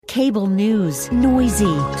Cable news,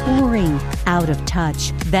 noisy, boring, out of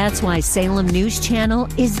touch. That's why Salem News Channel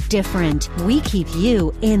is different. We keep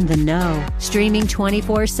you in the know. Streaming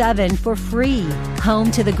 24/7 for free.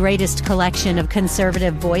 Home to the greatest collection of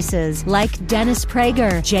conservative voices like Dennis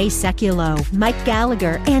Prager, Jay Sekulow, Mike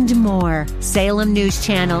Gallagher, and more. Salem News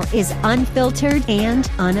Channel is unfiltered and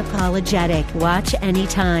unapologetic. Watch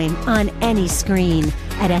anytime, on any screen,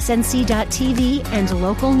 at snc.tv and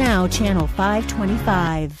Local Now Channel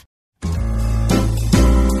 525.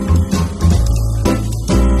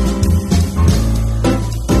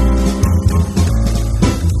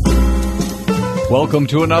 Welcome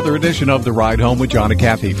to another edition of The Ride Home with John and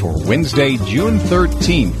Kathy for Wednesday, June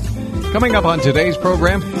 13th. Coming up on today's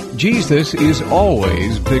program, Jesus is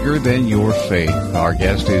always bigger than your faith. Our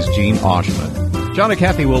guest is Jean Oshman. John and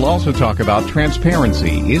Kathy will also talk about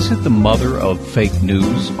transparency. Is it the mother of fake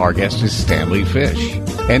news? Our guest is Stanley Fish.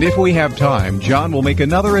 And if we have time, John will make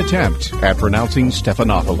another attempt at pronouncing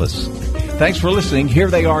Stephanopoulos. Thanks for listening.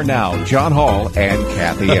 Here they are now, John Hall and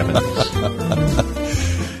Kathy Evans.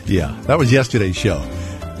 Yeah, that was yesterday's show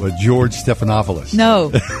with George Stephanopoulos.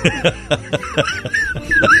 No.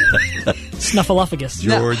 Snuffleupagus.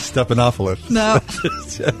 George Stephanopoulos. No.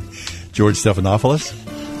 George Stephanopoulos?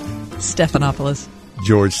 Stephanopoulos.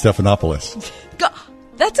 George Stephanopoulos.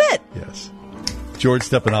 That's it. Yes. George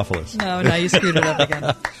Stephanopoulos. No, you screwed it up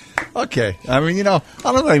again. Okay. I mean, I'm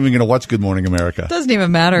not even going to watch Good Morning America. Doesn't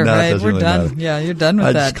even matter, No, it right? doesn't We're really done. matter. Yeah, you're done with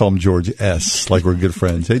I that. just call him George S., like we're good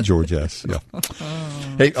friends. Hey, George S. Yeah.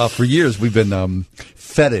 Hey, for years we've been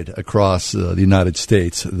feted across the United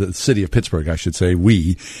States, the city of Pittsburgh, I should say,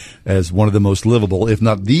 as one of the most livable, if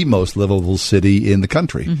not the most livable city in the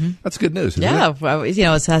country. Mm-hmm. That's good news, isn't Yeah, it? well, it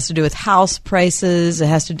has to do with house prices. It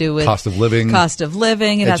has to do with Cost of living. It has to do with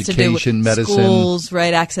Education, medicine. schools,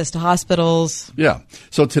 right? Access to hospitals. Yeah.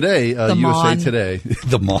 So today, The USA Mon. Today,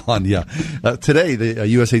 the Mon, yeah. Today, the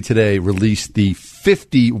USA Today released the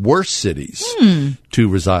 50 worst cities to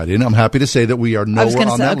reside in. I'm happy to say that we are I was nowhere going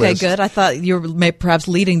to on say, that okay, list. good. I thought you were perhaps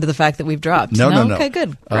leading to the fact that we've dropped. No. Okay,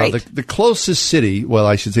 good. Great. The closest city, well,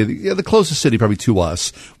 I should say, the closest city probably to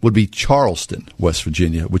us would be Charleston, West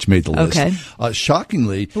Virginia, which made the list. Okay.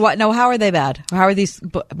 Shockingly. What? No, how are they bad? Why are these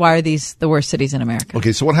the worst cities in America?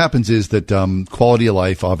 Okay, so what happens is that quality of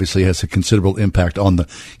life obviously has a considerable impact on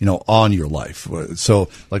on your life. So,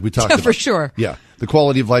 like we talked about. For sure. Yeah. The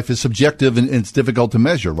quality of life is subjective and it's difficult to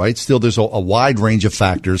measure, right? Still, there's a wide range of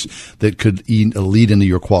factors that could lead into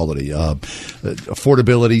your quality.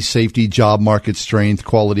 Affordability, safety, job market strength,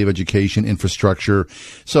 quality of education, infrastructure.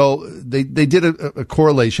 So they did a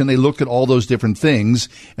correlation. They looked at all those different things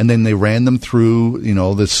and then they ran them through,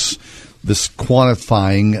 this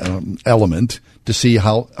quantifying element to see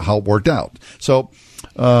how it worked out. So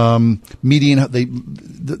the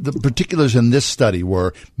particulars in this study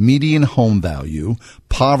were median home value,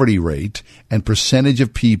 poverty rate, and percentage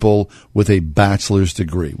of people with a bachelor's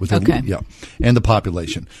degree. And the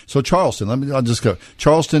population. So Charleston, I'll just go.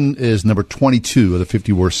 Charleston is number 22 of the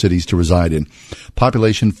 50 worst cities to reside in.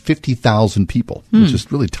 Population 50,000 people, which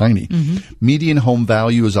is really tiny. Mm-hmm. Median home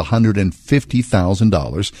value is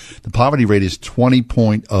 $150,000. The poverty rate is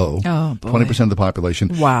 20.0. Oh, boy. 20% of the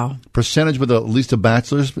population. Wow. Percentage with at least a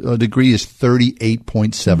bachelor's degree is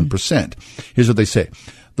 38.7%. Here's what they say.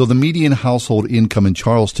 Though the median household income in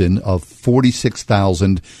Charleston of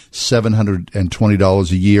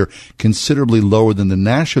 $46,720 a year, considerably lower than the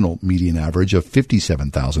national median average of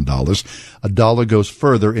 $57,000, a dollar goes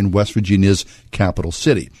further in West Virginia's capital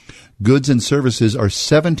city. Goods and services are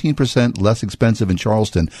 17% less expensive in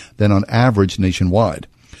Charleston than on average nationwide.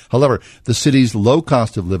 However, the city's low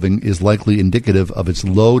cost of living is likely indicative of its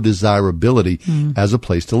low desirability as a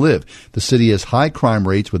place to live. The city has high crime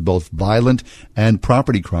rates with both violent and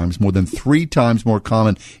property crimes, more than 3 times more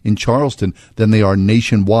common in Charleston than they are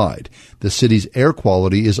nationwide. The city's air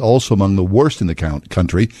quality is also among the worst in the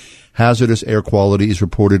country. Hazardous air quality is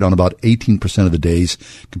reported on about 18% of the days,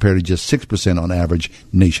 compared to just 6% on average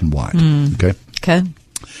nationwide. Okay.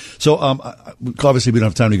 So obviously we don't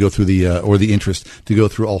have time to go through the interest to go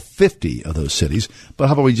through all 50 of those cities, but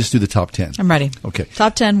how about we just do the top 10? I'm ready. Okay.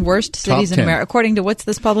 Top 10 worst cities in America. According to what's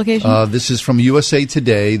this publication? This is from USA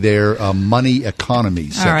Today, their money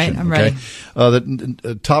economy section. All right, I'm ready.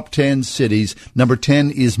 The top 10 cities. Number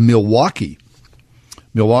 10 is Milwaukee.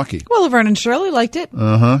 Well, Laverne and Shirley liked it.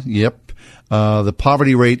 Yep. The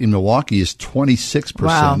poverty rate in Milwaukee is 26%.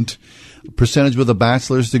 Wow. Percentage with a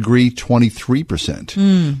bachelor's degree,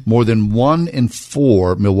 23%. More than 1 in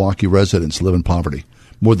 4 Milwaukee residents live in poverty.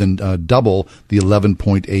 More than double the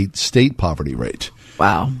 11.8 state poverty rate.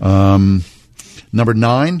 Wow. Number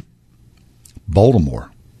 9,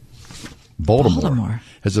 Baltimore. Baltimore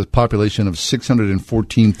has a population of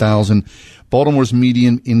 614,000. Baltimore's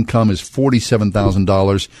median income is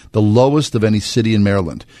 $47,000, the lowest of any city in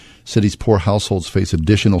Maryland. City's poor households face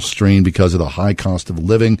additional strain because of the high cost of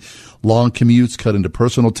living. Long commutes cut into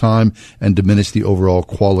personal time and diminish the overall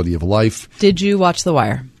quality of life. Did you watch The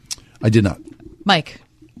Wire? I did not. Mike,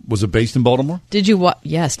 Was it based in Baltimore? did you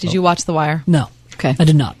Yes. Did you watch The Wire? No. Okay. I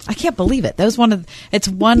did not. I can't believe it. That was it's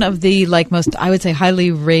one of the most, I would say,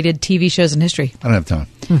 highly rated TV shows in history. I don't have time.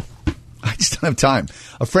 I just don't have time.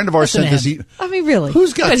 A friend of ours sent this. I mean, really.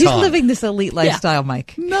 Who's got But he's time? living this elite lifestyle,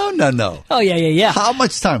 Mike. No. Oh, yeah. How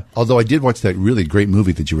much time? Although I did watch that really great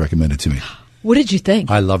movie that you recommended to me. What did you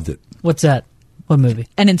think? I loved it. What's that? What movie?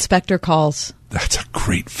 An Inspector Calls. That's a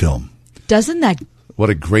great film. Doesn't that...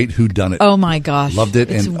 What a great whodunit. Oh, my gosh. Loved it.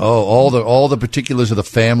 It's- And all the particulars of the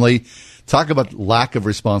family. Talk about lack of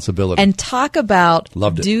responsibility. And talk about...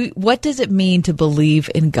 Loved it. What does it mean to believe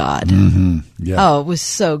in God? Yeah. Oh, it was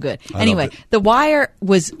so good. Anyway, loved it. The Wire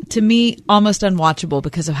was, to me, almost unwatchable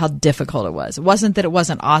because of how difficult it was. It wasn't that it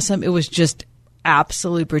wasn't awesome. It was just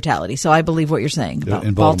absolute brutality. So I believe what you're saying. In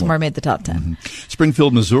Baltimore. Baltimore made the top 10.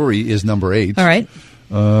 Springfield, Missouri is number 8. All right.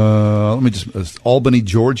 Let me just... Albany,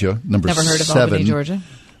 Georgia, number 7. Never heard of Albany, Georgia.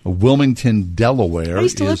 Wilmington, Delaware. I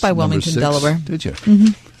used to live is by number Wilmington, 6. Delaware. Did you?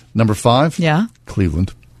 Number 5? Yeah.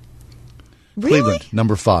 Cleveland. Really? Cleveland,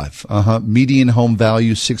 number 5. Median home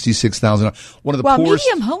value, $66,000. One of the Wow, poorest.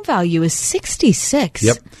 medium home value is 66.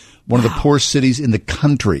 Yep. One of the poorest cities in the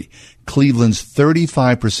country. Cleveland's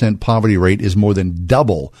 35% poverty rate is more than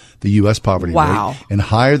double the U.S. poverty Wow. rate and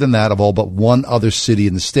higher than that of all but one other city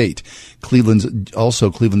in the state. Cleveland's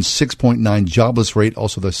 6.9 jobless rate,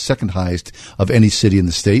 also the second highest of any city in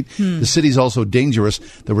the state. The city's also dangerous.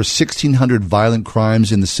 There were 1,600 violent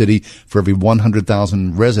crimes in the city for every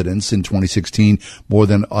 100,000 residents in 2016, more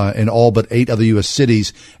than in all but 8 other U.S.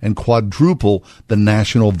 cities, and quadruple the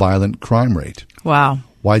national violent crime rate. Wow.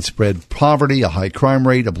 Widespread poverty, a high crime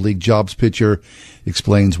rate, a bleak jobs picture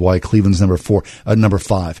explains why Cleveland's number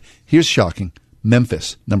 5. Here's shocking.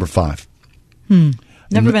 Memphis, number 5.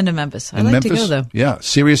 Never been to Memphis. I'd like to go, though. Yeah.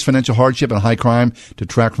 Serious financial hardship and high crime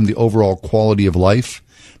detract from the overall quality of life.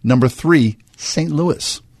 Number 3, St.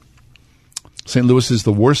 Louis. St. Louis is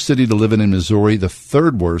the worst city to live in Missouri, the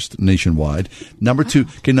third worst nationwide. Number 2.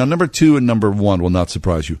 Okay, now number 2 and number 1 will not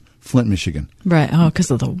surprise you. Flint, Michigan. Right. Oh,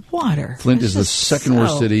 because of the water. Flint It's is the just second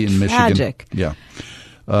worst so city in Michigan. Tragic. Yeah.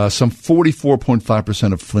 Some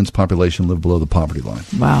 44.5% of Flint's population live below the poverty line.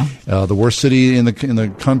 Wow. The worst city in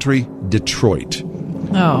the country, Detroit.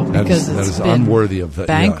 Oh, because that it's is been unworthy of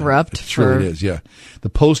bankrupt. Yeah, it sure it is. Yeah, the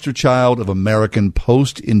poster child of American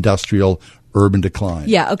post-industrial urban decline.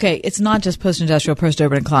 Yeah. Okay. It's not just post-industrial,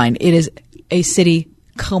 post-urban decline. It is a city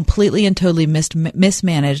completely and totally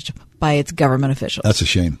mismanaged by its government officials. That's a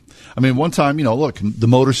shame. I mean, one time, look, the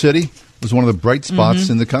Motor City was one of the bright spots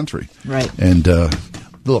in the country. Right. And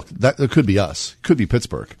look, that could be us. Could be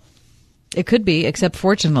Pittsburgh. It could be, except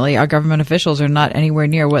fortunately, our government officials are not anywhere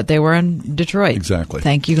near what they were in Detroit. Exactly.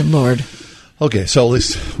 Thank you, Lord. Okay, so at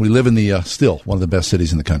least we live in the still one of the best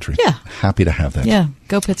cities in the country. Yeah. Happy to have that. Yeah.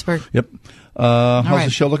 Go Pittsburgh. Yep. How's right.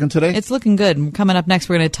 the show looking today? It's looking good. Coming up next,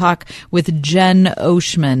 we're going to talk with Jen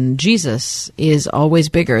Oshman. Jesus is always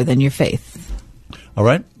bigger than your faith. All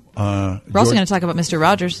right. We're also going to talk about Mr.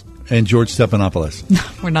 Rogers. And George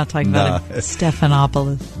Stephanopoulos. We're not talking about him.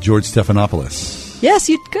 Stephanopoulos. George Stephanopoulos. Yes,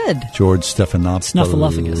 you could. George Stephanopoulos.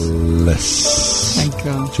 Snuffleupagus. Thank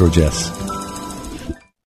you. George S.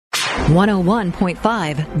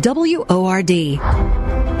 101.5 WORD.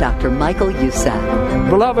 Dr. Michael Youssef.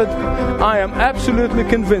 Beloved, I am absolutely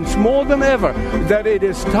convinced more than ever that it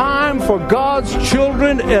is time for God's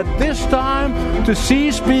children at this time to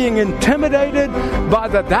cease being intimidated by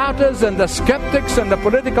the doubters and the skeptics and the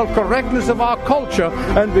political correctness of our culture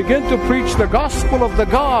and begin to preach the gospel of the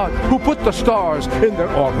God who put the stars in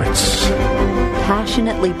their orbits.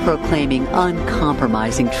 Passionately proclaiming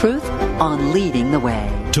uncompromising truth on Leading the Way.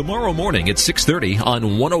 Tomorrow morning at 6:30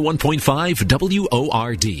 on 101.5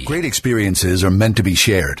 WORD. Great experiences are meant to be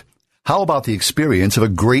shared. How about the experience of a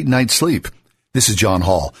great night's sleep? This is John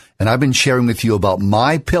Hall, and I've been sharing with you about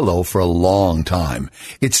MyPillow for a long time.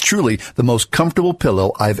 It's truly the most comfortable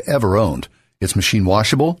pillow I've ever owned. It's machine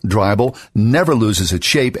washable, dryable, never loses its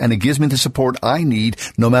shape, and it gives me the support I need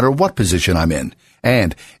no matter what position I'm in.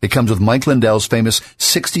 And it comes with Mike Lindell's famous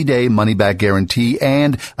 60-day money-back guarantee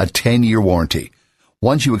and a 10-year warranty.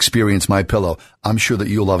 Once you experience MyPillow, I'm sure that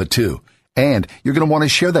you'll love it too. And you're going to want to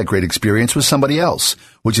share that great experience with somebody else,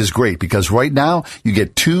 which is great because right now you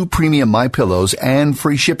get 2 premium MyPillows and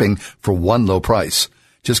free shipping for one low price.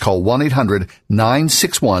 Just call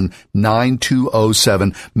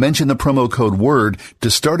 1-800-961-9207. Mention the promo code WORD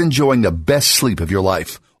to start enjoying the best sleep of your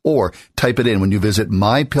life. Or type it in when you visit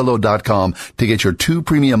MyPillow.com to get your 2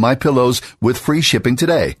 premium MyPillows with free shipping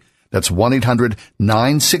today. That's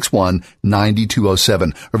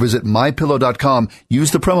 1-800-961-9207. Or visit MyPillow.com. Use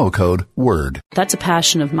the promo code WORD. That's a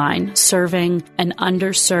passion of mine, serving an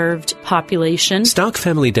underserved population. Stock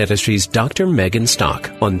Family Dentistry's Dr. Megan Stock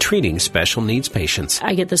on treating special needs patients.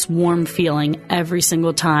 I get this warm feeling every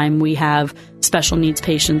single time we have special needs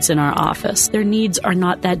patients in our office. Their needs are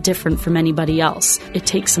not that different from anybody else. It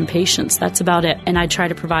takes some patience. That's about it. And I try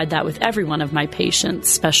to provide that with every one of my patients,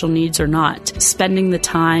 special needs or not. Spending the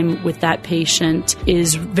time with that patient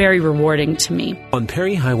is very rewarding to me. On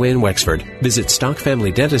Perry Highway in Wexford, visit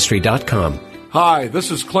StockFamilyDentistry.com. Hi,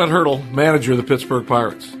 this is Clint Hurdle, manager of the Pittsburgh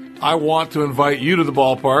Pirates. I want to invite you to the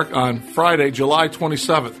ballpark on Friday, July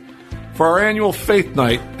 27th for our annual Faith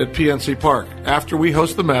Night at PNC Park. After we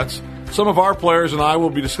host the Mets, some of our players and I will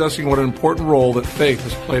be discussing what an important role that faith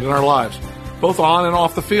has played in our lives, both on and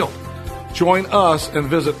off the field. Join us and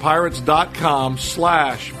visit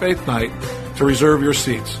pirates.com/faith night to reserve your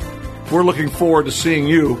seats. We're looking forward to seeing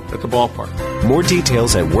you at the ballpark. More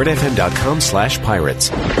details at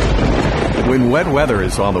wordfm.com/pirates. When wet weather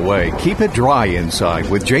is on the way, keep it dry inside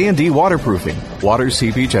with J&D waterproofing. Water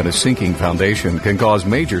seepage and a sinking foundation can cause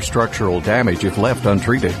major structural damage if left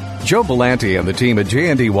untreated. Joe Belanti and the team at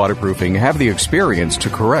J&D Waterproofing have the experience to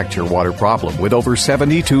correct your water problem with over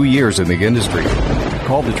 72 years in the industry.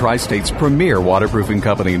 Call the Tri-State's premier waterproofing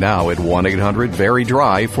company now at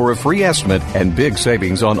 1-800-VERY-DRY for a free estimate and big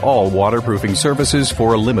savings on all waterproofing services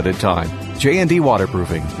for a limited time. J&D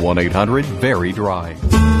Waterproofing, 1-800-VERY-DRY.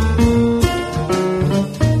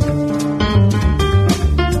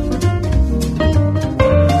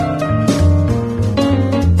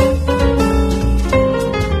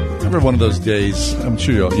 One of those days, I'm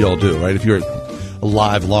sure y'all do, right? If you're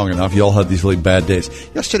alive long enough, you all have these really bad days.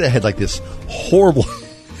 Yesterday I had like this horrible,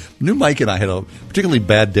 new Mike and I had a particularly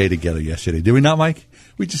bad day together yesterday. Did we not, Mike?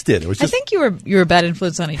 We just did. It was just, I think you were a bad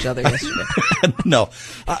influence on each other yesterday. No,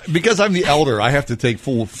 because I'm the elder, I have to take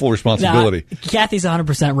full responsibility. Nah, Kathy's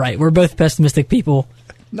 100% right. We're both pessimistic people.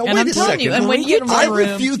 No, and wait I'm a telling second. you, and when you I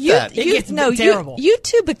refute that. It gets terrible. You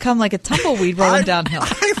two become like a tumbleweed rolling downhill.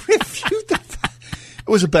 I refute that. It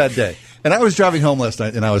was a bad day. And I was driving home last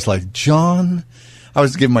night, and I was like, John, I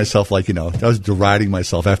was giving myself I was deriding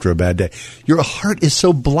myself after a bad day. Your heart is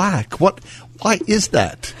so black. Why is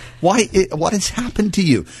that? What has happened to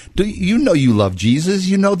you? Do you know you love Jesus?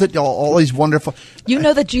 You know that all these wonderful. You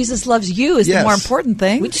know that Jesus loves you is the more important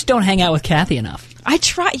thing. We just don't hang out with Kathy enough. I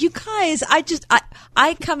try, you guys.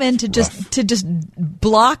 I come in to just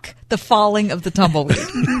block the falling of the tumbleweed.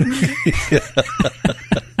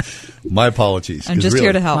 My apologies. I'm just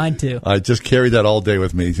here to help. Mine too. I just carry that all day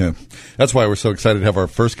with me. That's why we're so excited to have our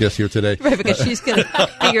first guest here today. Right, because she's going to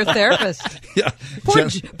be your therapist. Yeah.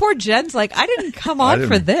 Poor Jen's like, I didn't come on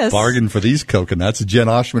for this. Bargain for these coconuts. Jen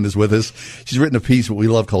Oshman is with us. She's written a piece, what we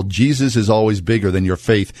love, called Jesus is Always Bigger Than Your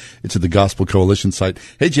Faith. It's at the Gospel Coalition site.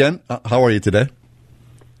 Hey, Jen, how are you today?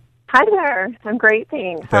 Hi there. I'm great,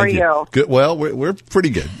 thanks. How are you? Good. Well, we're pretty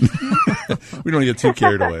good. We don't get too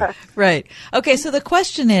carried away. Right. Okay, so the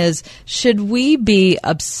question is, should we be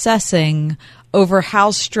obsessing over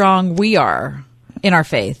how strong we are in our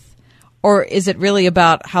faith? Or is it really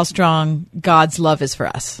about how strong God's love is for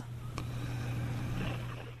us?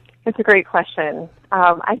 It's a great question.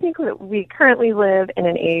 I think that we currently live in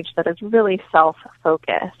an age that is really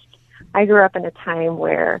self-focused. I grew up in a time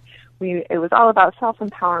where it was all about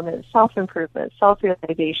self-empowerment, self-improvement,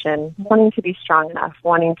 self-realization, wanting to be strong enough,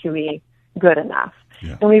 wanting to be good enough.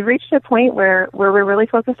 Yeah. And we've reached a point where we're really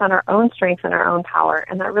focused on our own strength and our own power,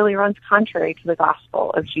 and that really runs contrary to the gospel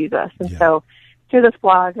of Jesus. And so through this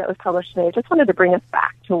blog that was published today, I just wanted to bring us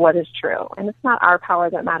back to what is true. And it's not our power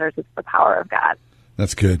that matters, it's the power of God.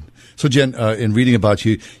 That's good. So, Jen, in reading about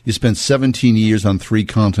you, you spent 17 years on 3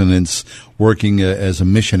 continents working as a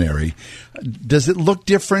missionary. Does it look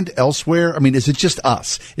different elsewhere? I mean, is it just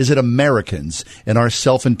us? Is it Americans and our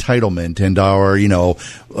self-entitlement and our,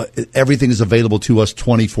 everything is available to us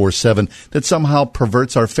 24/7 that somehow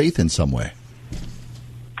perverts our faith in some way?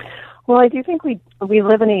 Well, I do think we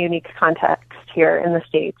live in a unique context here in the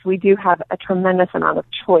States. We do have a tremendous amount of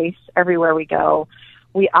choice everywhere we go.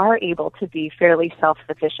 We are able to be fairly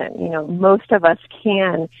self-sufficient. Most of us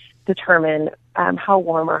can determine how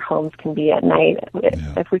warm our homes can be at night,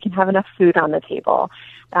 if we can have enough food on the table.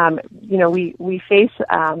 We face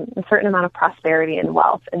a certain amount of prosperity and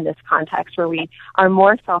wealth in this context where we are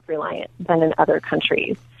more self-reliant than in other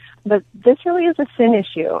countries. But this really is a sin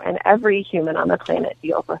issue, and every human on the planet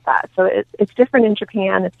deals with that. So it's different in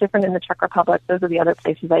Japan. It's different in the Czech Republic. Those are the other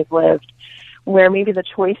places I've lived, where maybe the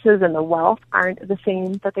choices and the wealth aren't the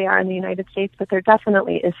same that they are in the United States, but there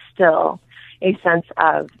definitely is still a sense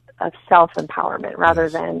of self-empowerment rather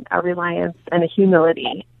than a reliance and a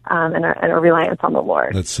humility and a reliance on the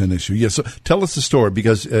Lord. That's an issue. Yes. So tell us the story,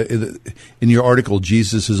 because in your article,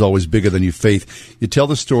 Jesus is always bigger than your faith, you tell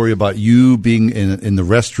the story about you being in the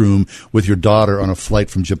restroom with your daughter on a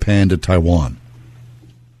flight from Japan to Taiwan.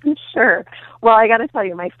 Sure. Well, I got to tell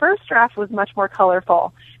you, my first draft was much more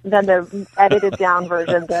colorful than the edited down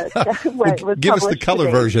version that was Give us the published color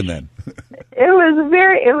today. version then.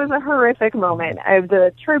 It was a horrific moment.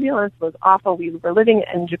 The turbulence was awful. We were living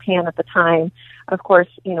in Japan at the time. Of course,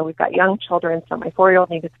 we've got young children, so my 4-year-old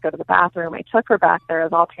needed to go to the bathroom. I took her back there,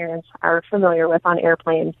 as all parents are familiar with on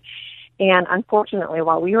airplanes. And unfortunately,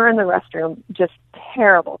 while we were in the restroom, just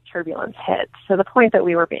terrible turbulence hit, to the point that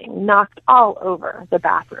we were being knocked all over the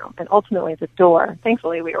bathroom. And ultimately, the door,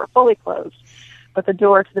 thankfully, we were fully closed, but the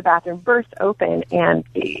door to the bathroom burst open, and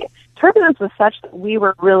the turbulence was such that we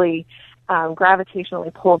were really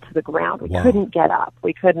gravitationally pulled to the ground. We couldn't get up.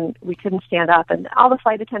 We couldn't stand up. And all the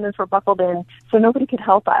flight attendants were buckled in, so nobody could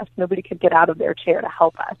help us. Nobody could get out of their chair to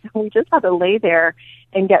help us. We just had to lay there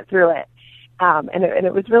and get through it. And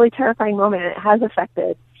it was a really terrifying moment, and it has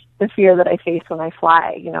affected the fear that I face when I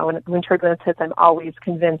fly. When turbulence hits, I'm always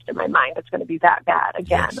convinced in my mind it's going to be that bad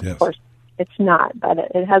again. Yes. Of course, it's not, but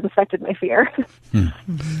it has affected my fear.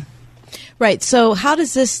 Right. So how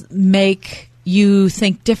does this make you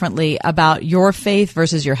think differently about your faith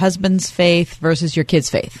versus your husband's faith versus your kids'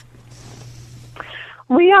 faith?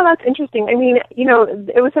 Well, yeah, that's interesting. I mean,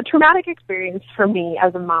 it was a traumatic experience for me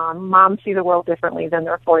as a mom. Moms see the world differently than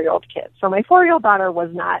their 4-year-old kids. So my 4-year-old daughter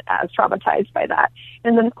was not as traumatized by that.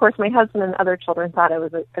 And then, of course, my husband and other children thought it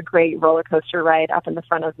was a great roller coaster ride up in the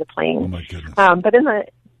front of the plane. Oh, my goodness. But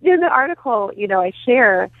in the article, I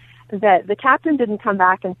share that the captain didn't come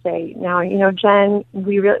back and say, now, Jen,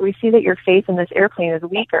 we see that your faith in this airplane is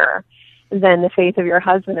weaker than the faith of your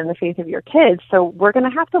husband and the faith of your kids, so we're going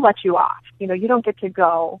to have to let you off. You don't get to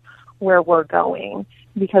go where we're going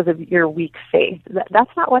because of your weak faith.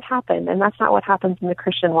 That's not what happened, and that's not what happens in the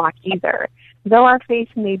Christian walk either. Though our faith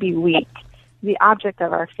may be weak, the object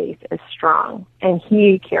of our faith is strong, and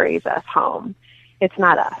He carries us home. It's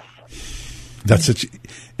not us.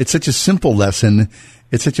 It's such a simple lesson.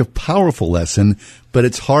 It's such a powerful lesson, but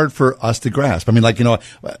it's hard for us to grasp. I mean,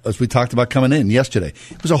 as we talked about coming in yesterday,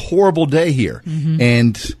 it was a horrible day here. Mm-hmm.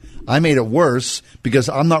 And I made it worse because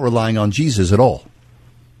I'm not relying on Jesus at all.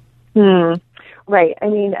 Right. I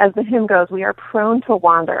mean, as the hymn goes, we are prone to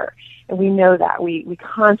wander. And we know that. We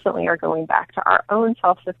constantly are going back to our own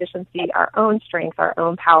self-sufficiency, our own strength, our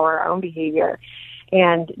own power, our own behavior.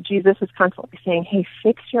 And Jesus is constantly saying, hey,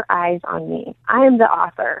 fix your eyes on me. I am the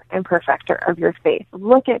author and perfecter of your faith.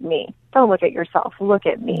 Look at me. Don't look at yourself. Look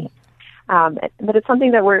at me. But it's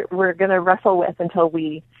something that we're going to wrestle with until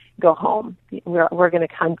we go home. We're going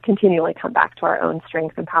to continually come back to our own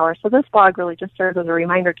strength and power. So this blog really just serves as a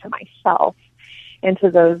reminder to myself and to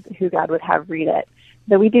those who God would have read it,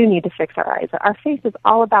 that we do need to fix our eyes. Our faith is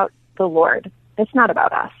all about the Lord. It's not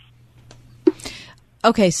about us.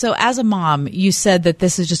 Okay, so as a mom, you said that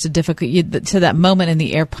this is just a difficult. So that moment in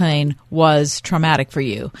the airplane was traumatic for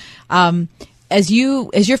you. As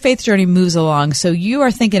your faith journey moves along, so you are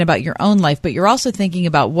thinking about your own life, but you're also thinking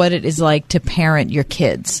about what it is like to parent your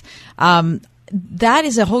kids. That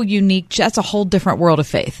is that's a whole different world of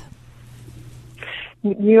faith.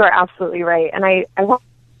 You are absolutely right, and I want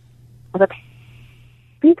to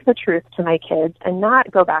speak the truth to my kids and not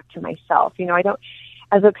go back to myself. I don't.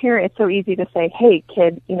 As a parent, it's so easy to say, hey,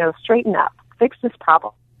 kid, straighten up, fix this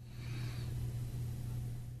problem.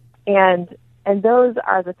 And those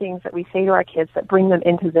are the things that we say to our kids that bring them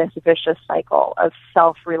into this vicious cycle of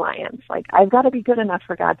self-reliance. Like, I've got to be good enough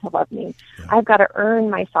for God to love me. Yeah. I've got to earn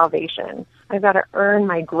my salvation. I've got to earn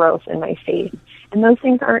my growth in my faith. And those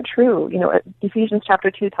things aren't true. Ephesians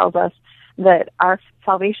chapter 2 tells us that our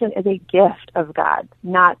salvation is a gift of God,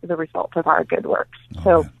 not the result of our good works.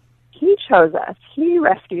 So He chose us. He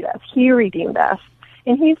rescued us. He redeemed us.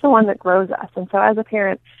 And He's the one that grows us. And so as a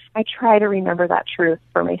parent, I try to remember that truth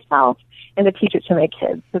for myself and to teach it to my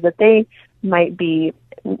kids so that they might be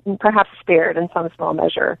perhaps spared in some small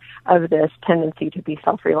measure of this tendency to be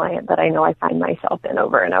self-reliant that I know I find myself in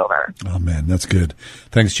over and over. Oh, man, that's good.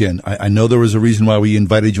 Thanks, Jen. I know there was a reason why we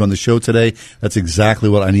invited you on the show today. That's exactly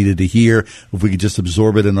what I needed to hear. If we could just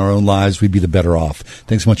absorb it in our own lives, we'd be the better off.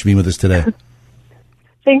 Thanks so much for being with us today.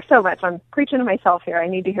 Thanks so much. I'm preaching to myself here. I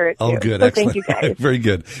need to hear it too. Oh, good. So Excellent. thank you, guys. Very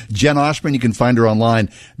good. Jen Oshman, you can find her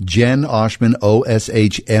online. Jen Oshman,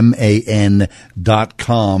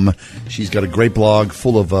 OSHMAN.com. She's got a great blog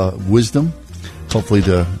full of wisdom, hopefully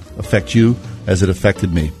to affect you as it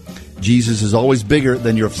affected me. Jesus is always bigger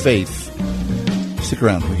than your faith. Stick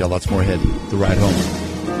around. We got lots more ahead. The Ride Home.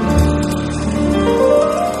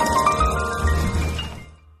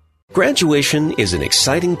 Graduation is an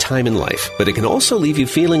exciting time in life, but it can also leave you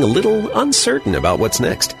feeling a little uncertain about what's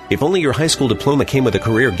next. If only your high school diploma came with a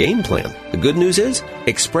career game plan. The good news is,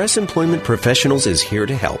 Express Employment Professionals is here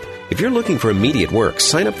to help. If you're looking for immediate work,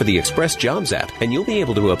 sign up for the Express Jobs app, and you'll be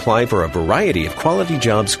able to apply for a variety of quality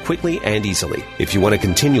jobs quickly and easily. If you want to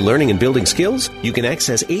continue learning and building skills, you can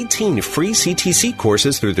access 18 free CTC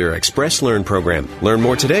courses through their Express Learn program. Learn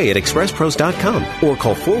more today at expresspros.com or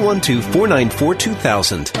call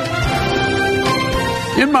 412-494-2000.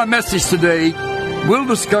 In my message today, we'll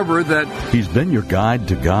discover that he's been your guide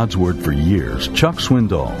to God's Word for years, Chuck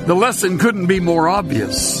Swindoll. The lesson couldn't be more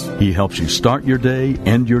obvious. He helps you start your day,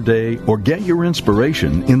 end your day, or get your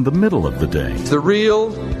inspiration in the middle of the day. The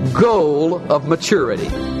real goal of maturity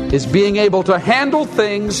is being able to handle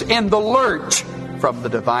things in the lurch from the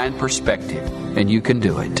divine perspective, and you can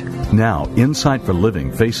do it. Now, Insight for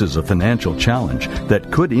Living faces a financial challenge that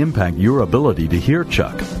could impact your ability to hear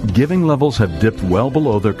Chuck. Giving levels have dipped well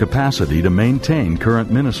below their capacity to maintain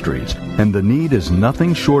current ministries, and the need is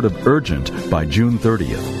nothing short of urgent by June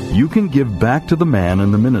 30th. You can give back to the man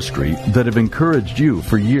and the ministry that have encouraged you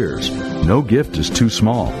for years. No gift is too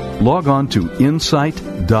small. Log on to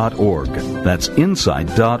insight.org. That's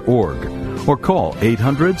insight.org. Or call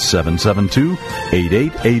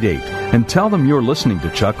 800-772-8888 and tell them you're listening to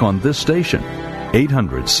Chuck on this station.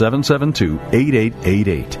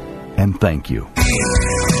 800-772-8888. And thank you.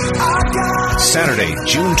 Saturday,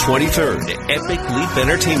 June 23rd, Epic Leap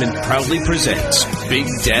Entertainment proudly presents Big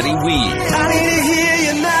Daddy Weave.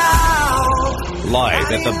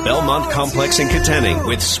 Live at the Belmont Complex in Katanning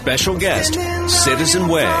with special guest, Citizen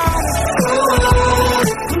Way.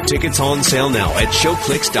 Tickets on sale now at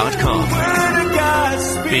showclix.com.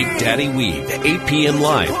 Big Daddy Weave, 8 p.m.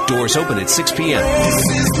 live. Doors open at 6 p.m.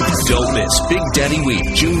 Don't miss Big Daddy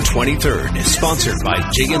Weave, June 23rd. Sponsored by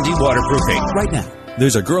J&D Waterproofing. Right now,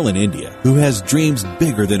 there's a girl in India who has dreams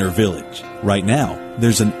bigger than her village. Right now,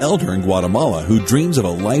 there's an elder in Guatemala who dreams of a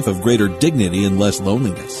life of greater dignity and less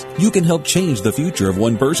loneliness. You can help change the future of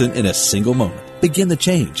one person in a single moment. Begin the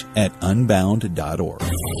change at unbound.org.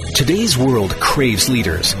 Today's world craves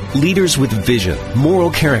leaders. Leaders with vision, moral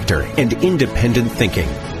character, and independent thinking.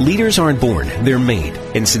 Leaders aren't born, they're made.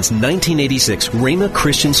 And since 1986, Rhema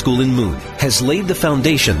Christian School in Moon has laid the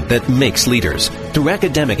foundation that makes leaders. Through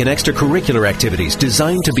academic and extracurricular activities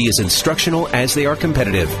designed to be as instructional as they are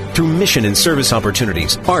competitive. Through mission and service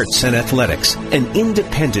opportunities, arts and athletics. An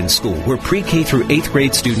independent school where pre-K through 8th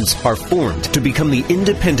grade students are formed to become the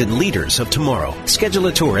independent leaders of tomorrow. Schedule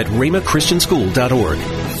a tour at rhemachristianschool.org.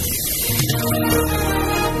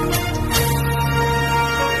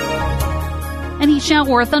 Any shower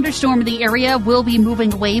or thunderstorm in the area will be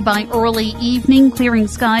moving away by early evening, clearing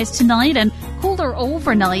skies tonight and cooler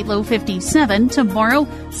overnight, low 57. Tomorrow,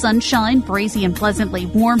 sunshine, breezy and pleasantly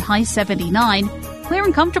warm, high 79. Clear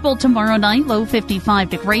and comfortable tomorrow night, low 55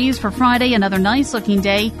 degrees. For Friday, another nice-looking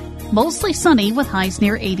day, mostly sunny with highs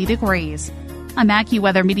near 80 degrees. I'm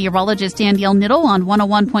AccuWeather meteorologist Danielle Niddle on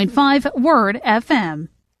 101.5 Word FM.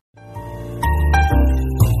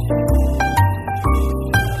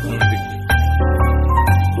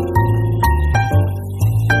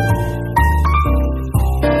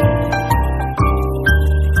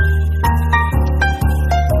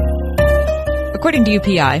 According to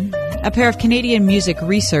UPI, a pair of Canadian music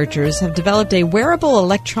researchers have developed a wearable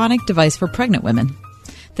electronic device for pregnant women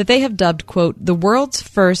that they have dubbed, quote, the world's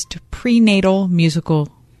first prenatal musical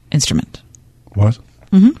instrument. What?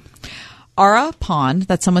 Mm-hmm. Aura Pond,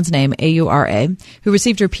 that's someone's name, A-U-R-A, who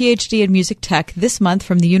received her PhD in music tech this month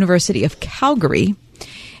from the University of Calgary,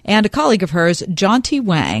 and a colleague of hers, Jonty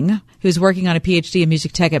Wang, who's working on a PhD in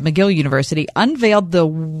music tech at McGill University, unveiled the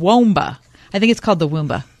Woomba. I think it's called the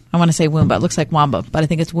Woomba. I want to say Woomba. It looks like Wamba, but I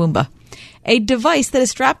think it's Woomba. A device that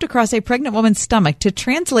is strapped across a pregnant woman's stomach to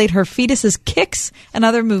translate her fetus's kicks and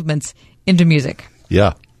other movements into music.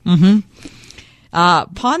 Yeah. Mm-hmm.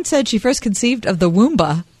 Pond said she first conceived of the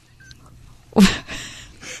Woomba.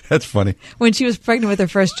 That's funny. When she was pregnant with her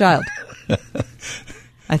first child.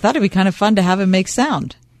 I thought it'd be kind of fun to have him make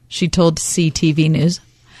sound, she told CTV News.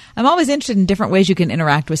 I'm always interested in different ways you can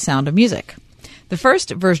interact with sound and music. The first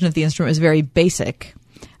version of the instrument was very basic.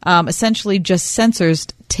 Essentially just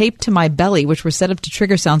sensors taped to my belly, which were set up to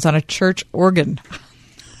trigger sounds on a church organ.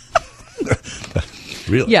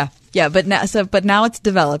 Really? Yeah. But now it's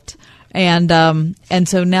developed, and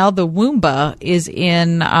so now the Woomba is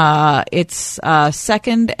in its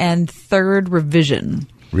second and third revision.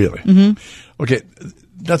 Really? Mm-hmm. Okay,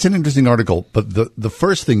 that's an interesting article. But the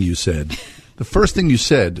first thing you said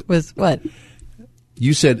was what?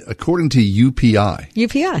 You said according to UPI.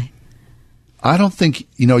 UPI. I don't think,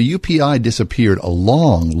 UPI disappeared a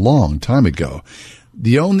long, long time ago.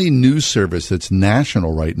 The only news service that's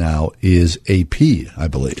national right now is AP, I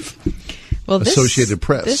believe. Well, Associated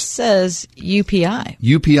Press. This says UPI.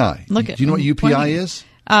 UPI. Look Do you know what UPI is?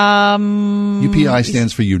 UPI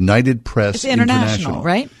stands for United Press It's international,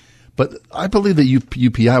 right? But I believe that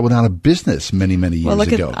UPI went out of business many, many years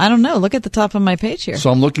ago. I don't know. Look at the top of my page here.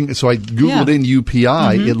 So I Googled in UPI.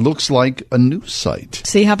 Mm-hmm. It looks like a news site.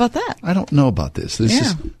 See, how about that? I don't know about this.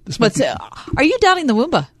 Are you doubting the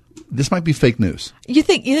Woomba? This might be fake news. You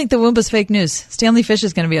think the Woomba's fake news? Stanley Fish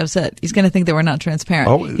is going to be upset. He's going to think that we're not transparent.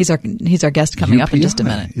 Oh, he's our guest coming up in just a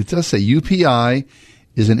minute. It does say UPI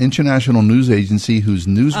is an international news agency whose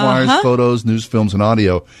news wires, photos, news films, and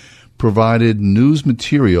audio provided news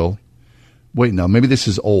material. Wait, now maybe this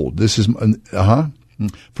is old. This is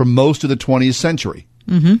from most of the 20th century.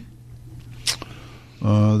 Mm-hmm.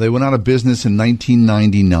 They went out of business in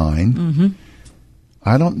 1999. Mm-hmm.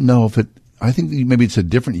 I don't know if it. I think maybe it's a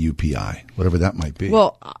different UPI, whatever that might be.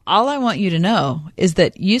 Well, all I want you to know is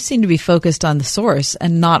that you seem to be focused on the source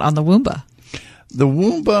and not on the Woomba. The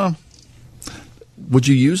Woomba. Would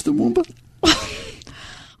you use the Woomba?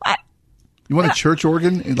 You want a church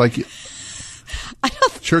organ, like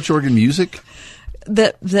church organ music?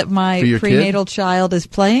 That my prenatal child is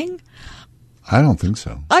playing? I don't think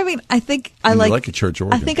so. I mean, I think I like a church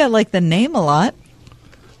organ. I think I like the name a lot.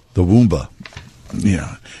 The Woomba.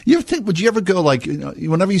 Yeah. Would you ever go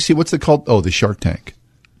whenever you see, what's it called? Oh, the Shark Tank.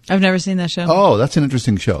 I've never seen that show. Oh, that's an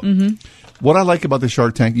interesting show. Mm-hmm. What I like about the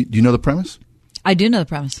Shark Tank, do you know the premise? I do know the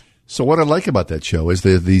premise. So what I like about that show is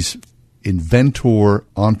these inventor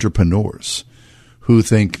entrepreneurs who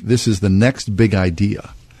think this is the next big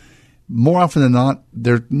idea. More often than not,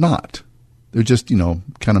 they're not. They're just,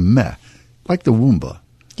 kind of meh. Like the Woomba.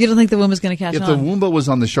 You don't think the Woomba's going to catch on? If the Woomba was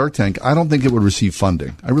on the Shark Tank, I don't think it would receive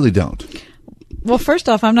funding. I really don't. Well, first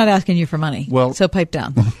off, I'm not asking you for money. So pipe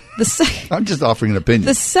down. I'm just offering an opinion.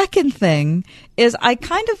 The second thing is I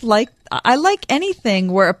like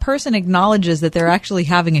anything where a person acknowledges that they're actually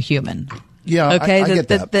having a human. Yeah, okay. I get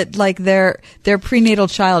that. That like their prenatal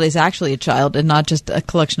child is actually a child and not just a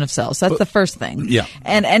collection of cells. That's the first thing. Yeah.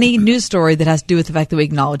 And any news story that has to do with the fact that we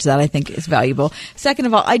acknowledge that, I think, is valuable. Second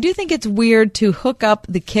of all, I do think it's weird to hook up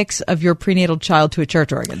the kicks of your prenatal child to a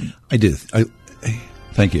church organ. I do.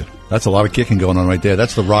 Thank you. That's a lot of kicking going on right there.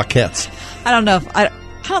 That's the Rockettes. I don't know if I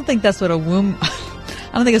don't think that's what a womb.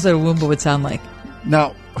 I don't think that's what a Woomba would sound like.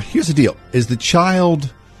 Now, here's the deal: is the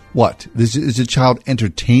child what? Is the child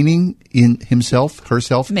entertaining in herself,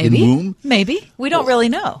 maybe, in womb? Maybe we don't really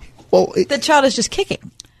know. Well, the child is just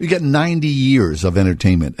kicking. We got 90 years of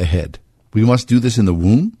entertainment ahead. We must do this in the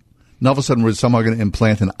womb. Now, all of a sudden, we're somehow going to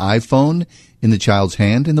implant an iPhone in the child's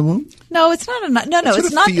hand in the womb? No, it's not. No.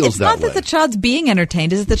 It's not. It's not that the child's being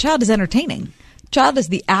entertained. It's that the child is entertaining. Child is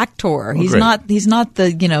the actor. Oh, he's great. not. He's not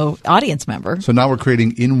the audience member. So now we're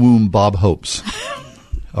creating in womb Bob Hopes.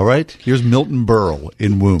 All right, here's Milton Berle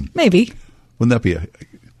in womb. Maybe. Wouldn't that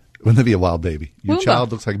be a wild baby? Your Woomba.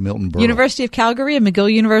 child looks like Milton Berle. University of Calgary and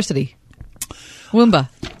McGill University. Woomba.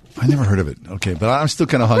 I never heard of it. Okay, but I'm still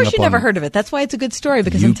kind of hung up on. Of course, you never heard of it. That's why it's a good story,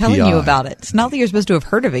 because I'm telling you about it. It's not that you're supposed to have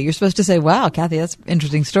heard of it. You're supposed to say, "Wow, Kathy, that's an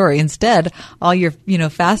interesting story." Instead, all you're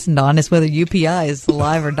fastened on is whether UPI is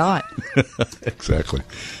alive or not. Exactly.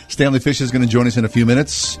 Stanley Fish is going to join us in a few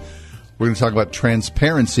minutes. We're going to talk about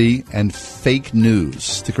transparency and fake news.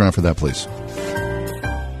 Stick around for that, please.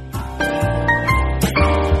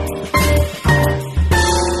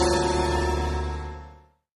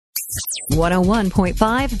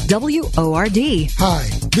 .5 WORD. Hi,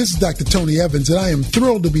 this is Dr. Tony Evans, and I am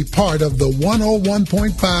thrilled to be part of the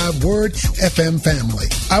 101.5 Word FM family.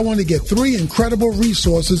 I want to get 3 incredible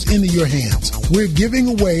resources into your hands. We're giving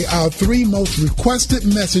away our 3 most requested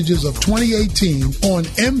messages of 2018 on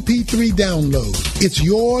MP3 download. It's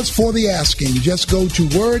yours for the asking. Just go to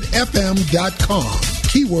wordfm.com.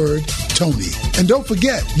 Keyword Tony. And don't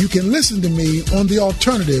forget, you can listen to me on The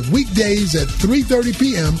Alternative weekdays at 3:30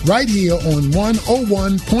 p.m. right here on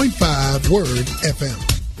 101.5 Word FM.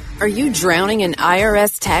 Are you drowning in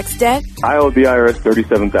IRS tax debt? I owe the IRS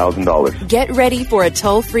 $37,000. Get ready for a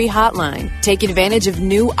toll-free hotline. Take advantage of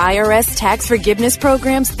new IRS tax forgiveness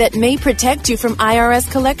programs that may protect you from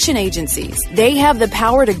IRS collection agencies. They have the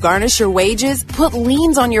power to garnish your wages, put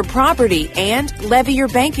liens on your property, and levy your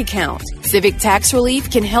bank account. Civic Tax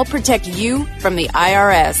Relief can help protect you from the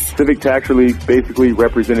IRS. Civic Tax Relief basically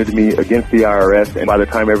represented me against the IRS, and by the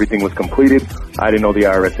time everything was completed, I didn't owe the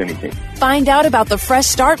IRS anything. Find out about the Fresh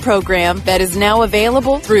Start program that is now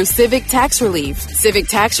available through Civic Tax Relief. Civic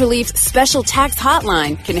Tax Relief's special tax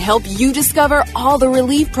hotline can help you discover all the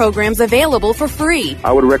relief programs available for free.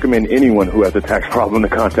 I would recommend anyone who has a tax problem to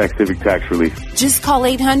contact Civic Tax Relief. Just call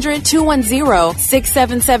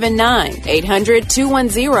 800-210-6779.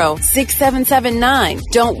 800-210-6779.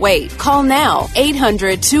 Don't wait. Call now.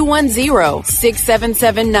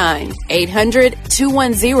 800-210-6779.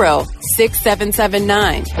 800-210-6779.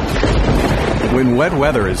 When wet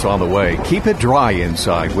weather is on the way, keep it dry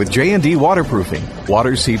inside with J&D waterproofing.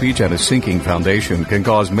 Water seepage and a sinking foundation can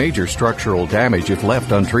cause major structural damage if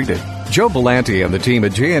left untreated. Joe Belanti and the team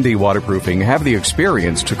at J&D Waterproofing have the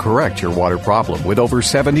experience to correct your water problem with over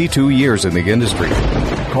 72 years in the industry.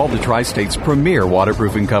 Call the Tri-State's premier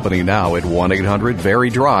waterproofing company now at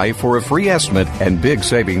 1-800-VERY-DRY for a free estimate and big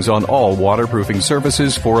savings on all waterproofing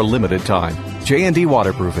services for a limited time. J&D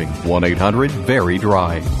Waterproofing,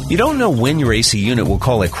 1-800-VERY-DRY. You don't know when your AC unit will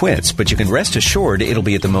call it quits, but you can rest assured it'll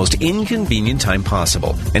be at the most inconvenient time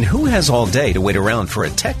possible. And who has all day to wait around for a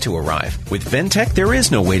tech to arrive? With Ventec, there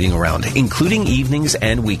is no waiting around, including evenings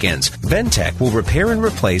and weekends. Ventec will repair and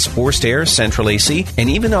replace forced air, central AC, and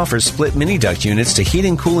even offers split mini duct units to heat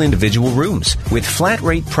and cool individual rooms. With flat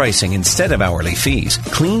rate pricing instead of hourly fees.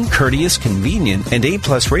 Clean, courteous, convenient, and A+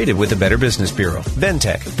 rated with the Better Business Bureau.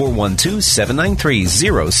 Ventec,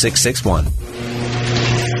 412-793-0661.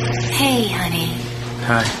 Hey, honey.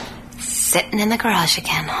 Hi. Sitting in the garage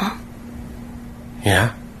again, huh?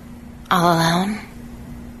 Yeah? All alone?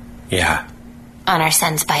 Yeah. On our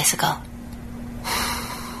son's bicycle?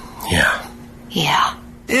 Yeah. Yeah.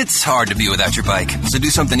 It's hard to be without your bike, so do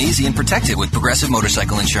something easy and protect it with Progressive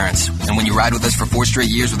Motorcycle Insurance. And when you ride with us for 4 straight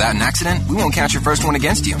years without an accident, we won't count your first one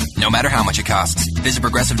against you, no matter how much it costs. Visit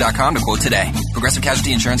Progressive.com to quote today. Progressive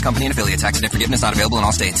Casualty Insurance Company and affiliates. Accident forgiveness not available in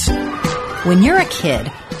all states. When you're a kid,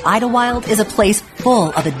 Idlewild is a place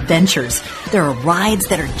full of adventures. There are rides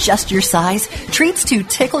that are just your size, treats to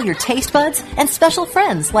tickle your taste buds, and special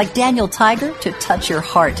friends like Daniel Tiger to touch your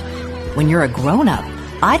heart. When you're a grown-up,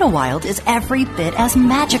 Idlewild is every bit as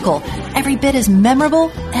magical, every bit as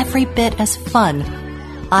memorable, every bit as fun.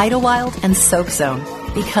 Idlewild and Soak Zone,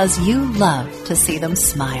 because you love to see them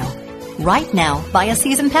smile. Right now, buy a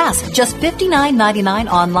season pass, just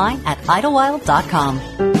 $59.99 online at Idlewild.com.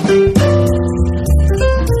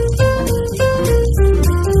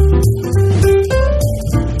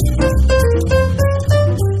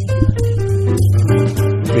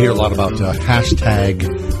 We hear a lot about hashtag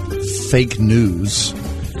fake news.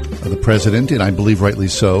 The president, and I believe rightly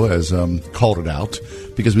so, has called it out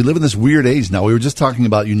because we live in this weird age now. We were just talking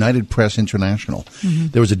about United Press International. Mm-hmm.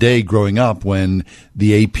 There was a day growing up when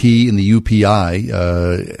the AP and the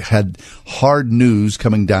UPI had hard news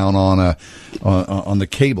coming down on the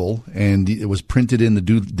cable, and it was printed in the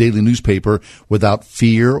daily newspaper without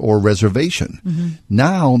fear or reservation. Mm-hmm.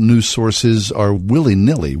 Now news sources are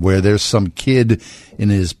willy-nilly, where there's some kid in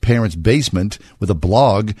his parents' basement with a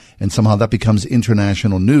blog, and somehow that becomes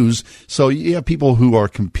international news. So you have people who are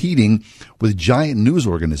competing with giant news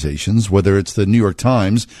organizations, whether it's the New York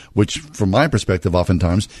Times, which from my perspective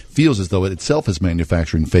oftentimes feels as though it itself is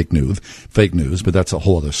manufacturing fake news, but that's a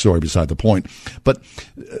whole other story beside the point. But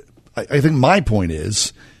I think my point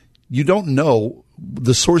is you don't know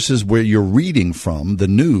the sources where you're reading from, the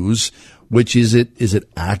news. Which is it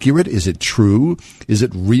accurate? Is it true? Is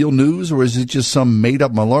it real news? Or is it just some made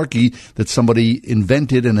up malarkey that somebody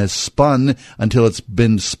invented and has spun until it's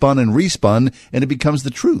been spun and respun and it becomes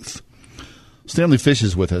the truth? Stanley Fish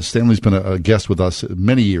is with us. Stanley's been a guest with us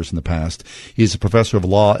many years in the past. He's a professor of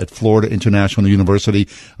law at Florida International University,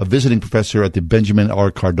 a visiting professor at the Benjamin R.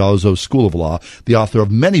 Cardozo School of Law, the author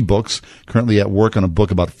of many books, currently at work on a book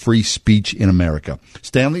about free speech in America.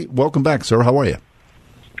 Stanley, welcome back, sir. How are you?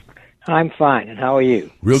 I'm fine, and how are you?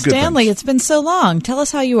 Real good. Stanley, it's been so long. Tell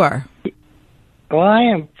us how you are. Well,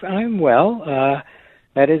 I'm well.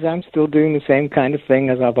 That is, I'm still doing the same kind of thing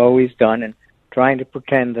as I've always done, and trying to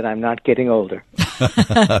pretend that I'm not getting older.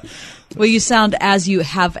 Well, you sound as you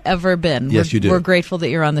have ever been. Yes, you do. We're grateful that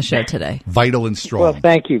you're on the show today. Vital and strong. Well,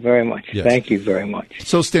 thank you very much. Yes. Thank you very much.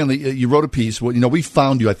 So, Stanley, you wrote a piece. Well, we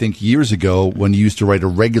found you, I think, years ago when you used to write a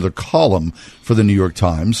regular column for the New York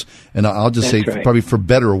Times. And I'll just That's say, right. probably for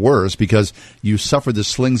better or worse, because you suffered the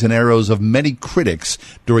slings and arrows of many critics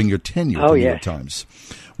during your tenure at the New York Times,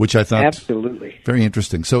 which I thought Absolutely. very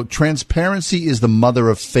interesting. So, transparency is the mother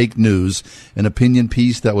of fake news, an opinion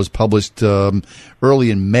piece that was published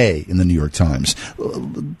early in May in the New York Times.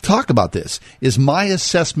 Talk about this. Is my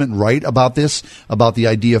assessment right about this, about the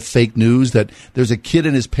idea of fake news, that there's a kid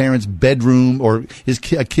in his parents' bedroom or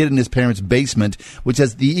a kid in his parents' basement, which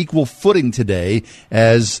has the equal footing today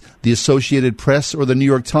as the Associated Press or the New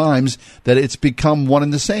York Times, that it's become one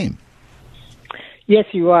and the same? Yes,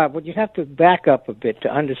 you are, but you have to back up a bit to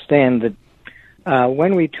understand that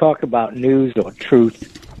when we talk about news or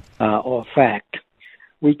truth or fact,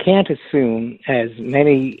 we can't assume, as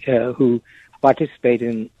many who participate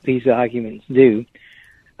in these arguments do,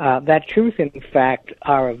 that truth and fact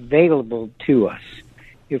are available to us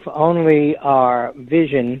if only our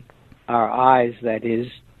vision, our eyes, that is,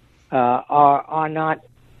 are not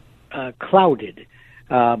clouded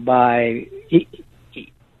by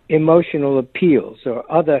emotional appeals or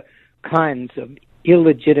other kinds of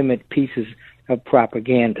illegitimate pieces of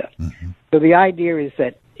propaganda. Mm-hmm. So the idea is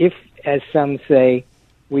that if, as some say,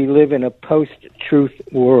 we live in a post-truth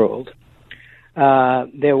world,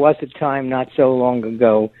 there was a time not so long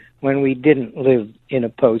ago when we didn't live in a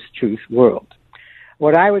post-truth world.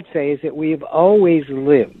 What I would say is that we've always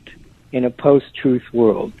lived in a post-truth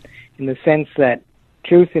world, in the sense that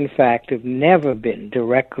truth and fact have never been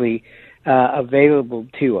directly available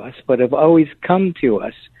to us, but have always come to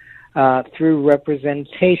us through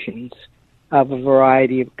representations of a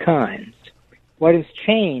variety of kinds. What has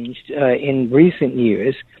changed in recent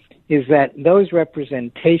years is that those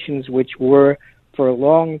representations, which were for a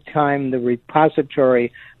long time the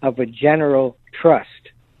repository of a general trust,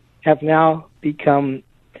 have now become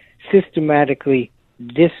systematically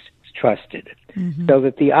distrusted. Mm-hmm. So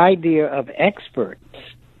that the idea of experts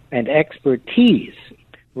and expertise,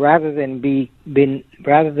 rather than being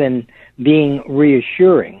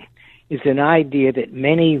reassuring, is an idea that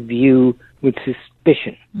many view with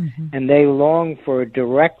suspicion, mm-hmm. and they long for a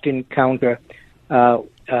direct encounter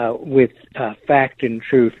with fact and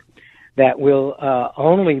truth that will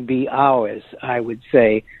only be ours, I would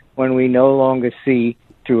say, when we no longer see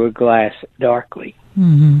through a glass darkly.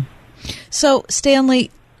 Mm-hmm. So,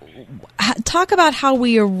 Stanley, talk about how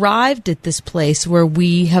we arrived at this place where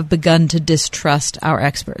we have begun to distrust our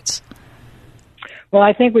experts. Well,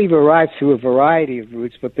 I think we've arrived through a variety of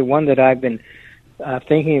routes, but the one that I've been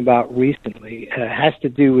thinking about recently has to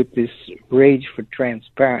do with this rage for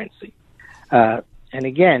transparency. And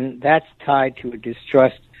again, that's tied to a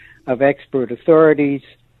distrust of expert authorities,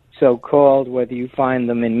 so-called, whether you find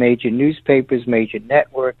them in major newspapers, major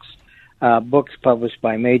networks, books published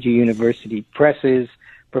by major university presses,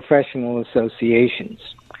 professional associations.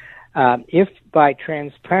 If by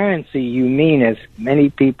transparency you mean, as many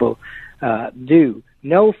people do,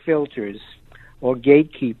 no filters or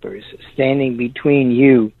gatekeepers standing between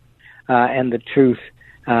you and the truth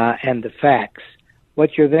and the facts,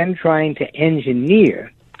 what you're then trying to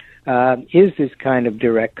engineer is this kind of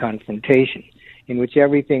direct confrontation in which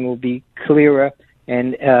everything will be clearer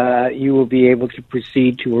and you will be able to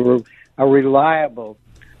proceed to a reliable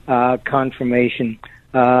confirmation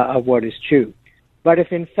of what is true. But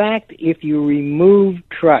if you remove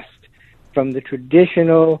trust from the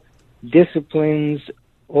traditional disciplines,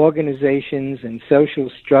 organizations, and social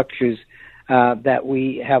structures that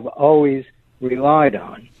we have always relied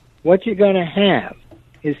on, what you're going to have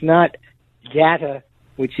is not data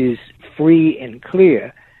which is free and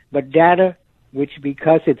clear, but data which,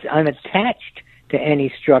 because it's unattached to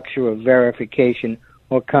any structure of verification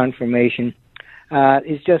or confirmation,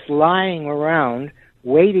 is just lying around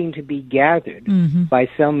waiting to be gathered mm-hmm. by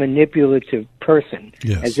some manipulative person,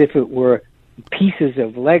 yes. as if it were pieces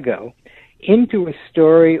of Lego, into a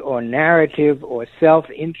story or narrative or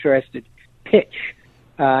self-interested pitch.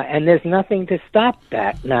 And there's nothing to stop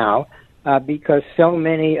that now, because so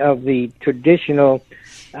many of the traditional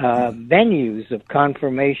venues of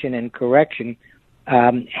confirmation and correction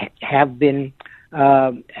have been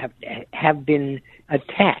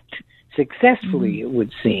attacked successfully, mm-hmm. it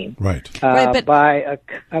would seem, right. By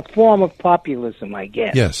a form of populism, I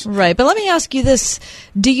guess. Yes. Right. But let me ask you this.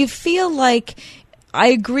 Do you feel like, I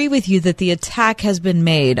agree with you that the attack has been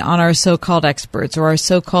made on our so-called experts or our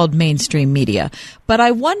so-called mainstream media, but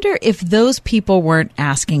I wonder if those people weren't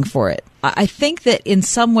asking for it. I think that in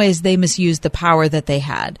some ways they misused the power that they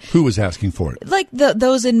had. Who was asking for it? Like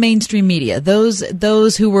those in mainstream media, those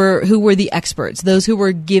who were the experts, those who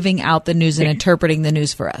were giving out the news and interpreting the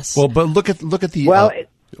news for us. Well, but look at the. Well,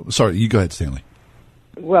 sorry, you go ahead, Stanley.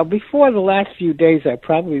 Well, before the last few days, I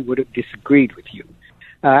probably would have disagreed with you.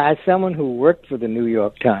 As someone who worked for the New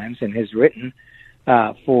York Times and has written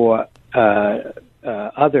for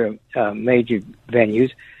other major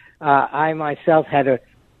venues, I myself had a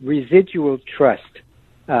residual trust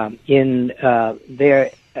in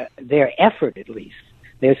their effort, at least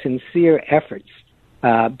their sincere efforts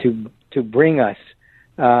to bring us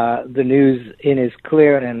the news in as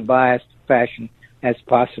clear and unbiased fashion as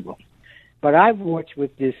possible. But I've watched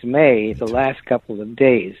with dismay the last couple of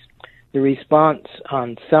days the response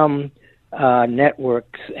on some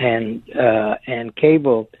networks and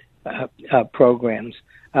cable programs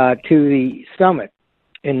to the summit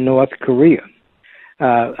in North Korea.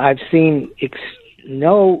 I've seen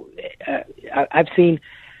no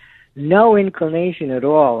inclination at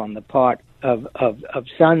all on the part of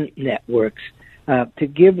some networks to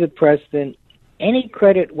give the president any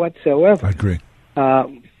credit whatsoever. I agree.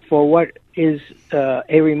 For what is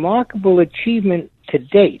a remarkable achievement to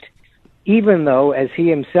date, even though, as he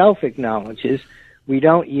himself acknowledges, we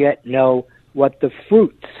don't yet know what the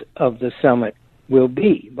fruits of the summit will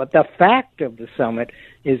be. But the fact of the summit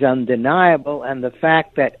is undeniable, and the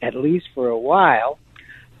fact that, at least for a while,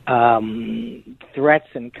 threats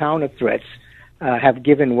and counter-threats have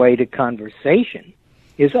given way to conversation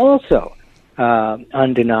is also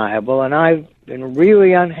undeniable. And I've been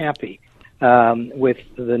really unhappy with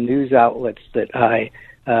the news outlets that I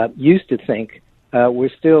used to think we're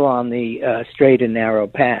still on the straight and narrow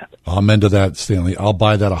path. Amen to that, Stanley. I'll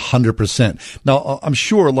buy that 100%. Now, I'm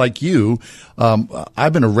sure, like you,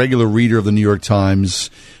 I've been a regular reader of the New York Times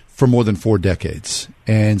for more than 4 decades.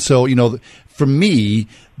 And so, for me,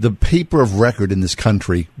 the paper of record in this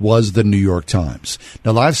country was the New York Times.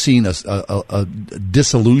 Now, I've seen a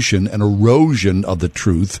dissolution and erosion of the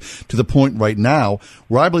truth to the point right now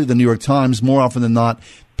where I believe the New York Times, more often than not,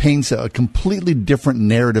 paints a completely different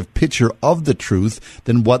narrative picture of the truth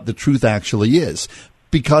than what the truth actually is,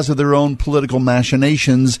 because of their own political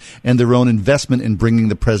machinations and their own investment in bringing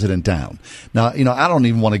the president down. Now, I don't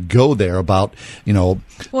even want to go there about,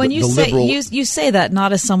 when you say liberal, you say that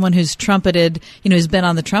not as someone who's trumpeted, who's been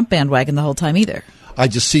on the Trump bandwagon the whole time either. I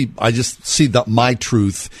just see my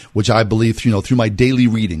truth, which I believe, through my daily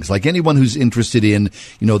readings. Like anyone who's interested in,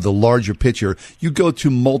 the larger picture, you go to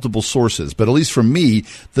multiple sources. But at least for me,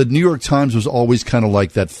 the New York Times was always kind of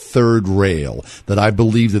like that third rail, that I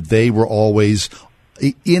believe that they were always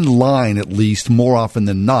in line, at least more often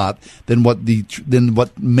than not, than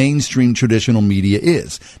what mainstream traditional media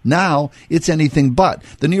is. Now it's anything but.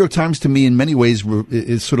 The New York Times, to me, in many ways,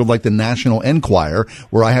 is sort of like the National Enquirer,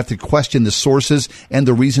 where I have to question the sources and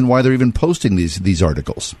the reason why they're even posting these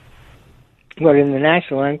articles. Well, in the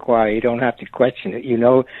National Enquirer, you don't have to question it. You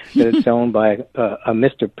know that it's owned by a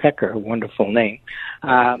Mr. Pecker, a wonderful name,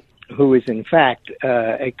 who is in fact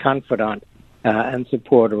a confidant and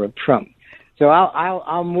supporter of Trump. So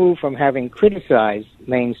I'll move from having criticized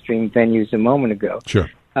mainstream venues a moment ago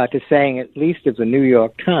to saying, at least of the New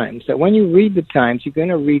York Times, that when you read the Times, you're going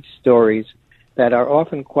to read stories that are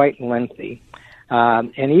often quite lengthy.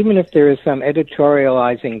 And even if there is some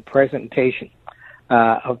editorializing presentation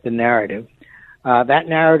of the narrative, that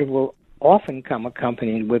narrative will often come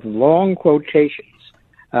accompanied with long quotations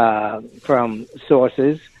from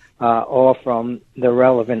sources or from the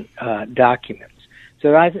relevant documents.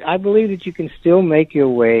 So I believe that you can still make your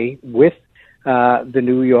way with the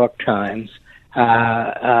New York Times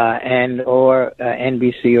and or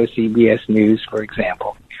NBC or CBS News, for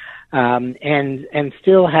example, and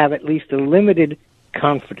still have at least a limited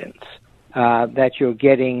confidence that you're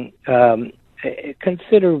getting a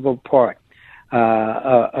considerable part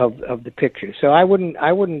of the picture. So I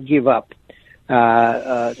wouldn't give up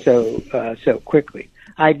so quickly.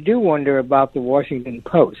 I do wonder about the Washington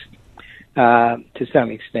Post. To some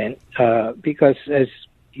extent, because, as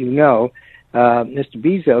you know, Mr.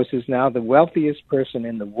 Bezos is now the wealthiest person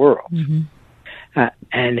in the world. Mm-hmm.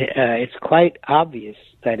 And it's quite obvious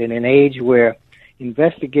that in an age where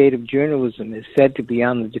investigative journalism is said to be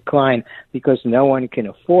on the decline because no one can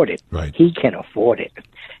afford it, he can afford it.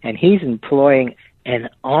 And he's employing an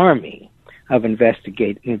army of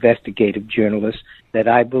investigative journalists that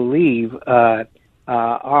I believe are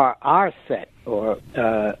set, or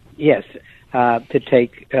to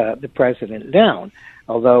take the president down,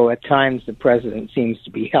 although at times the president seems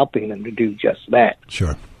to be helping them to do just that.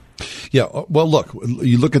 Sure. Yeah, well, look,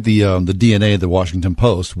 you look at the DNA of the Washington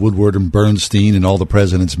Post, Woodward and Bernstein and all the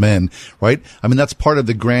president's men, right? I mean, that's part of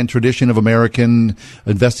the grand tradition of American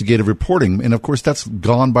investigative reporting. And, of course, that's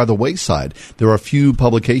gone by the wayside. There are a few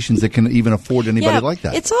publications that can even afford anybody like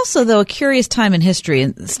that. It's also, though, a curious time in history.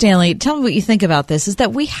 And, Stanley, tell me what you think about this, is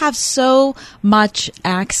that we have so much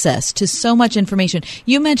access to so much information.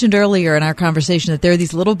 You mentioned earlier in our conversation that there are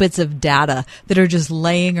these little bits of data that are just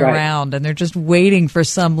laying around, and they're just waiting for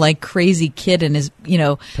some, like, crazy kid in his,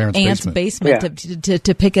 aunt's basement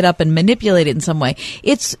to pick it up and manipulate it in some way.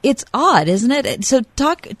 It's odd, isn't it? So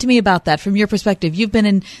talk to me about that from your perspective. You've been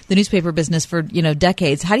in the newspaper business for,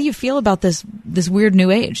 decades. How do you feel about this weird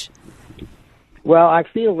new age? Well, I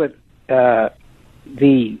feel that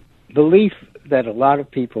the belief that a lot of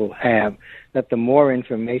people have that the more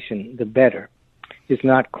information, the better, is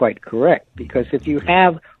not quite correct. Because if you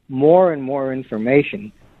have more and more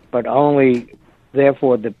information, but only,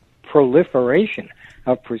 therefore, the proliferation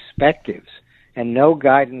of perspectives and no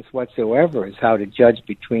guidance whatsoever as how to judge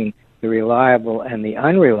between the reliable and the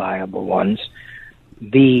unreliable ones,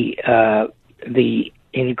 the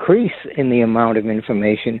increase in the amount of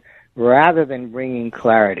information, rather than bringing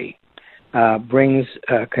clarity, brings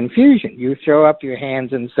confusion. You throw up your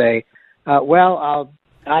hands and say, I'll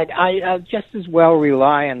just as well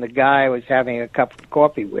rely on the guy I was having a cup of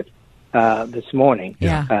coffee with this morning,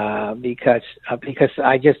 because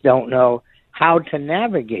I just don't know how to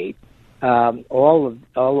navigate all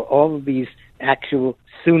of these actual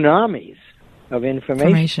tsunamis of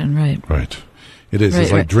information. Right. It is. Right,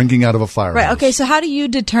 it's like drinking out of a fire Right. hose. Okay. So how do you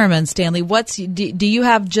determine, Stanley, do you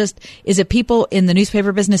have is it people in the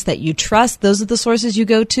newspaper business that you trust? Those are the sources you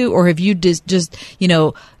go to, or have you just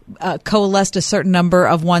coalesced a certain number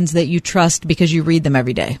of ones that you trust because you read them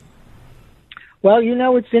every day? Well,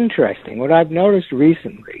 it's interesting. What I've noticed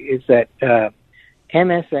recently is that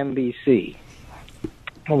MSNBC,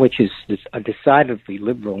 which is a decidedly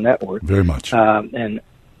liberal network, very much,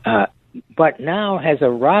 but now has a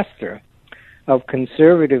roster of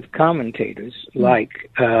conservative commentators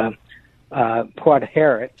like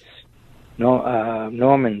Podhoretz,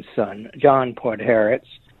 Norman's son, John Podhoretz,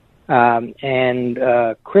 and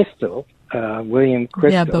Crystal, William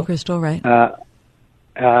Crystal. Yeah, Bill Crystal, right.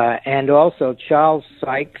 And also Charles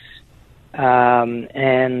Sykes,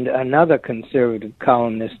 and another conservative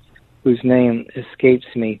columnist whose name escapes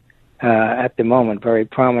me at the moment, very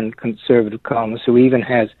prominent conservative columnist who even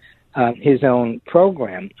has his own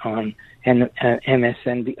program on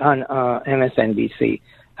MSNBC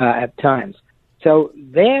at times. So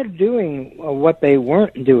they're doing what they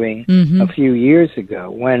weren't doing a few years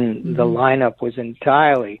ago when the lineup was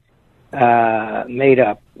entirely made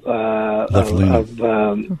up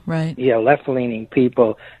left-leaning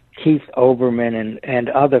people, Keith Olbermann and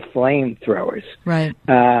other flamethrowers. Right.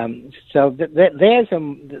 So there's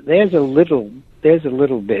a little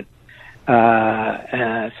bit.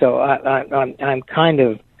 So I'm kind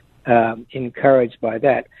of encouraged by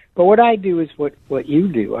that. But what I do is what you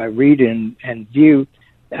do. I read and view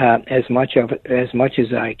as much as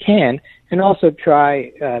I can, and also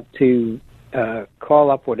try to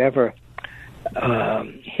call up whatever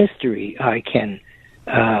history I can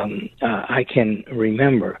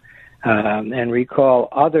remember, and recall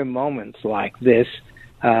other moments like this,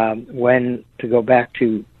 when, to go back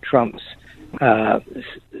to Trump's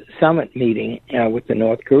summit meeting with the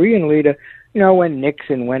North Korean leader, when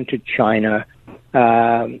Nixon went to China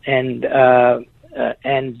and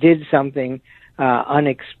did something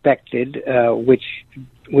unexpected, which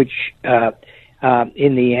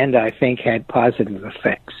in the end I think had positive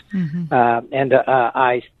effects. And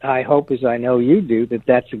I hope, as I know you do, that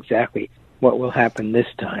that's exactly what will happen this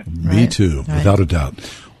time. Me too, without a doubt.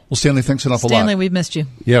 Well, Stanley, thanks an awful lot. Stanley, we've missed you.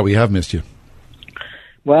 Yeah, we have missed you.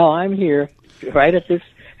 Well, I'm here right at this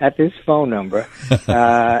phone number,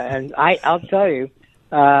 and I'll tell you,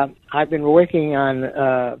 I've been working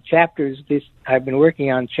on chapters. I've been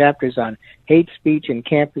working on chapters on hate speech and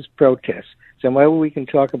campus protests. So maybe we can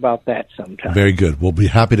talk about that sometime. Very good. We'll be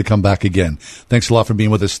happy to come back again. Thanks a lot for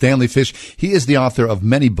being with us. Stanley Fish, he is the author of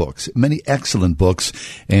many books, many excellent books,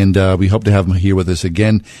 and we hope to have him here with us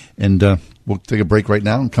again. And we'll take a break right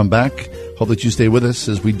now and come back. Hope that you stay with us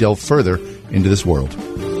as we delve further into this world.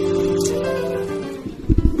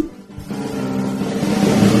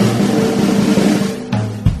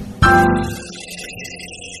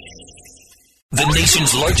 The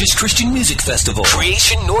nation's largest Christian music festival,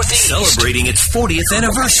 Creation Northeast, celebrating its 40th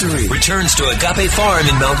anniversary, returns to Agape Farm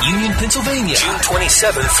in Mount Union, Pennsylvania, June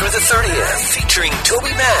 27th through the 30th, featuring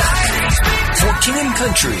Toby Mac, For King and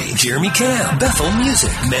Country, Jeremy Camp, Bethel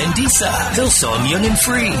Music, Mandisa, Hillsong Young and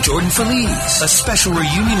Free, Jordan Feliz, a special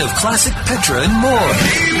reunion of classic Petra and more.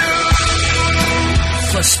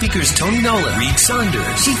 Plus speakers Tony Nolan, Reed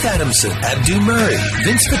Saunders, Keith Adamson, Abdu Murray,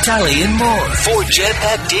 Vince Vitale, and more. 4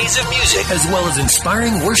 jam-packed days of music, as well as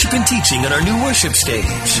inspiring worship and teaching on our new worship stage,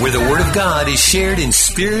 where the Word of God is shared in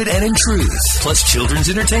spirit and in truth. Plus children's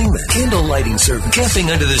entertainment, candle lighting service,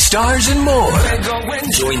 camping under the stars, and more.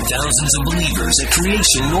 Join thousands of believers at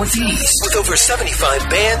Creation Northeast with over 75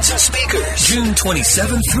 bands and speakers. June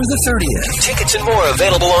 27th through the 30th. Tickets and more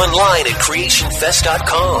available online at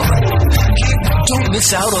creationfest.com. Don't miss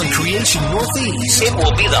out on Creation Northeast. It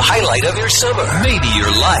will be the highlight of your summer, maybe your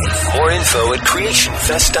life. More info at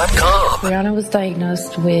creationfest.com. Brianna was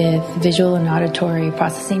diagnosed with visual and auditory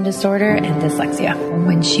processing disorder and dyslexia.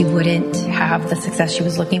 When she wouldn't have the success she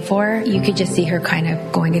was looking for, you could just see her kind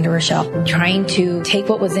of going into her shell, trying to take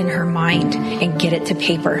what was in her mind and get it to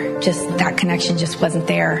paper. Just that connection just wasn't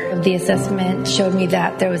there. The assessment showed me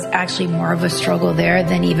that there was actually more of a struggle there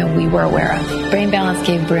than even we were aware of. Brain Balance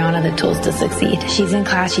gave Brianna the tools to succeed. She's in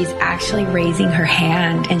class, she's actually raising her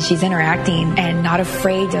hand and she's interacting and not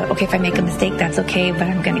afraid to, okay, if I make a mistake, that's okay, but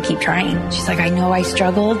I'm going to keep trying. She's like, I know I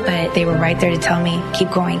struggled, but they were right there to tell me, keep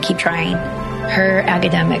going, keep trying. Her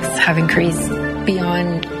academics have increased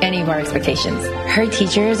beyond any of our expectations. Her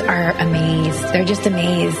teachers are amazed. They're just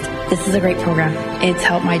amazed. This is a great program. It's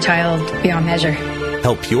helped my child beyond measure.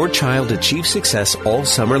 Help your child achieve success all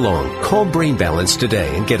summer long. Call Brain Balance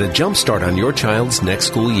today and get a jump start on your child's next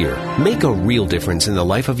school year. Make a real difference in the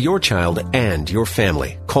life of your child and your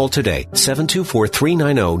family. Call today,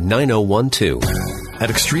 724-390-9012. At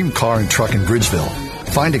Extreme Car and Truck in Bridgeville,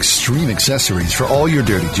 find extreme accessories for all your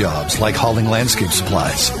dirty jobs, like hauling landscape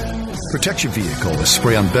supplies. Protect your vehicle with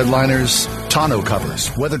spray-on bed liners, tonneau covers,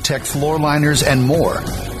 WeatherTech floor liners, and more.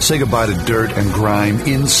 Say goodbye to dirt and grime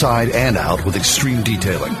inside and out with extreme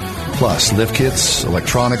detailing. Plus, lift kits,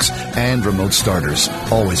 electronics, and remote starters.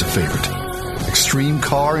 Always a favorite. Extreme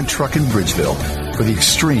Car and Truck in Bridgeville. For the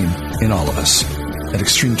extreme in all of us. At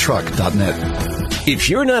extremetruck.net. If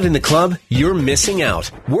you're not in the club, you're missing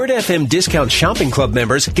out. Word FM Discount Shopping Club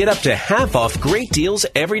members get up to half off great deals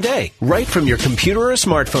every day, right from your computer or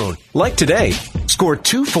smartphone. Like today, score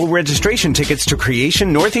 2 full registration tickets to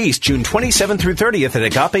Creation Northeast, June 27th through 30th at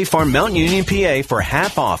Agape Farm, Mount Union, PA for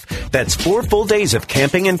half off. That's 4 full days of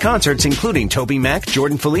camping and concerts, including Toby Mac,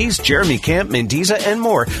 Jordan Feliz, Jeremy Camp, Mendiza, and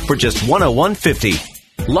more for just $101.50.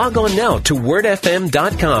 Log on now to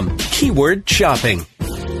wordfm.com. Keyword shopping.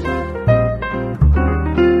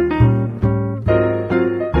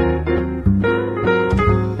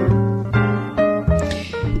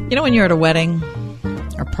 You know when you're at a wedding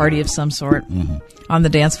or party of some sort on the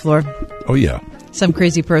dance floor? Oh, yeah. Some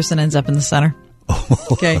crazy person ends up in the center.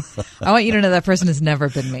 Okay. I want you to know that person has never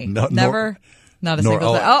been me. No, never. Not a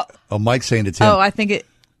single time. Oh, Mike's saying it's him. Oh, I think it.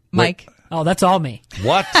 Mike. Wait. Oh, that's all me.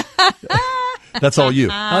 What? That's all you.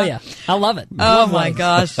 Oh, yeah. I love it. Oh, my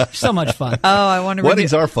gosh. So much fun. Oh, I want to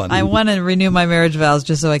Weddings are fun. I want to renew my marriage vows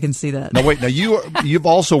just so I can see that. Now, wait. Now, you've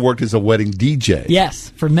also worked as a wedding DJ.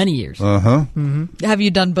 Yes, for many years. Uh-huh. Mm-hmm. Have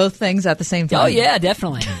you done both things at the same time? Oh, yeah,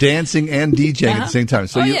 definitely. Dancing and DJing at the same time.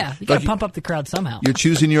 So yeah. You got to pump up the crowd somehow. You're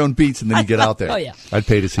choosing your own beats and then you get out there. Oh, yeah. I'd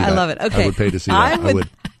pay to see that. I love it. Okay. I would pay to see that. I would.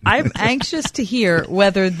 I'm anxious to hear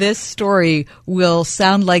whether this story will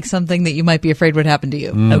sound like something that you might be afraid would happen to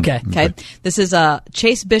you. Okay. This is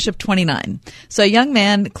Chase Bishop, 29. So a young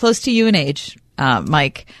man close to you in age,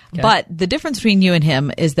 Mike. Okay. But the difference between you and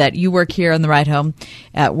him is that you work here on the ride home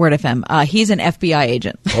at Word FM. He's an FBI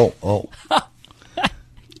agent. Oh.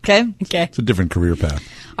 Okay. It's a different career path.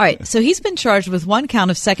 All right. So he's been charged with 1 count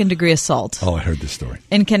of second-degree assault. Oh, I heard this story.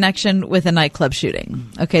 In connection with a nightclub shooting.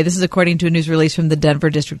 Okay. This is according to a news release from the Denver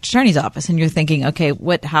District Attorney's Office. And you're thinking, okay,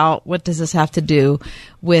 what does this have to do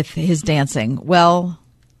with his dancing? Well,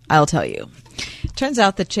 I'll tell you. It turns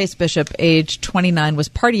out that Chase Bishop, age 29, was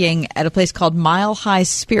partying at a place called Mile High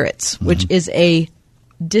Spirits, which is a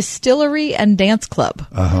distillery and dance club.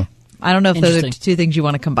 Uh-huh. I don't know if those are 2 things you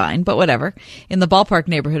want to combine, but whatever. In the Ballpark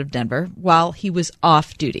neighborhood of Denver, while he was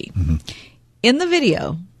off duty. Mm-hmm. In the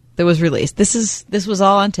video that was released, this was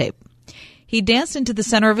all on tape. He danced into the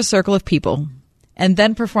center of a circle of people and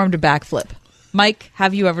then performed a backflip. Mike,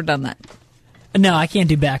 have you ever done that? No, I can't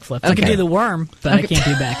do backflips. I can do the worm, but I can't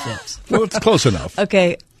do backflips. Well, it's close enough.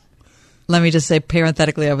 Okay. Let me just say,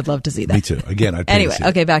 parenthetically, I would love to see that. Me too. Again, I'd pay Anyway, to see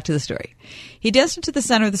okay, back to the story. He danced into the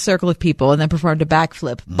center of the circle of people and then performed a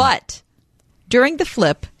backflip. But During the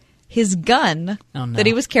flip, his gun that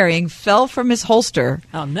he was carrying fell from his holster.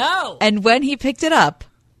 Oh, no. And when he picked it up,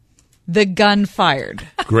 the gun fired.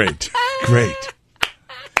 Great.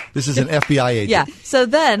 This is an FBI agent. Yeah. So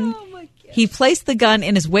then he placed the gun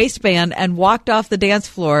in his waistband and walked off the dance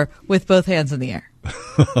floor with both hands in the air.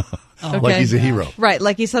 Okay. Like he's a hero. Right.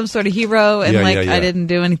 Like he's some sort of hero and I didn't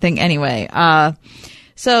do anything anyway.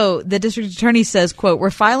 So the district attorney says, quote,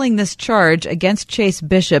 "We're filing this charge against Chase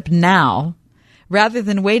Bishop now rather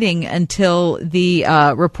than waiting until the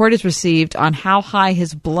report is received on how high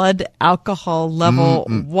his blood alcohol level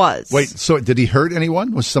was." Wait, so did he hurt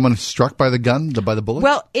anyone? Was someone struck by the gun, by the bullet?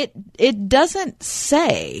 Well, it doesn't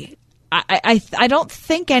say. I don't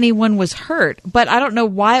think anyone was hurt, but I don't know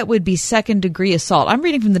why it would be second-degree assault. I'm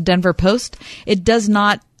reading from the Denver Post. It does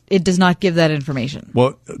not give that information.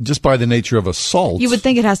 Well, just by the nature of assault. You would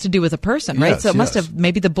think it has to do with a person, right? Yes, so it must have,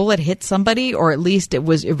 maybe the bullet hit somebody, or at least it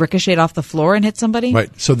ricocheted off the floor and hit somebody. Right.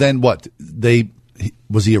 So then what?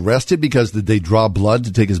 Was he arrested because did they draw blood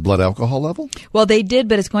to take his blood alcohol level? Well, they did,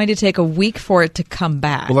 but it's going to take a week for it to come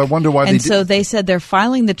back. Well, I wonder why they did. And so they said they're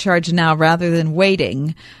filing the charge now rather than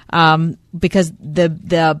waiting because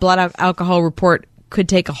the blood alcohol report could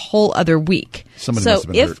take a whole other week. Somebody so must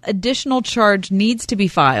have been if hurt. additional charge needs to be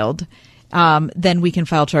filed, then we can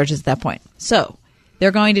file charges at that point. So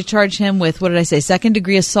they're going to charge him with, what did I say,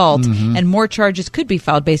 second-degree assault, and more charges could be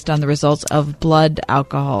filed based on the results of blood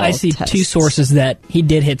alcohol I see tests. 2 sources that he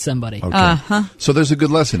did hit somebody. Okay. So there's a good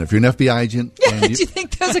lesson. If you're an FBI agent, Do you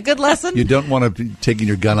think there's a good lesson? you don't want to be taking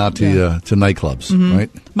your gun out to nightclubs, right?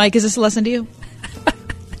 Mike, is this a lesson to you?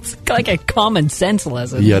 It's like a common sense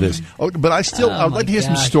lesson. Yeah, it is. Oh, but I'd like to hear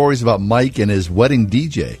some stories about Mike and his wedding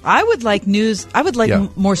DJ. I would like news. I would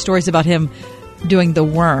like more stories about him doing the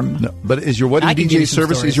worm. No, but is your wedding DJ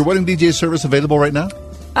service? Is your wedding DJ service available right now?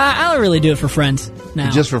 I don't really do it for friends now.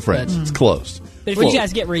 Just for friends. It's closed. But if you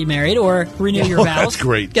guys get remarried or renew your vows, that's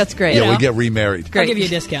great. That's great. Yeah, we get remarried. I'll give you a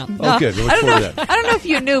discount. Oh, good. We look forward to that. I don't know if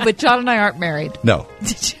you knew, but John and I aren't married. No.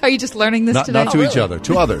 Are you just learning this today? Not to each other,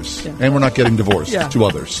 to others. And we're not getting divorced, to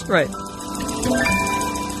others. Right.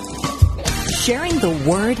 Sharing the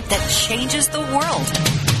word that changes the world.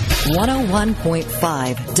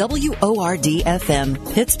 101.5 WORD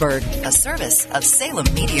FM, Pittsburgh, a service of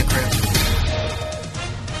Salem Media Group.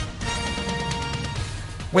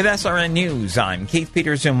 With SRN News, I'm Keith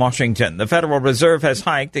Peters in Washington. The Federal Reserve has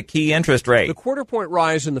hiked a key interest rate. The quarter-point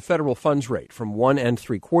rise in the federal funds rate from 1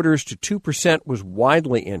 3/4 to 2% was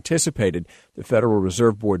widely anticipated. The Federal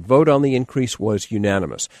Reserve Board vote on the increase was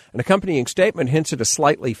unanimous. An accompanying statement hints at a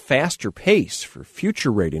slightly faster pace for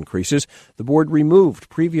future rate increases. The board removed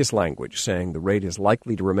previous language saying the rate is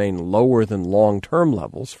likely to remain lower than long-term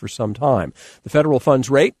levels for some time. The federal funds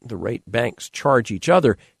rate, the rate banks charge each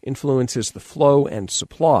other, influences the flow and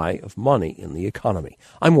supply of money in the economy.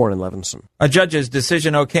 I'm Warren Levinson. A judge's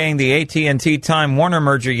decision okaying the AT&T Time Warner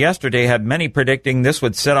merger yesterday had many predicting this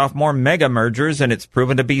would set off more mega mergers, and it's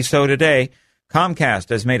proven to be so today. Comcast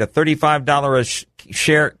has made a $35 a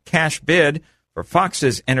share cash bid for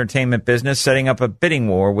Fox's entertainment business, setting up a bidding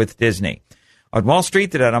war with Disney. On Wall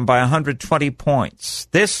Street, they're down by 120 points.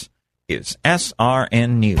 This is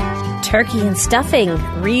SRN News. Turkey and stuffing,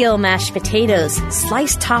 real mashed potatoes,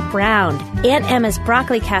 sliced top round, Aunt Emma's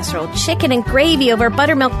broccoli casserole, chicken and gravy over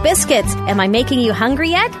buttermilk biscuits. Am I making you hungry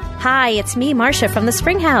yet? Hi, it's me, Marcia from the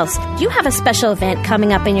Spring House. Do you have a special event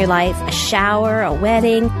coming up in your life? A shower, a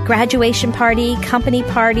wedding, graduation party, company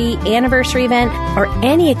party, anniversary event, or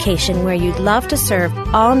any occasion where you'd love to serve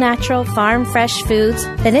all-natural, farm-fresh foods?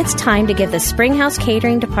 Then it's time to give the Spring House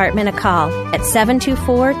Catering Department a call at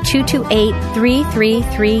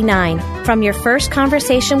 724-228-3339. From your first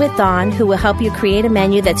conversation with Dawn, who will help you create a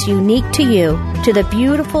menu that's unique to you, to the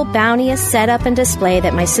beautiful, bounteous setup and display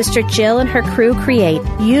that my sister Jill and her crew create,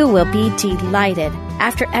 you will be delighted.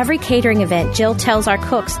 After every catering event, Jill tells our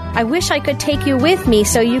cooks, I wish I could take you with me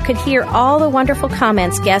so you could hear all the wonderful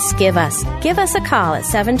comments guests give us. Give us a call at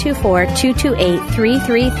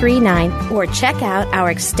 724-228-3339 or check out our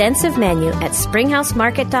extensive menu at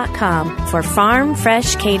springhousemarket.com for farm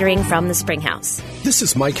fresh catering from the Springhouse. This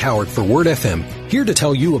is Mike Howard for Word FM, here to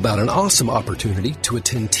tell you about an awesome opportunity to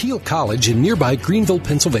attend Teal College in nearby Greenville,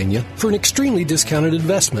 Pennsylvania for an extremely discounted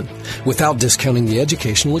investment without discounting the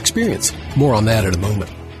educational experience. More on that in a moment.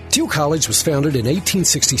 Teal College was founded in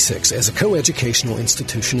 1866 as a co-educational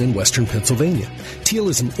institution in western Pennsylvania. Teal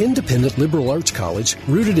is an independent liberal arts college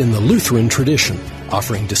rooted in the Lutheran tradition,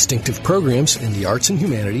 offering distinctive programs in the arts and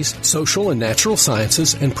humanities, social and natural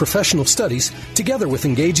sciences, and professional studies, together with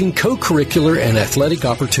engaging co-curricular and athletic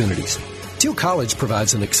opportunities. Teal College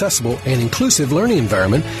provides an accessible and inclusive learning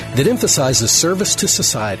environment that emphasizes service to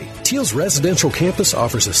society. Teal's residential campus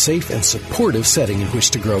offers a safe and supportive setting in which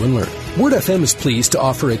to grow and learn. Word FM is pleased to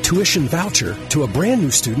offer a tuition voucher to a brand new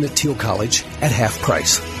student at Teal College at half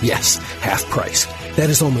price. Yes, half price. That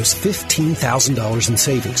is almost $15,000 in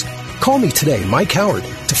savings. Call me today, Mike Howard,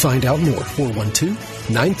 to find out more.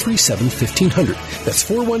 412-937-1500. That's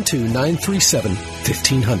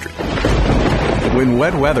 412-937-1500. When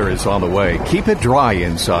wet weather is on the way, keep it dry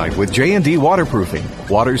inside with J&D waterproofing.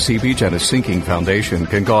 Water seepage and a sinking foundation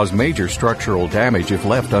can cause major structural damage if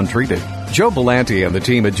left untreated. Joe Belanti and the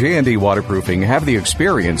team at J&D Waterproofing have the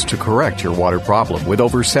experience to correct your water problem with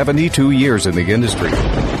over 72 years in the industry.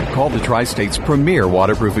 Call the Tri-State's premier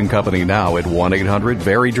waterproofing company now at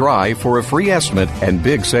 1-800-VERY-DRY for a free estimate and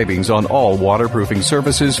big savings on all waterproofing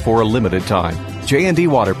services for a limited time. J&D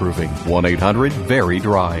Waterproofing,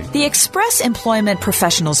 1-800-VERY-DRY. The Express Employment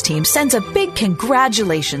Professionals team sends a big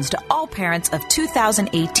congratulations to all parents of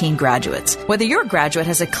 2018 graduates. Whether your graduate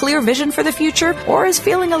has a clear vision for the future or is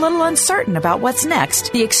feeling a little uncertain about what's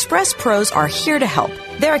next, the Express Pros are here to help.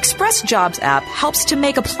 Their Express Jobs app helps to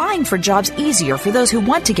make applying for jobs easier for those who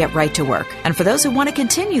want to get right to work. And for those who want to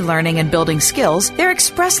continue learning and building skills, their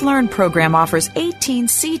Express Learn program offers 18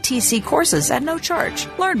 CTC courses at no charge.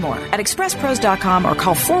 Learn more at expresspros.com or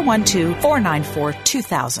call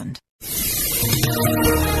 412-494-2000.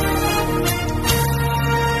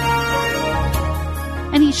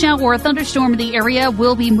 Any shower or thunderstorm in the area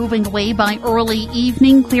will be moving away by early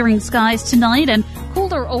evening, clearing skies tonight and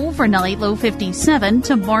cooler overnight, low 57.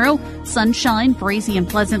 Tomorrow, sunshine, breezy and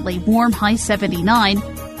pleasantly warm, high 79.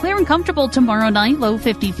 Clear and comfortable tomorrow night, low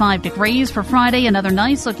 55 degrees. For Friday, another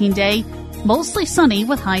nice-looking day, mostly sunny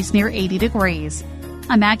with highs near 80 degrees.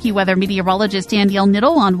 I'm AccuWeather meteorologist Danielle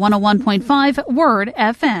Niddle on 101.5 Word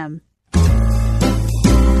FM.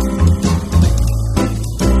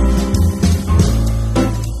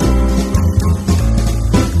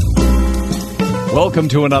 Welcome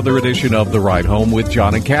to another edition of The Ride Home with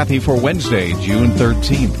John and Kathy for Wednesday, June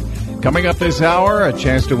 13th. Coming up this hour, a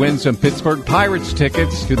chance to win some Pittsburgh Pirates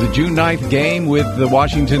tickets to the June 9th game with the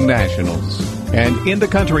Washington Nationals. And in the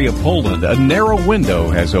country of Poland, a narrow window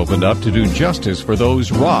has opened up to do justice for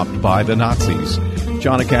those robbed by the Nazis.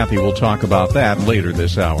 John and Kathy will talk about that later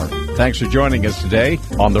this hour. Thanks for joining us today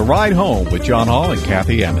on The Ride Home with John Hall and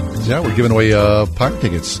Kathy Emmons. Yeah, we're giving away pirate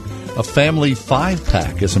tickets, a family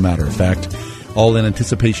 5-pack, as a matter of fact. All in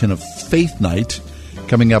anticipation of Faith Night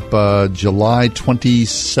coming up July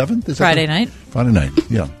 27th. Is Friday night. Friday night,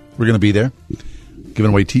 yeah. We're going to be there.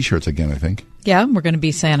 Giving away T-shirts again, I think. Yeah, we're going to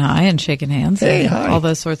be saying hi and shaking hands. Hey, and hi. all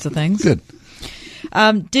those sorts of things. Good.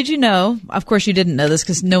 Did you know, of course you didn't know this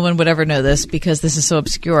because no one would ever know this because this is so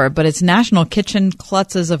obscure, but it's National Kitchen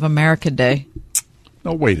Klutzes of America Day.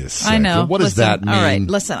 No, wait a second. I know. What does that mean? All right,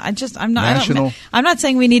 listen. I'm not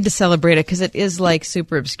saying we need to celebrate it because it is like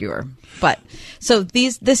super obscure. But so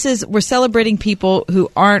we're celebrating people who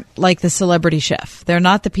aren't like the celebrity chef. They're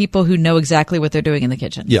not the people who know exactly what they're doing in the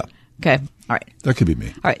kitchen. Yeah. Okay. All right. That could be me.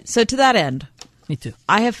 All right. So to that end, me too.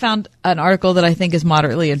 I have found an article that I think is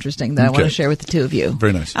moderately interesting that I want to share with the two of you.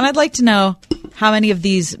 Very nice. And I'd like to know how many of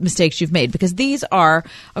these mistakes you've made, because these are,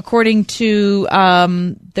 according to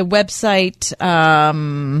the website,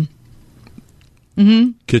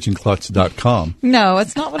 kitchenklutz.com. No,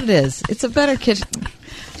 it's not what it is. It's a better kitchen.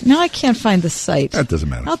 No, I can't find the site. That doesn't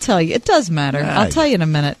matter. I'll tell you. It does matter. I'll tell you in a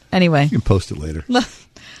minute. Anyway. You can post it later.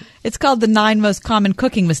 It's called The 9 Most Common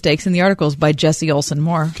Cooking Mistakes, and the article is by Jesse Olson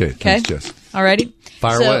Moore. Okay. Thanks, Jess. All righty.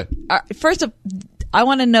 Fire away. First, I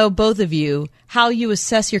want to know, both of you, how you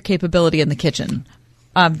assess your capability in the kitchen.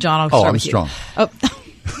 John, I'll start with you. I'm strong.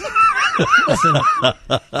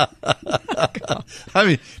 I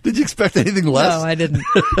mean, did you expect anything less? No, I didn't.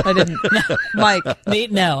 Mike.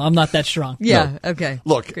 No, I'm not that strong. Yeah, No. okay.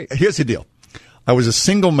 Look, Great. Here's the deal. I was a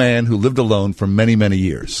single man who lived alone for many, many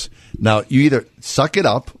years. Now, you either suck it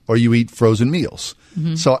up or you eat frozen meals.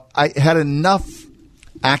 Mm-hmm. So I had enough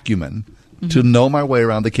acumen to know my way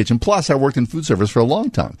around the kitchen. Plus, I worked in food service for a long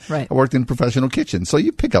time. Right. I worked in professional kitchen. So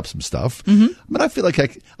you pick up some stuff. Mm-hmm. But I feel like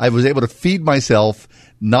I was able to feed myself,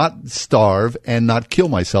 not starve, and not kill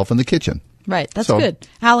myself in the kitchen. Right. That's So- good.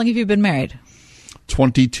 How long have you been married?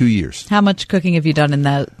 22 years. How much cooking have you done in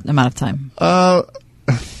that amount of time?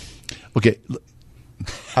 Okay.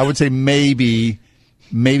 I would say maybe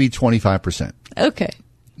 25%. Okay.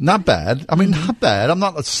 Not bad. I mean, not bad. I'm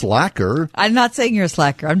not a slacker. I'm not saying you're a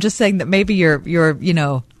slacker. I'm just saying that maybe your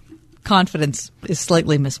confidence is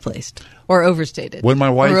slightly misplaced or overstated When my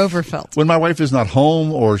wife or overfelt. When my wife is not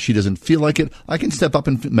home or she doesn't feel like it, I can step up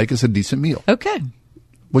and make us a decent meal. Okay.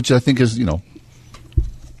 Which I think is,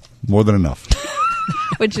 More than enough.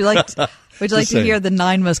 Would you like to hear the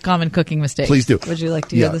 9 most common cooking mistakes? Please do. Would you like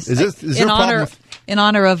to hear this? Is there a problem in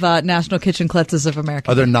honor of National Kitchen Kletzes of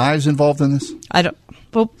America. Are there knives involved in this?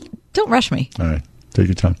 Don't rush me. All right. Take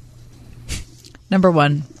your time. Number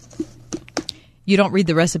 1. You don't read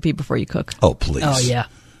the recipe before you cook. Oh, please. Oh, yeah.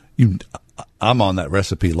 I'm on that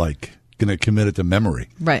recipe like going to commit it to memory.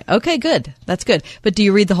 Right. Okay, good. That's good. But do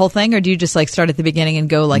you read the whole thing, or do you just like start at the beginning and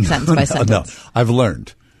go like sentence by sentence? No, I've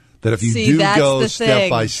learned that if you go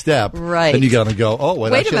step by step, right, then you got to go, oh, wait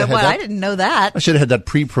a minute, I didn't know that. I should have had that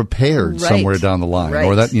pre-prepared somewhere down the line. Right.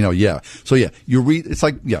 Or that, yeah. So, you read, it's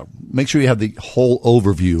like, make sure you have the whole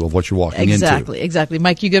overview of what you're walking into. Exactly.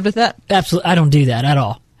 Mike, you good with that? Absolutely. I don't do that at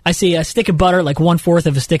all. I see a stick of butter, like 1/4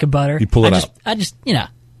 of a stick of butter. You pull it out. I just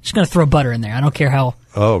going to throw butter in there. I don't care how.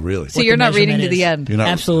 Oh, really? So you're not reading to the end? You're not,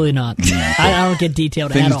 absolutely not. I don't get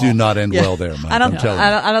detailed at all. Things do not end well there, Mike. I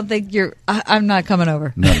don't think you're. I'm not coming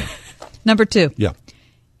over. No. Number 2. Yeah.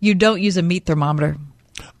 You don't use a meat thermometer.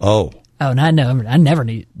 Oh. Oh, no, I never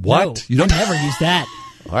need. What? No, you don't? I never use that.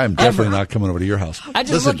 I am definitely not coming over to your house. I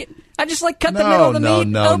just cut the middle of the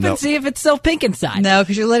meat open, see if it's still pink inside. No,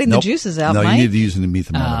 because you're letting the juices out, No, Mike. you need to use the meat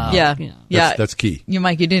thermometer. Yeah. That's key.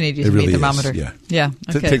 Mike, you do need to use a meat thermometer. Yeah. Yeah.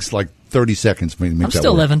 Okay. It takes like 30 seconds for me to make that I'm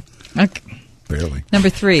still work. living. Okay. Barely. Number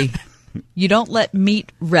 3, you don't let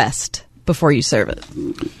meat rest before you serve it.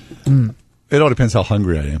 It all depends how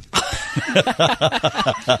hungry I am.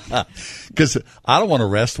 Because I don't want to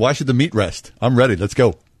rest. Why should the meat rest? I'm ready. Let's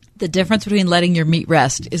go. The difference between letting your meat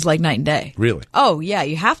rest is like night and day. Really? Oh, yeah.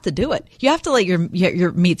 You have to do it. You have to let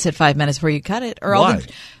your meat sit 5 minutes before you cut it. Why?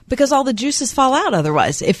 Because all the juices fall out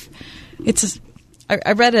otherwise.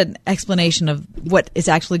 I read an explanation of what is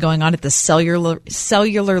actually going on at the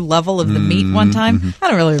cellular level of the meat one time. Mm-hmm. I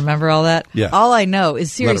don't really remember all that. Yeah. All I know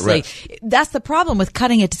is, seriously, that's the problem with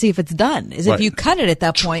cutting it to see if it's done, is if you cut it at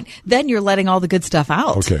that point, then you're letting all the good stuff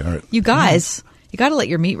out. Okay, all right. You guys, you got to let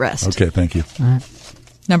your meat rest. Okay, thank you. All right.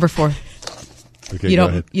 Number 4. Okay, go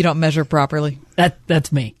ahead. You don't measure properly.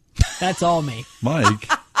 That's me. That's all me. Mike.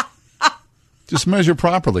 Just measure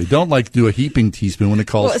properly. Don't do a heaping teaspoon when it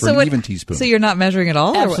calls for an even teaspoon. So you're not measuring at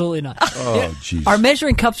all? Absolutely not. Oh, jeez. Our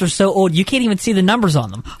measuring cups are so old, you can't even see the numbers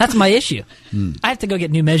on them. That's my issue. I have to go get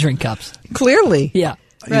new measuring cups. Clearly. Yeah.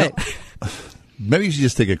 Right. Maybe you should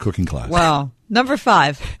just take a cooking class. Wow. Number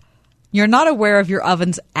 5. You're not aware of your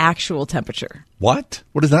oven's actual temperature. What?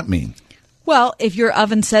 What does that mean? Well, if your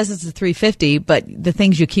oven says it's at 350, but the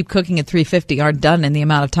things you keep cooking at 350 aren't done in the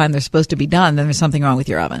amount of time they're supposed to be done, then there's something wrong with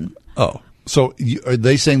your oven. Oh. So are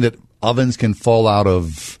they saying that ovens can fall out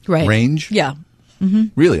of range? Yeah. Mm-hmm.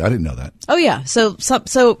 Really? I didn't know that. Oh, yeah. So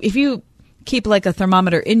if you keep like a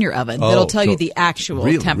thermometer in your oven, it'll tell you the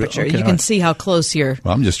actual temperature. Okay, you can see how close you're...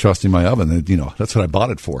 Well, I'm just trusting my oven. That's what I bought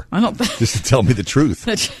it for. I don't... Just to tell me the truth.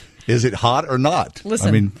 Is it hot or not?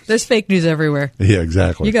 Listen, there's fake news everywhere. Yeah,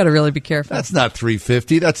 exactly. You got to really be careful. That's not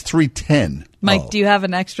 350. That's 310. Mike, do you have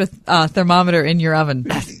an extra thermometer in your oven?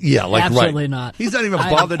 Yeah, absolutely not. He's not even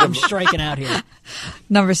bothered. I'm striking out here.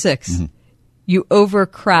 Number 6, you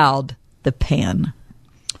overcrowd the pan.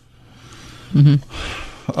 Mm-hmm.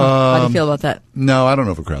 How do you feel about that? No, I don't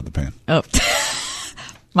overcrowd the pan. Oh,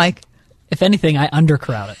 Mike. If anything, I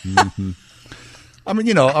undercrowd it. Mm-hmm. I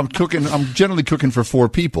mean, I'm cooking. I'm generally cooking for 4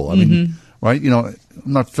 people. I mean, right? I'm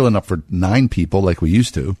not filling up for 9 people like we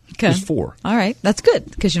used to. Okay. Just 4. All right, that's good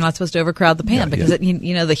because you're not supposed to overcrowd the pan because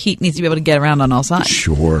the heat needs to be able to get around on all sides.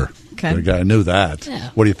 Sure. Okay. I knew that.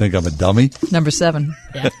 Yeah. What do you think? I'm a dummy? Number 7.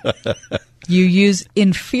 Yeah. You use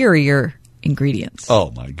inferior ingredients.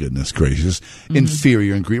 Oh my goodness gracious!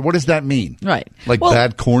 Inferior ingredient. What does that mean? Right. Like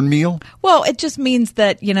bad cornmeal? Well, it just means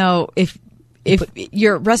that if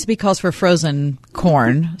your recipe calls for frozen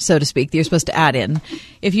corn, so to speak, that you're supposed to add in,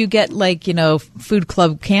 if you get Food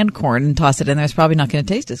Club canned corn and toss it in there, it's probably not going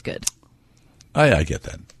to taste as good. I get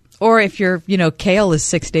that. Or if your kale is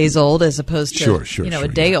 6 days old as opposed to a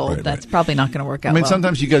day old, that's probably not going to work out. I mean, well.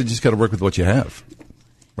 sometimes you just got to work with what you have,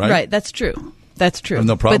 right? Right. That's true. That's true. I have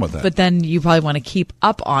no problem with that. But then you probably want to keep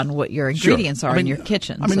up on what your ingredients are in your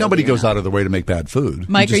kitchen. I mean, nobody goes out of their way to make bad food.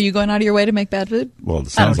 Mike, are you going out of your way to make bad food? Well, it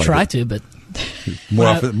sounds I don't try to, but more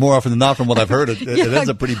often than not, from what I've heard, it ends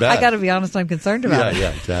up pretty bad. I got to be honest, I'm concerned about it.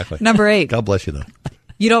 Yeah, exactly. Number 8. God bless you, though.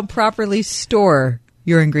 You don't properly store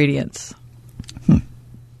your ingredients.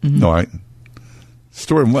 No, I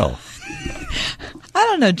store them well. I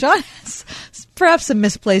don't know, John. Perhaps some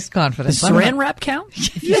misplaced confidence. Does Saran wrap count?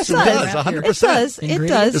 Yes, it does. 100%. It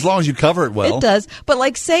does. As long as you cover it well. It does.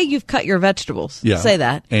 But say you've cut your vegetables. Yeah. Say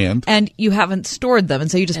that. And you haven't stored them, and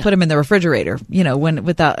so you just put them in the refrigerator,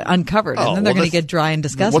 without uncovered, and then they're going to get dry and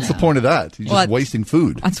disgusting. What's the point of that? You're just wasting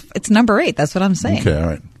food. It's number 8. That's what I'm saying. Okay, all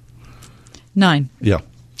right. 9. Yeah.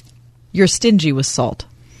 You're stingy with salt.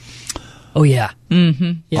 Oh, yeah.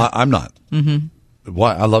 Mm-hmm. Yeah. I'm not. Mm-hmm.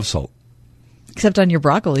 Why? I love salt. Except on your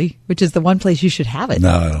broccoli, which is the one place you should have it. No,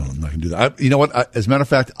 I'm not going to do that. You know what? As a matter of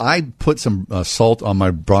fact, I put some salt on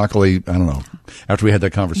my broccoli, I don't know, after we had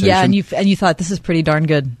that conversation. Yeah, and you thought this is pretty darn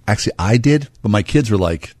good. Actually, I did, but my kids were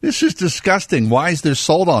like, this is disgusting. Why is there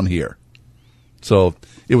salt on here? So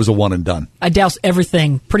it was a one and done. I douse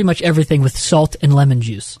pretty much everything with salt and lemon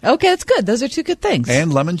juice. Okay, that's good. Those are two good things.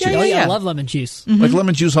 And lemon juice? I love lemon juice. Mm-hmm. Like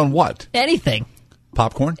lemon juice on what? Anything.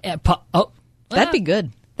 Popcorn? That'd be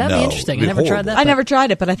good. That'd be interesting. I never tried that. I never tried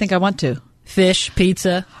it, but I think I want to. Fish,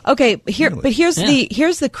 pizza. Okay, but here's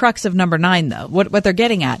the crux of number 9 though. What they're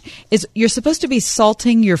getting at is you're supposed to be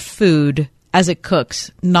salting your food as it cooks,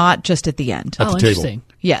 not just at the end. At the table. Interesting.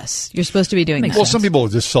 Yes, you're supposed to be doing that. Well, some people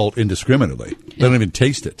just salt indiscriminately. They don't even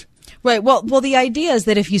taste it. Right. Well, the idea is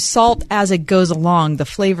that if you salt as it goes along, the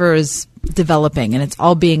flavor is developing and it's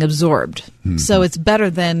all being absorbed. Mm-hmm. So it's better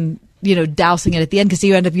than, dousing it at the end because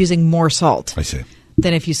you end up using more salt. I see.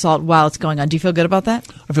 Than if you salt while it's going on. Do you feel good about that?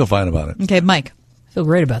 I feel fine about it. Okay, Mike. I feel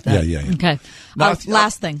great about that. Yeah. Okay. Now,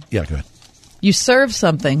 last thing. Yeah, go ahead. You serve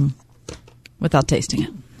something without tasting it.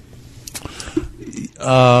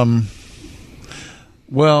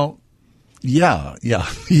 Well, yeah.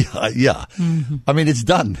 Mm-hmm. I mean, it's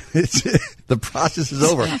done. The process is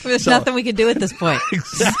over. There's nothing we can do at this point.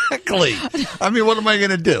 Exactly. I mean, what am I going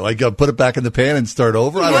to do? Like, put it back in the pan and start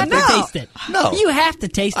over? You have to taste it. No. You have to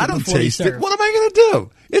taste it I don't before taste you serve. it. What am I going to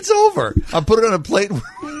do? It's over. I'll put it on a plate.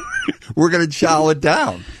 We're going to chow it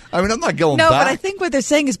down. I mean, I'm not going back. No, but I think what they're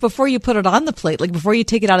saying is before you put it on the plate, like before you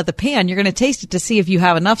take it out of the pan, you're going to taste it to see if you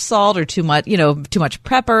have enough salt or too much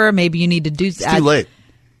pepper. Maybe you need to do. It's too late.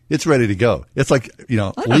 It's ready to go. It's like, I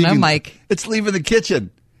don't know, Mike. It's leaving the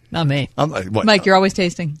kitchen. Not me. I'm like, what? Mike, you're always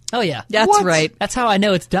tasting. Oh, yeah. That's right. That's how I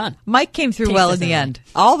know it's done. Mike came through well in the end.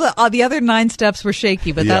 All the other 9 steps were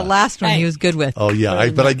shaky, but that last one he was good with. Oh, yeah.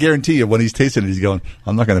 But I guarantee you, when he's tasting it, he's going,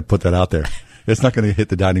 I'm not going to put that out there. It's not going to hit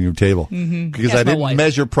the dining room table. Mm-hmm. Because I didn't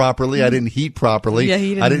measure properly. Mm-hmm. I didn't heat properly. Yeah,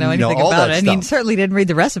 he didn't know anything about it. And he certainly didn't read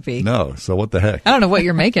the recipe. No. So what the heck? I don't know what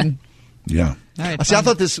you're making. Yeah. All right, see, I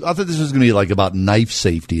thought this was going to be like about knife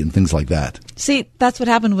safety and things like that. See, that's what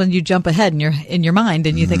happens when you jump ahead in your mind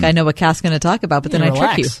and you think I know what Cass going to talk about, but then I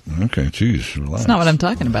trick you. Okay, geez, relax. That's not what I'm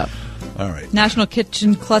talking about. All right. National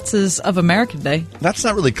Kitchen Klutzes of America Day. That's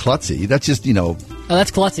not really klutzy. That's just Oh,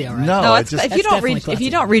 that's klutzy, all right. No, if you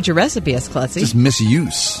don't read your recipe as klutzy, just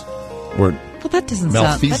misuse. Or that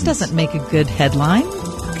doesn't make a good headline.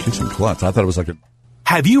 Kitchen klutz. I thought it was like a.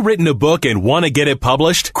 Have you written a book and want to get it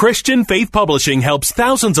published? Christian Faith Publishing helps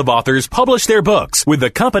thousands of authors publish their books with a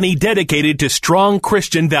company dedicated to strong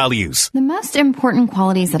Christian values. The most important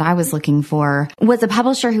qualities that I was looking for was a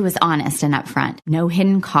publisher who was honest and upfront, no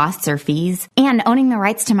hidden costs or fees, and owning the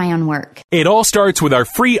rights to my own work. It all starts with our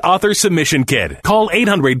free author submission kit. Call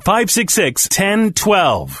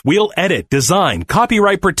 800-566-1012. We'll edit, design,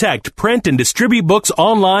 copyright protect, print, and distribute books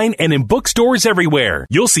online and in bookstores everywhere.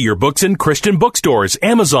 You'll see your books in Christian bookstores,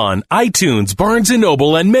 Amazon, iTunes, Barnes &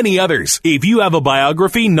 Noble, and many others. If you have a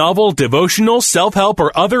biography, novel, devotional, self-help,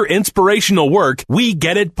 or other inspirational work, we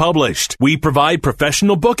get it published. We provide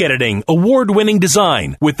professional book editing, award-winning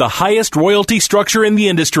design, with the highest royalty structure in the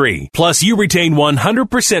industry. Plus, you retain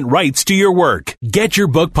 100% rights to your work. Get your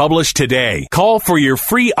book published today. Call for your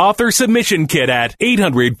free author submission kit at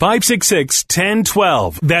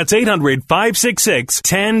 800-566-1012. That's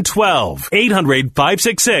 800-566-1012.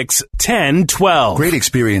 800-566-1012. Great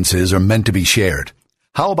experiences are meant to be shared.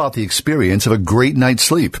 How about the experience of a great night's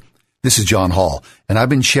sleep? This is John Hall, and I've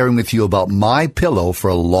been sharing with you about MyPillow for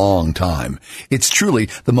a long time. It's truly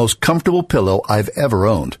the most comfortable pillow I've ever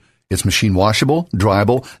owned. It's machine washable,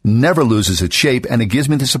 dryable, never loses its shape, and it gives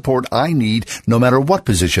me the support I need no matter what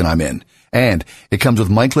position I'm in. And it comes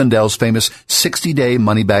with Mike Lindell's famous 60-day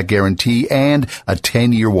money-back guarantee and a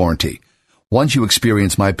 10-year warranty. Once you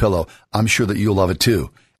experience MyPillow, I'm sure that you'll love it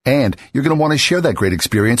too. And you're going to want to share that great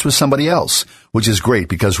experience with somebody else, which is great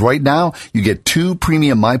because right now you get 2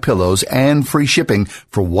 premium MyPillows and free shipping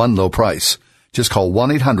for one low price. Just call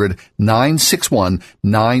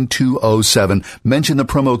 1-800-961-9207. Mention the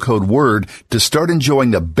promo code WORD to start enjoying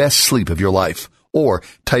the best sleep of your life. Or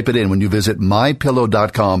type it in when you visit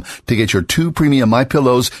MyPillow.com to get your 2 premium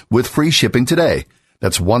MyPillows with free shipping today.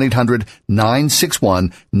 That's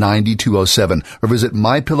 1-800-961-9207. Or visit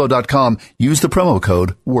MyPillow.com. Use the promo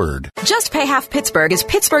code WORD. Just Pay Half Pittsburgh is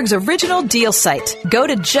Pittsburgh's original deal site. Go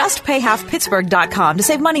to JustPayHalfPittsburgh.com to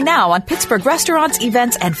save money now on Pittsburgh restaurants,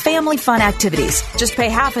 events, and family fun activities. Just Pay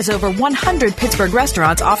Half has over 100 Pittsburgh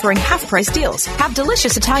restaurants offering half-price deals. Have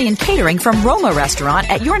delicious Italian catering from Roma Restaurant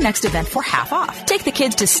at your next event for half off. Take the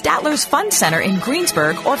kids to Statler's Fun Center in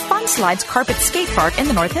Greensburg or Fun Slides Carpet Skate Park in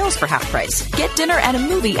the North Hills for half price. Get dinner and a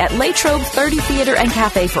movie at Latrobe 30 Theater and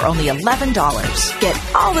Cafe for only $11.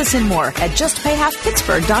 Get all this and more at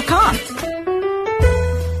JustPayHalfPittsburgh.com.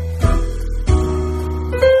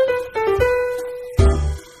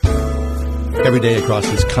 Every day across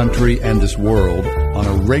this country and this world, on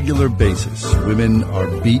a regular basis, women are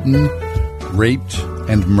beaten, raped,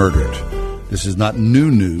 and murdered. This is not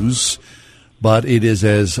new news, but it is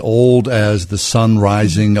as old as the sun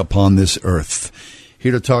rising upon this earth.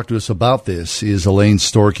 Here to talk to us about this is Elaine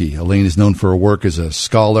Storkey. Elaine is known for her work as a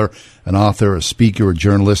scholar, an author, a speaker, a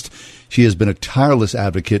journalist. She has been a tireless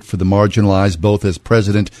advocate for the marginalized, both as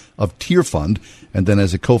president of Tear Fund and then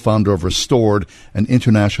as a co-founder of Restored, an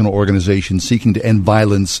international organization seeking to end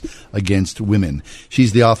violence against women.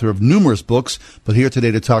 She's the author of numerous books, but here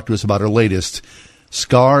today to talk to us about her latest,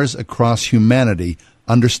 Scars Across Humanity,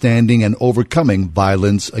 Understanding and Overcoming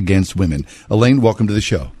Violence Against Women. Elaine, welcome to the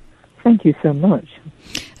show. Thank you so much.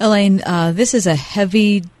 Elaine, this is a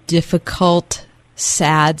heavy, difficult,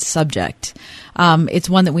 sad subject. It's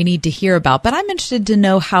one that we need to hear about, but I'm interested to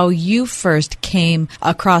know how you first came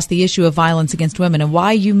across the issue of violence against women and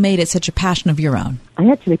why you made it such a passion of your own. I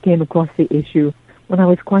actually came across the issue when I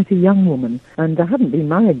was quite a young woman, and I hadn't been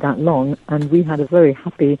married that long, and we had a very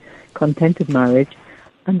happy, contented marriage.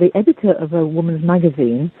 And the editor of a woman's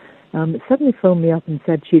magazine suddenly phoned me up and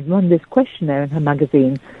said she'd run this questionnaire in her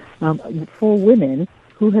magazine for women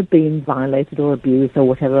who had been violated or abused or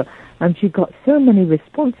whatever, and she got so many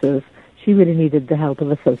responses, she really needed the help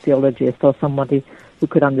of a sociologist or somebody who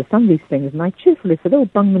could understand these things. And I cheerfully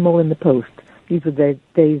said, bung them all in the post. These were the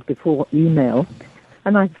days before email.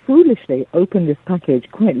 And I foolishly opened this package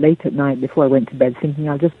quite late at night before I went to bed, thinking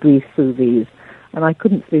I'll just breeze through these. And I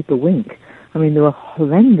couldn't sleep a wink. I mean, there were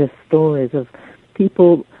horrendous stories of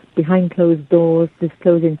people behind closed doors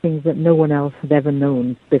disclosing things that no one else had ever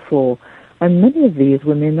known before. And many of these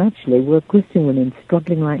women actually were Christian women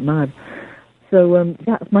struggling like mad. So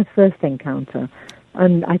that's my first encounter.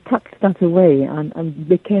 And I tucked that away and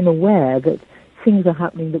became aware that things are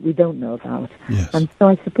happening that we don't know about. Yes. And so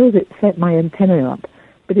I suppose it set my antenna up.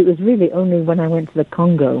 But it was really only when I went to the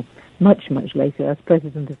Congo, much, much later, as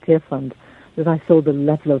president of Tear Fund, that I saw the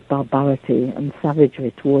level of barbarity and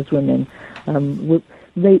savagery towards women, with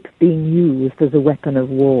rape being used as a weapon of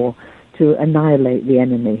war to annihilate the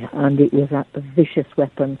enemy. And it was a vicious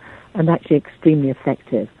weapon and actually extremely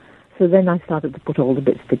effective. So then I started to put all the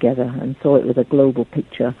bits together and saw it was a global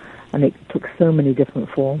picture, and it took so many different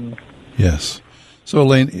forms. Yes. So,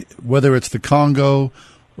 Elaine, whether it's the Congo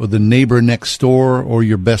or the neighbor next door or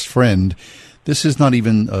your best friend, this is not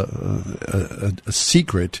even a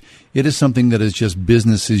secret. It is something that is just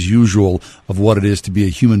business as usual of what it is to be a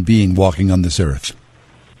human being walking on this earth.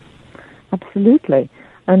 Absolutely.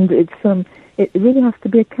 And it really has to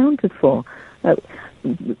be accounted for.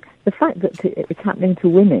 The fact that it's happening to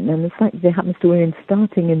women, and the fact that it happens to women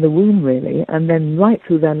starting in the womb, really, and then right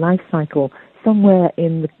through their life cycle, somewhere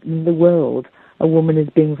in the world, a woman is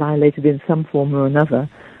being violated in some form or another.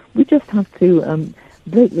 We just have to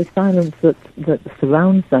break the silence that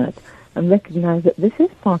surrounds that and recognize that this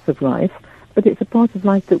is part of life, but it's a part of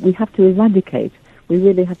life that we have to eradicate. We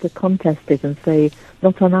really have to contest it and say,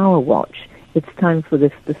 not on our watch. It's time for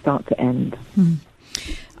this to start to end.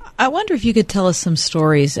 I wonder if you could tell us some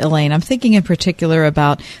stories, Elaine. I'm thinking in particular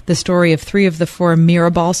about the story of 3 of the 4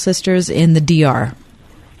 Mirabal sisters in the DR.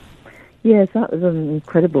 Yes, that was an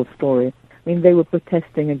incredible story. I mean, they were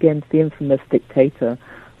protesting against the infamous dictator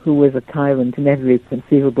who was a tyrant in every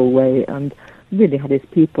conceivable way and really had his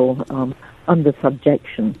people under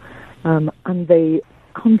subjection. And they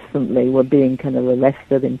constantly were being kind of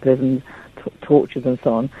arrested, imprisoned, tortured and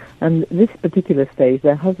so on. And this particular stage,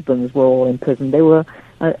 their husbands were all in prison. They were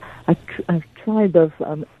a tribe of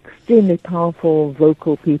extremely powerful,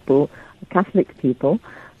 vocal people, Catholic people,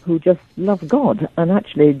 who just loved God and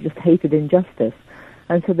actually just hated injustice.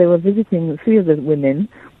 And so they were visiting, 3 of the women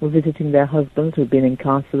were visiting their husbands who had been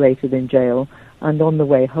incarcerated in jail, and on the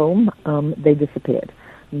way home, they disappeared.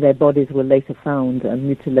 And their bodies were later found and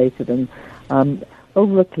mutilated and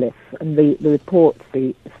over a cliff. And the reports,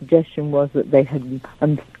 the suggestion was that they had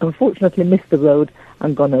unfortunately missed the road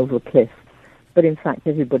and gone over a cliff. But in fact,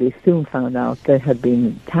 everybody soon found out they had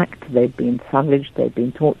been attacked, they'd been savaged, they'd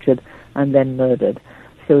been tortured, and then murdered,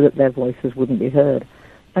 so that their voices wouldn't be heard.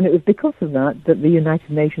 And it was because of that that the United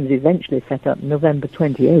Nations eventually set up November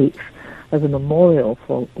 28th as a memorial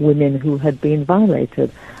for women who had been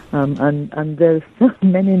violated. And there's so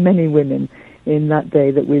many, many women in that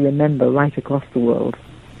day that we remember right across the world.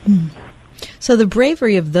 So the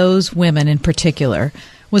bravery of those women in particular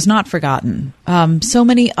was not forgotten. So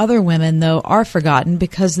many other women, though, are forgotten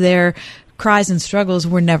because their cries and struggles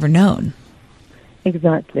were never known.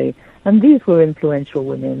 Exactly. And these were influential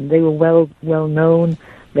women. They were well known.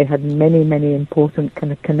 They had many, many important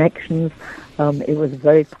kind of connections. It was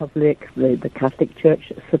very public. The Catholic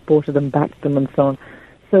Church supported them, backed them, and so on.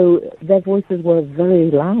 So their voices were very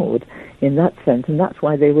loud in that sense, and that's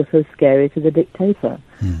why they were so scary to the dictator.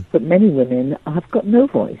 But many women have got no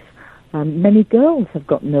voice. Many girls have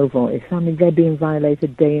got no voice. I mean, they're being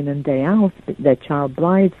violated day in and day out. They're child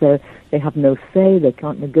brides. They have no say. They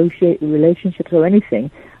can't negotiate relationships or anything,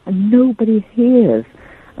 and nobody hears.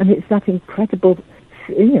 And it's that incredible,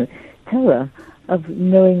 terror of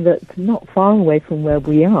knowing that not far away from where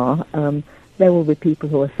we are, there will be people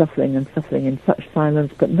who are suffering and suffering in such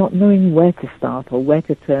silence, but not knowing where to start or where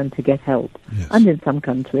to turn to get help. Yes. And in some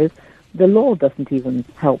countries, the law doesn't even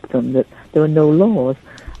help them, that there are no laws.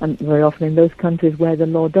 And very often in those countries where the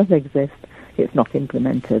law does exist, it's not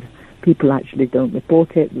implemented. People actually don't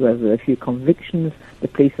report it. There are very few convictions. The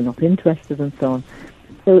police are not interested and so on.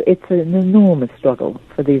 So it's an enormous struggle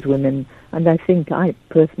for these women. And I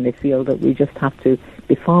personally feel that we just have to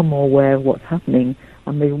be far more aware of what's happening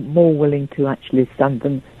and be more willing to actually stand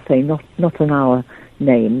and say, not in our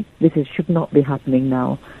name. This should not be happening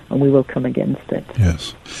now, and we will come against it.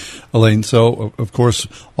 Yes. Elaine, so, of course,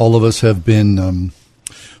 all of us have been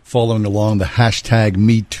following along the hashtag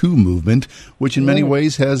 #MeToo movement, which in many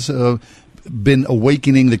ways has been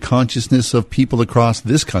awakening the consciousness of people across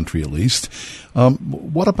this country, at least.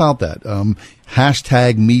 What about that?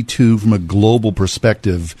 Hashtag #MeToo from a global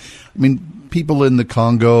perspective. I mean, people in the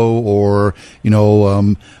Congo or,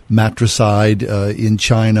 matricide in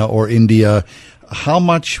China or India, how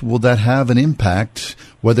much will that have an impact,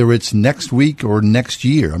 whether it's next week or next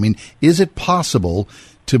year? I mean, is it possible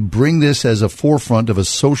to bring this as a forefront of a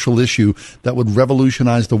social issue that would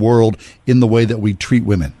revolutionize the world in the way that we treat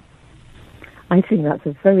women? I think that's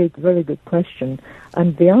a very, very good question.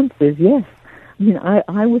 And the answer is yes. I mean,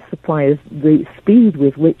 I was surprised the speed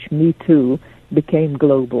with which Me Too became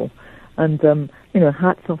global. And,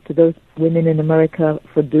 hats off to those women in America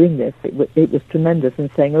for doing this. It was tremendous and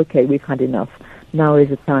saying, okay, we've had enough. Now is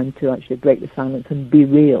the time to actually break the silence and be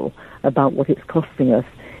real about what it's costing us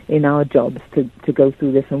in our jobs to go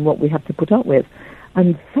through this and what we have to put up with.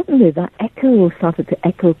 And suddenly that echo started to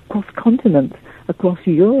echo across continents, across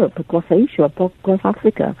Europe, across Asia, across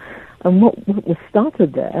Africa. And what was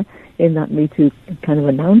started there in that Me Too kind of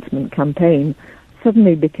announcement campaign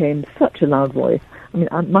suddenly became such a loud voice. I mean,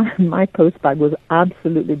 my postbag was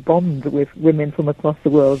absolutely bombed with women from across the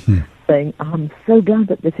world saying, I'm so glad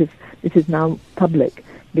that this is now public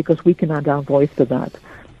because we can add our voice to that.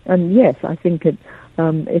 And yes, I think it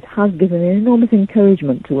has given an enormous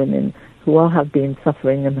encouragement to women who have been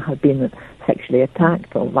suffering and have been sexually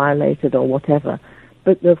attacked or violated or whatever.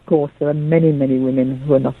 But of course, there are many, many women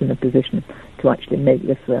who are not in a position to actually make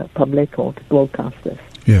this public or to broadcast this.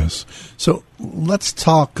 Yes. So let's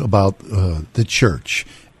talk about the church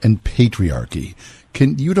and patriarchy.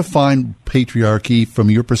 Can you define patriarchy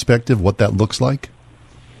from your perspective, what that looks like?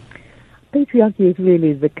 Patriarchy is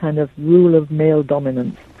really the kind of rule of male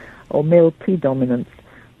dominance or male predominance,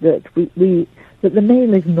 that that the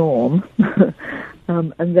male is norm,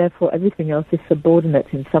 and therefore everything else is subordinate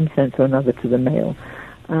in some sense or another to the male.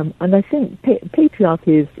 And I think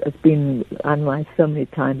patriarchy has been analyzed so many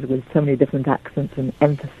times with so many different accents and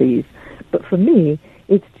emphases. But for me,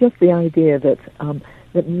 it's just the idea that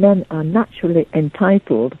that men are naturally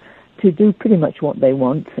entitled to do pretty much what they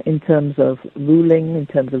want in terms of ruling, in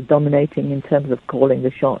terms of dominating, in terms of calling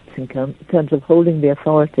the shots, in terms of holding the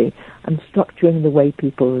authority and structuring the way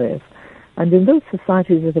people live. And in those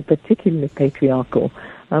societies that are particularly patriarchal,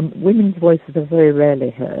 women's voices are very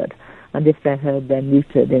rarely heard. And if they're heard, they're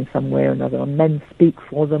muted in some way or another. And men speak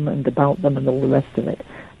for them and about them and all the rest of it.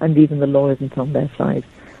 And even the law isn't on their side.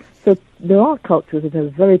 So there are cultures that are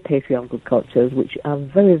very patriarchal cultures, which are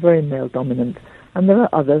very, very male-dominant. And there are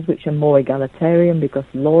others which are more egalitarian because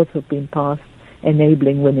laws have been passed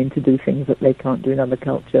enabling women to do things that they can't do in other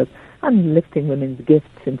cultures and lifting women's gifts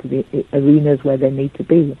into the arenas where they need to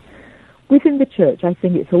be. Within the church, I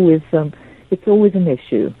think it's always an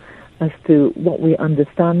issue as to what we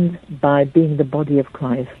understand by being the body of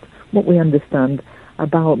Christ. what we understand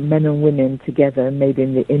about men and women together, made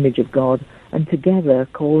in the image of God, and together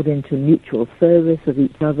called into mutual service of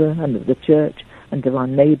each other and of the church and of our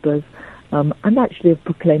neighbours, and actually of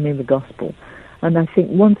proclaiming the gospel. And I think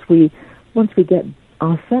once we get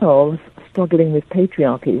ourselves struggling with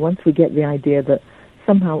patriarchy, once we get the idea that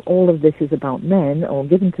somehow all of this is about men, or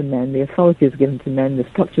given to men, the authority is given to men, the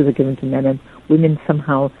structures are given to men, and women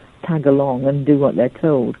somehow tag along and do what they're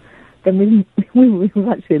told, then we've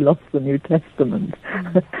actually lost the New Testament.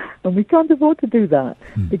 And we can't afford to do that,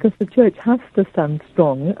 because the church has to stand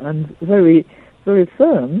strong and very, very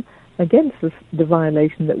firm against the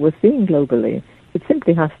violation that we're seeing globally. It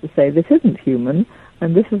simply has to say this isn't human,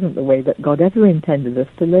 and this isn't the way that God ever intended us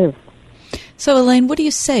to live. So, Elaine, what do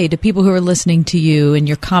you say to people who are listening to you and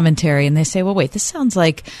your commentary, and they say, well, wait, this sounds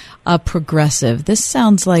like a progressive, this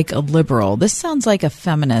sounds like a liberal, this sounds like a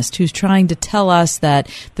feminist who's trying to tell us that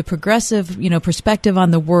the progressive, perspective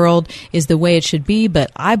on the world is the way it should be,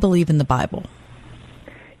 but I believe in the Bible.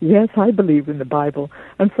 Yes, I believe in the Bible.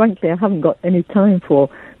 And frankly, I haven't got any time for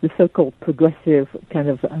the so-called progressive kind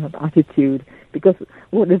of attitude, because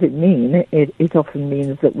what does it mean? It often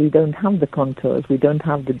means that we don't have the contours, we don't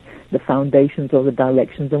have the foundations or the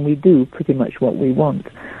directions, and we do pretty much what we want.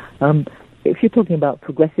 If you're talking about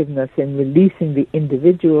progressiveness in releasing the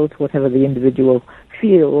individual to whatever the individual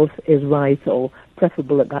feels is right or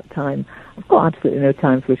preferable at that time, I've got absolutely no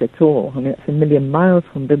time for it at all. I mean, it's a million miles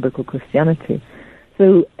from biblical Christianity.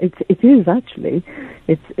 So it is actually,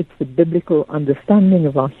 it's the biblical understanding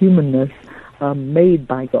of our humanness made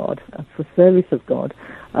by God, for service of God,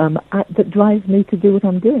 that drives me to do what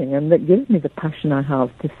I'm doing, and that gives me the passion I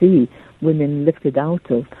have to see women lifted out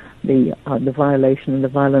of the violation and the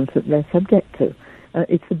violence that they're subject to.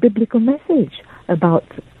 It's a biblical message about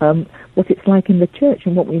what it's like in the church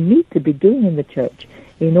and what we need to be doing in the church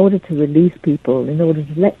in order to release people, in order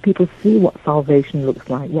to let people see what salvation looks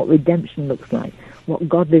like, what redemption looks like, what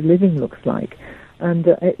godly living looks like. And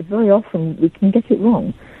very often we can get it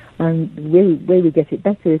wrong. And the way we get it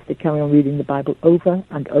better is to carry on reading the Bible over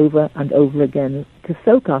and over and over again, to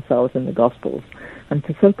soak ourselves in the Gospels and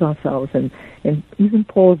to soak ourselves in even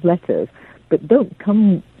Paul's letters, but don't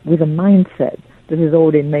come with a mindset that is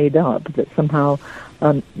already made up, that somehow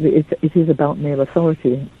it is about male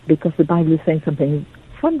authority, because the Bible is saying something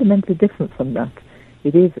fundamentally different from that.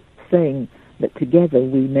 It is saying that together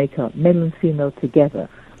we make up, male and female together,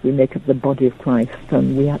 we make up the body of Christ,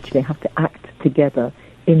 and we actually have to act together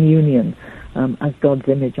in union as God's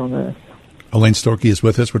image on earth. Elaine Storkey is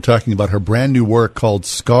with us. We're talking about her brand new work called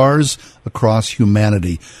Scars Across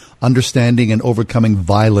Humanity, Understanding and Overcoming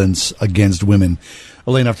Violence Against Women.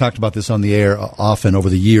 Elaine, I've talked about this on the air often over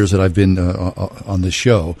the years that I've been on this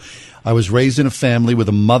show. I was raised in a family with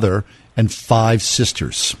a mother and 5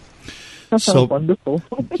 sisters. That sounds wonderful.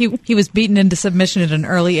 He was beaten into submission at an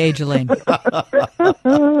early age, Elaine.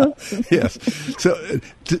 Yes. So,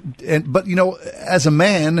 but as a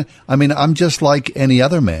man, I mean, I'm just like any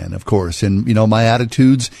other man, of course. And my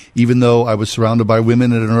attitudes, even though I was surrounded by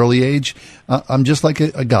women at an early age, I'm just like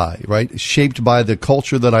a guy, right? Shaped by the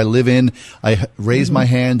culture that I live in. I raise my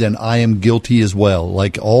hand, and I am guilty as well,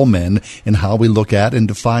 like all men, in how we look at and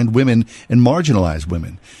define women and marginalize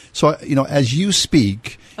women. So, as you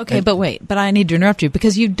speak. Okay, but I need to interrupt you,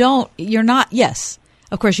 because you're not, yes,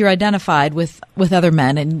 of course you're identified with other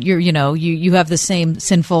men, and you have the same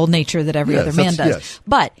sinful nature that every other man does. Yes.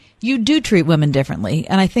 But you do treat women differently,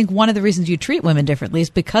 and I think one of the reasons you treat women differently is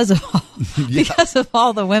because of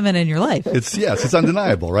all the women in your life. It's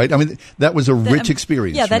undeniable, right? I mean, that was a rich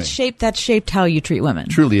experience. Yeah, that shaped how you treat women.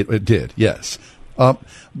 Truly, it did. Yes.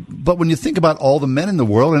 But when you think about all the men in the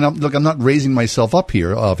world, and I'm not raising myself up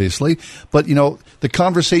here, obviously, but, the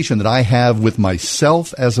conversation that I have with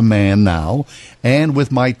myself as a man now and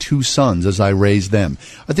with my 2 sons as I raise them,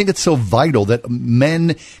 I think it's so vital that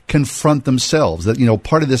men confront themselves, that,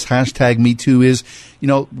 part of this hashtag Me Too is,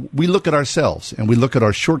 we look at ourselves and we look at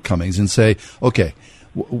our shortcomings and say, okay,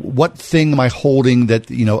 what thing am I holding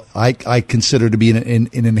that, I consider to be an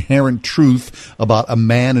inherent truth about a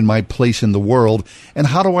man and my place in the world? And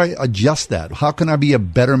how do I adjust that? How can I be a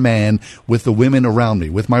better man with the women around me,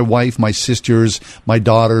 with my wife, my sisters, my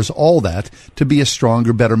daughters, all that, to be a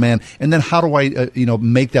stronger, better man? And then how do I,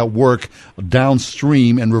 make that work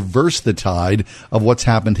downstream and reverse the tide of what's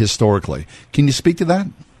happened historically? Can you speak to that?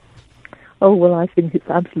 Oh, well, I think it's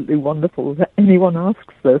absolutely wonderful that anyone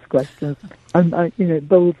asks those questions. And, it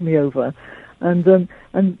bowls me over.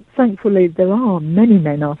 And thankfully, there are many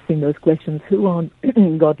men asking those questions who are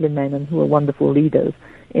godly men and who are wonderful leaders.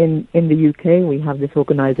 In the UK, we have this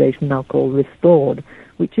organisation now called Restored,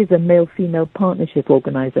 which is a male-female partnership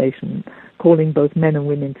organisation calling both men and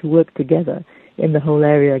women to work together in the whole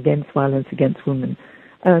area against violence against women.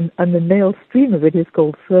 And the male stream of it is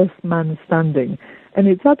called First Man Standing. And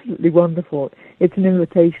it's absolutely wonderful. It's an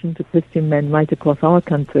invitation to Christian men right across our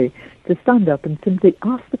country to stand up and simply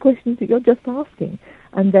ask the questions that you're just asking,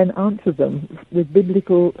 and then answer them with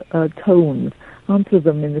biblical tones. Answer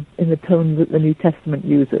them in the tone that the New Testament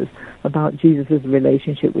uses about Jesus'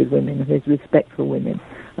 relationship with women and his respect for women.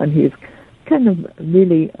 And he is kind of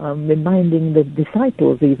really reminding the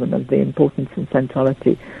disciples even of the importance and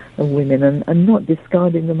centrality of women, and not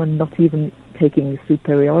discarding them and not even taking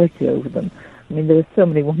superiority over them. I mean, there are so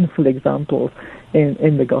many wonderful examples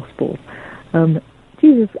in the Gospels.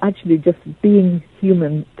 Jesus actually just being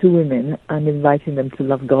human to women and inviting them to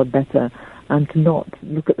love God better and to not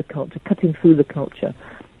look at the culture, cutting through the culture.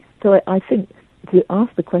 So I think to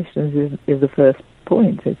ask the questions is the first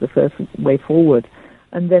point, is the first way forward.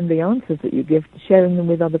 And then the answers that you give, sharing them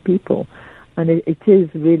with other people. And it is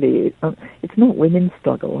really, it's not women's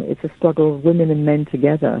struggle, it's a struggle of women and men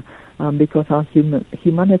together, because our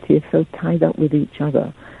humanity is so tied up with each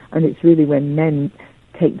other. And it's really when men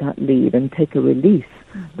take that lead and take a release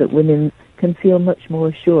that women can feel much more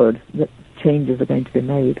assured that changes are going to be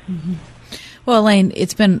made. Mm-hmm. Well, Elaine,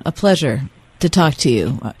 it's been a pleasure to talk to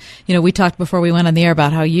you. We talked before we went on the air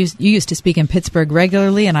about how you used to speak in Pittsburgh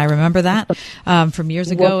regularly, and I remember that from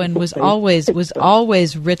years ago, and was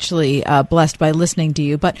always richly blessed by listening to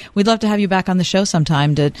you. But we'd love to have you back on the show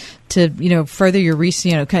sometime to further your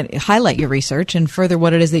research, kind of highlight your research and further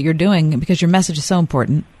what it is that you're doing, because your message is so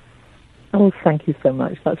important. Oh, thank you so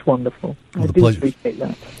much. That's wonderful. I do appreciate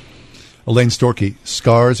that. Elaine Storkey,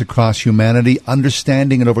 Scars Across Humanity,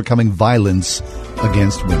 Understanding and Overcoming Violence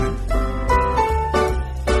Against Women.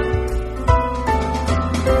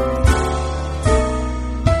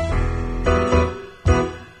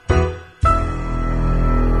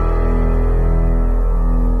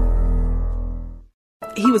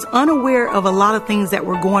 He was unaware of a lot of things that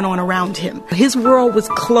were going on around him. His world was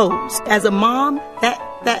closed. As a mom, that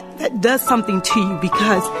does something to you,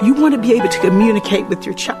 because you want to be able to communicate with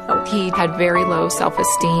your child. He had very low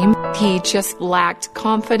self-esteem. He just lacked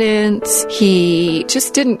confidence. He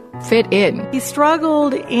just didn't fit in. He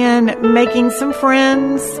struggled in making some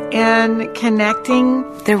friends and connecting.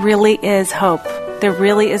 There really is hope. There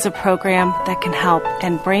really is a program that can help.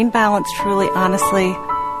 And Brain Balance, truly, honestly,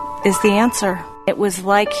 is the answer. It was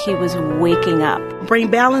like he was waking up. Brain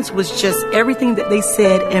Balance was just everything that they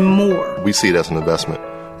said and more. We see it as an investment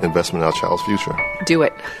in our child's future. Do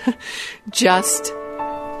it. Just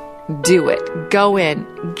do it. Go in,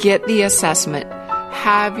 get the assessment,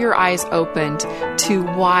 have your eyes opened to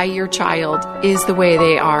why your child is the way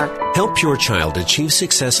they are. Help your child achieve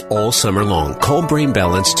success all summer long. Call Brain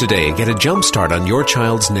Balance today and get a jump start on your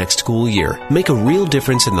child's next school year. Make a real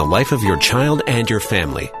difference in the life of your child and your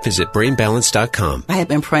family. Visit BrainBalance.com. I had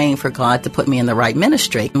been praying for God to put me in the right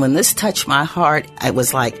ministry. And when this touched my heart, I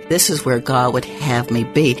was like, this is where God would have me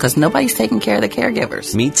be, because nobody's taking care of the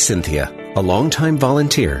caregivers. Meet Cynthia, a longtime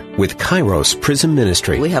volunteer with Kairos Prison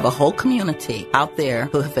Ministry. We have a whole community out there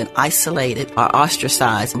who have been isolated or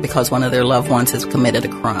ostracized because one of their loved ones has committed a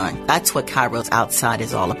crime. That's what Kairos Outside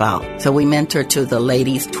is all about. So we mentor to the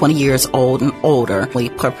ladies 20 years old and older. We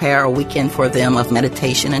prepare a weekend for them of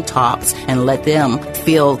meditation and talks and let them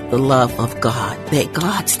feel the love of God, that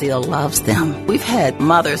God still loves them. We've had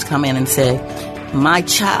mothers come in and say, my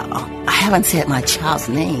child, I haven't said my child's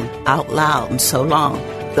name out loud in so long.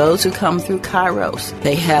 Those who come through Kairos,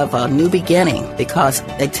 they have a new beginning, because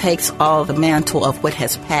it takes all the mantle of what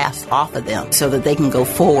has passed off of them so that they can go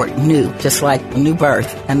forward new, just like a new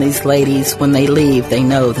birth. And these ladies, when they leave, they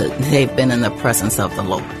know that they've been in the presence of the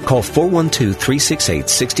Lord. Call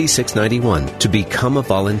 412-368-6691 to become a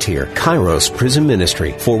volunteer. Kairos Prison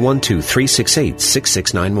Ministry,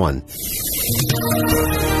 412-368-6691.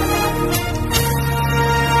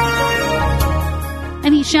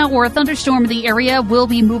 Any shower or thunderstorm in the area will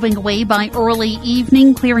be moving away by early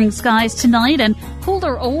evening, clearing skies tonight and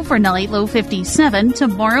cooler overnight, low 57.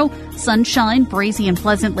 Tomorrow, sunshine, breezy and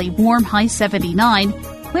pleasantly warm, high 79.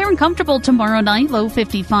 Clear and comfortable tomorrow night, low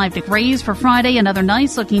 55 degrees. For Friday, another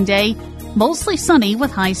nice-looking day, mostly sunny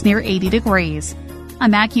with highs near 80 degrees.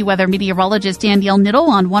 I'm AccuWeather meteorologist Danielle Niddle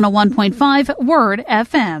on 101.5 Word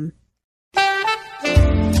FM.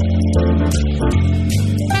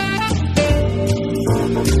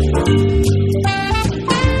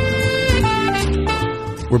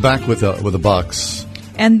 We're back with the Bucks.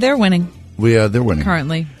 And they're winning. They're winning.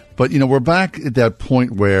 Currently. But, we're back at that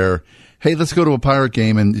point where, hey, let's go to a Pirate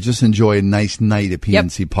game and just enjoy a nice night at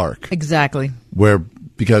PNC Park. Exactly.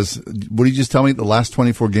 Because, what did you just tell me? The last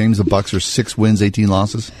 24 games, the Bucks are 6 wins, 18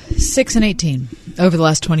 losses? 6-18 over the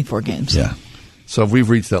last 24 games. Yeah. So we've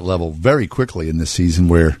reached that level very quickly in this season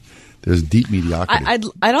where there's deep mediocrity.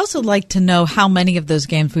 I'd also like to know how many of those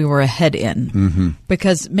games we were ahead in,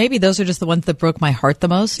 because maybe those are just the ones that broke my heart the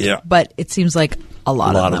most. Yeah. But it seems like a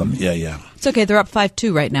lot of them. Yeah. It's okay. They're up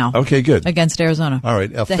 5-2 right now. Okay, good. Against Arizona. All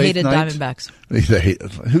right. The hated Diamondbacks.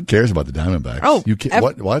 Who cares about the Diamondbacks? Oh,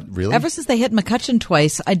 what? Really? Ever since they hit McCutcheon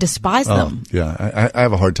twice, I despise them. Yeah. I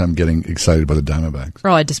have a hard time getting excited about the Diamondbacks.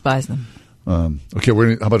 Oh, I despise them. Okay,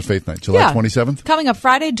 how about a Faith Night? July 27th? Coming up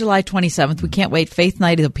Friday, July 27th. We can't wait. Faith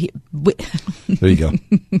Night. There you go.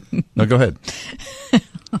 No, go ahead.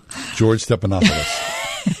 George Stephanopoulos.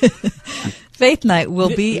 Faith Night will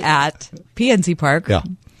be at PNC Park. Yeah.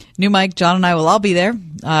 New Mike, John, and I will all be there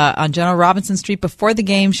on General Robinson Street before the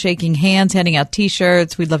game, shaking hands, handing out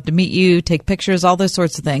T-shirts. We'd love to meet you, take pictures, all those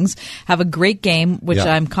sorts of things. Have a great game, which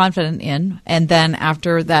I'm confident in. And then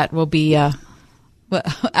after that, we'll be...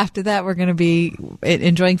 after that, we're going to be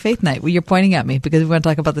enjoying Faith Night. Well, you're pointing at me because we want to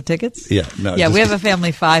talk about the tickets? Yeah. No, we have a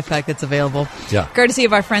family 5-pack that's available. Yeah. Courtesy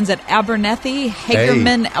of our friends at Abernethy,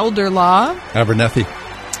 Hagerman Elder Law. Abernethy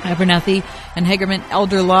and Hagerman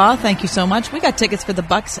Elder Law. Thank you so much. We got tickets for the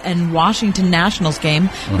Bucks and Washington Nationals game,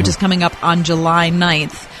 which is coming up on July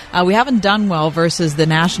 9th. We haven't done well versus the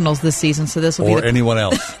Nationals this season, so this will be anyone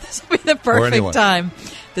else. This will be the perfect time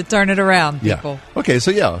to turn it around, people. Yeah. Okay,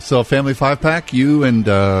 so family 5-pack, you and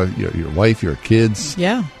your wife, your kids.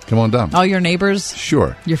 Yeah. Come on down. All your neighbors.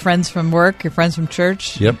 Sure. Your friends from work, your friends from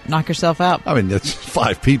church. Yep. Knock yourself out. I mean, that's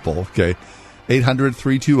 5 people. Okay.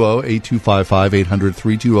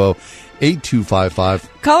 800-320-8255,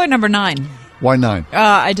 800-320-8255. Caller number 9. Why 9?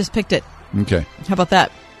 I just picked it. Okay. How about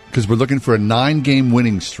that? Because we're looking for a 9-game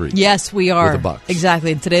winning streak. Yes, we are. With the Bucks.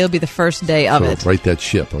 Exactly. And today will be the first day of it. Right that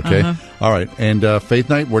ship, okay? All right. And Faith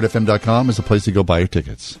Night, wordfm.com is the place to go buy your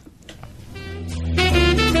tickets.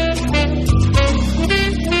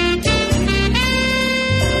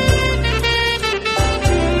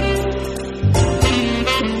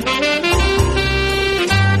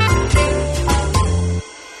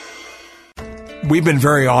 We've been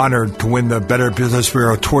very honored to win the Better Business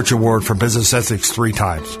Bureau Torch Award for Business Ethics 3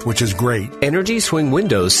 times, which is great. Energy Swing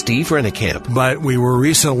Windows' Steve Rennekamp. But we were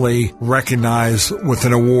recently recognized with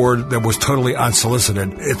an award that was totally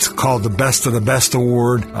unsolicited. It's called the Best of the Best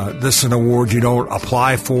Award. This is an award you don't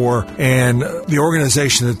apply for. And the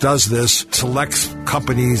organization that does this selects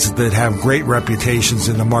companies that have great reputations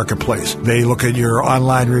in the marketplace. They look at your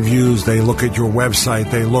online reviews. They look at your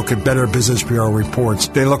website. They look at Better Business Bureau reports.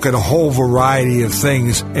 They look at a whole variety of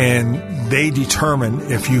things, and they determine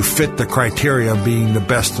if you fit the criteria of being the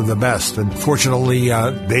best of the best. And fortunately,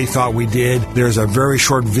 they thought we did. There's a very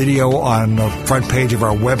short video on the front page of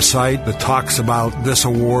our website that talks about this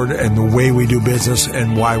award and the way we do business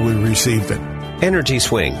and why we received it. Energy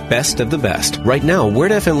Swing, best of the best. Right now, Word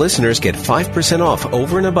FM listeners get 5% off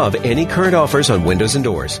over and above any current offers on windows and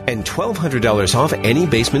doors, and $1,200 off any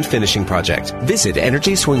basement finishing project. Visit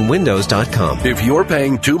EnergySwingWindows.com. If you're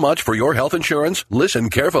paying too much for your health insurance, listen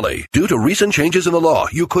carefully. Due to recent changes in the law,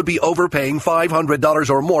 you could be overpaying $500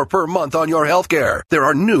 or more per month on your health care. There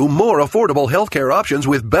are new, more affordable health care options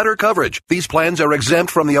with better coverage. These plans are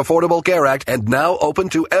exempt from the Affordable Care Act and now open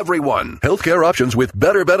to everyone. Health care options with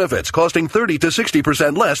better benefits costing 30 to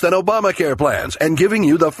 60% less than Obamacare plans and giving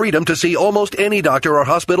you the freedom to see almost any doctor or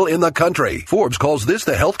hospital in the country. Forbes calls this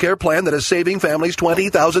the healthcare plan that is saving families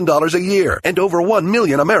 $20,000 a year. And over 1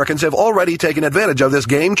 million Americans have already taken advantage of this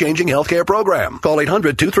game-changing healthcare program. Call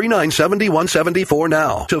 800-239-7174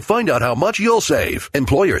 now to find out how much you'll save.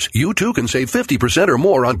 Employers, you too can save 50% or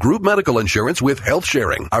more on group medical insurance with health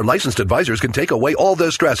sharing. Our licensed advisors can take away all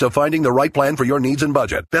the stress of finding the right plan for your needs and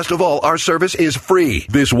budget. Best of all, our service is free.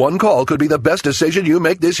 This one call could be the best decision you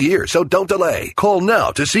make this year, so don't delay. Call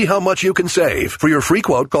now to see how much you can save. For your free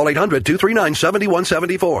quote, call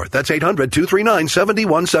 800-239-7174. That's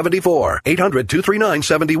 800-239-7174.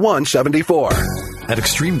 800-239-7174. At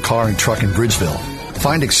Extreme Car and Truck in Bridgeville,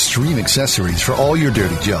 find extreme accessories for all your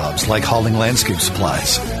dirty jobs, like hauling landscape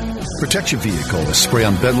supplies. Protect your vehicle with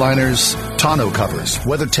spray-on bed liners, tonneau covers,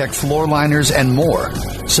 WeatherTech floor liners, and more.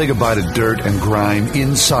 Say goodbye to dirt and grime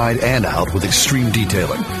inside and out with extreme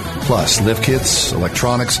detailing. Plus, lift kits,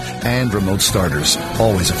 electronics, and remote starters.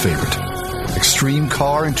 Always a favorite. Extreme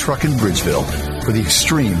Car and Truck in Bridgeville. For the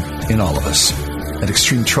extreme in all of us. At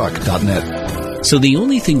extremetruck.net. So the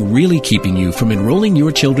only thing really keeping you from enrolling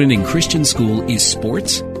your children in Christian school is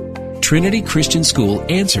sports? Trinity Christian School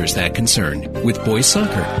answers that concern with boys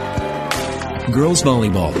soccer, girls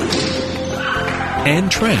volleyball,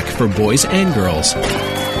 and track for boys and girls.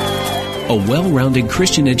 A well-rounded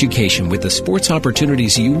Christian education with the sports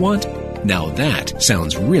opportunities you want? Now that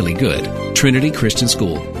sounds really good. Trinity Christian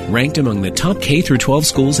School, ranked among the top K-12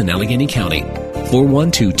 schools in Allegheny County.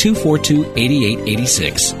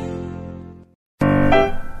 412-242-8886.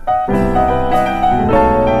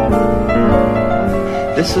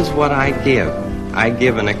 This is what I give. I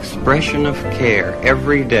give an expression of care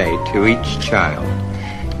every day to each child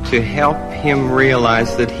to help him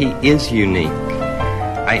realize that he is unique.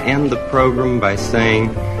 I end the program by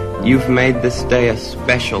saying, you've made this day a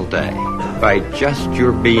special day by just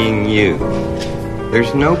your being you.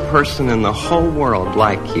 There's no person in the whole world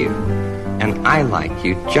like you, and I like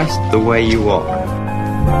you just the way you are.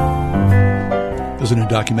 There's a new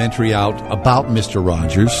documentary out about Mr.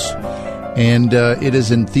 Rogers, and it is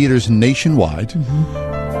in theaters nationwide.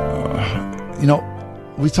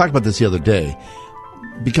 We talked about this the other day.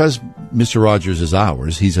 Because Mr. Rogers is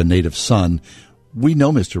ours, he's a native son, we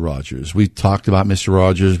know Mr. Rogers. We talked about Mr.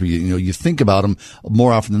 Rogers. You think about him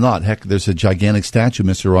more often than not. Heck, there's a gigantic statue of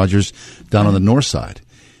Mr. Rogers down on the north side.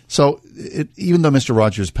 So even though Mr.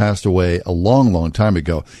 Rogers passed away a long, long time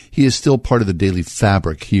ago, he is still part of the daily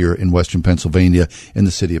fabric here in western Pennsylvania in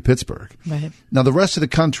the city of Pittsburgh. Right. Now, the rest of the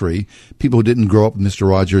country, people who didn't grow up with Mr.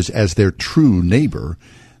 Rogers as their true neighbor,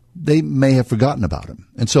 they may have forgotten about him.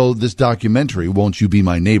 And so this documentary, Won't You Be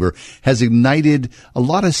My Neighbor, has ignited a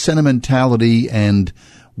lot of sentimentality and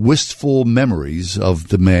wistful memories of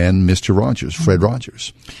the man, Mr. Rogers, Fred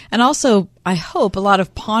Rogers. And also, I hope, a lot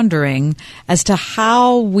of pondering as to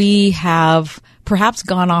how we have perhaps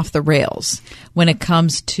gone off the rails when it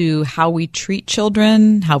comes to how we treat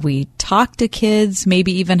children, how we talk to kids,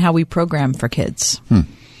 maybe even how we program for kids.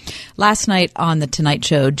 Last night on The Tonight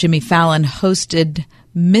Show, Jimmy Fallon hosted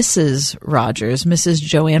Mrs. Rogers, Mrs.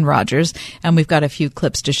 Joanne Rogers, and we've got a few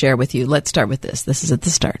clips to share with you. Let's start with this. This is at the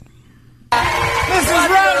start. Mrs.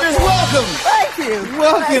 Rogers, welcome. Thank you.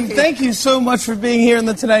 Welcome. Thank you so much for being here on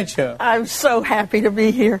The Tonight Show. I'm so happy to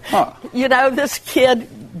be here. Huh. This kid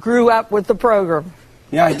grew up with the program.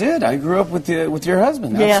 Yeah, I did. I grew up with your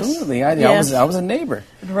husband. Yes. Absolutely. Yes. I was a neighbor.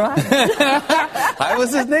 Right. I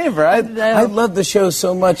was his neighbor. I love the show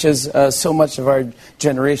so much, as so much of our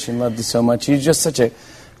generation loved it so much. You're just such a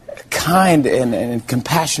kind and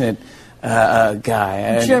compassionate guy.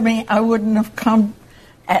 And Jimmy, I wouldn't have come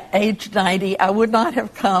at age 90. I would not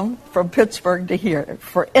have come from Pittsburgh to here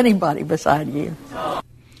for anybody beside you.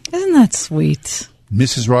 Isn't that sweet?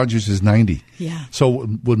 Mrs. Rogers is 90. Yeah. So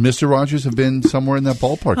would Mr. Rogers have been somewhere in that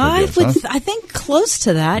ballpark, I guess, huh? I think close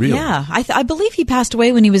to that, Really? yeah. I believe he passed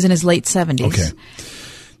away when he was in his late 70s. Okay.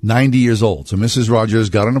 90 years old. So Mrs. Rogers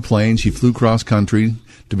got on a plane. She flew cross country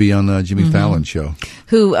to be on Jimmy Fallon's show.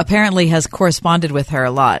 Who apparently has corresponded with her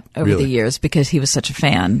a lot over Really? the years because he was such a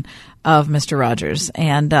fan of Mr. Rogers.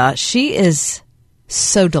 And she is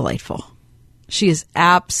so delightful. She is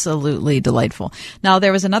absolutely delightful. Now,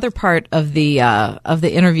 there was another part of the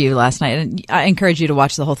interview last night, and I encourage you to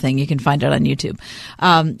watch the whole thing. You can find it on YouTube.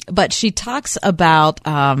 But she talks about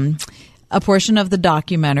a portion of the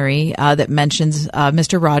documentary that mentions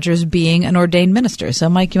Mr. Rogers being an ordained minister. So,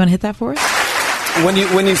 Mike, you want to hit that for us? when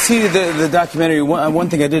you see the documentary, one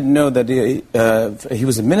thing I didn't know that he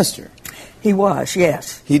was a minister. He was,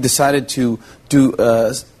 yes. He decided to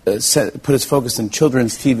put his focus on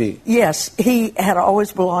children's TV. Yes, he had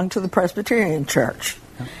always belonged to the Presbyterian Church.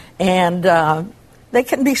 And they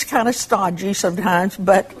can be kind of stodgy sometimes,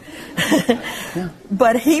 but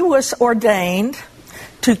but he was ordained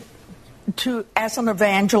to as an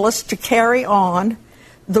evangelist to carry on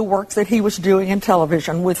the work that he was doing in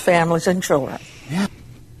television with families and children. Yeah.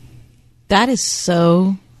 That is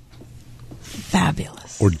so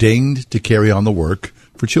fabulous. Ordained to carry on the work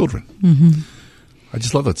for children. Mm-hmm. I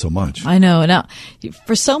just love that so much. I know. Now,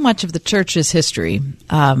 for so much of the church's history,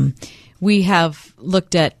 we have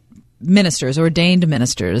looked at ministers, ordained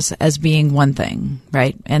ministers, as being one thing,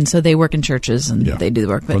 right? And so they work in churches and they do the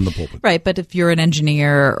work. But, from the pulpit. Right, but if you're an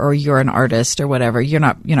engineer or you're an artist or whatever, you're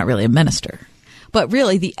not really a minister. But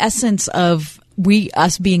really, the essence of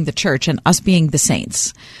us being the church and us being the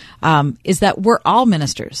saints is that we're all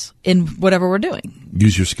ministers in whatever we're doing.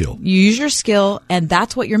 Use your skill. You use your skill, and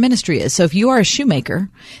that's what your ministry is. So if you are a shoemaker,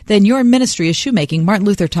 then your ministry is shoemaking. Martin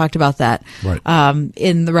Luther talked about that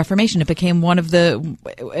in the Reformation. It became one of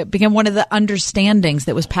the understandings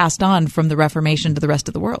that was passed on from the Reformation to the rest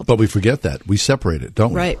of the world. But we forget that. We separate it,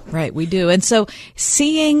 don't we? Right, we do. And so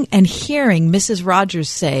seeing and hearing Mrs. Rogers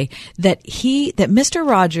say that Mr.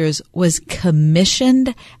 Rogers was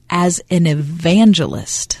commissioned as an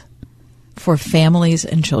evangelist. for families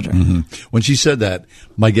and children. Mm-hmm. When she said that,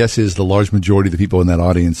 my guess is the large majority of the people in that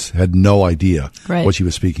audience had no idea what she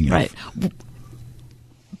was speaking of. Right.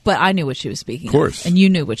 But I knew what she was speaking of. Of course. And you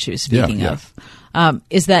knew what she was speaking of.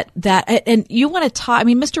 Is that, and you want to talk, I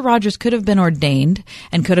mean, Mr. Rogers could have been ordained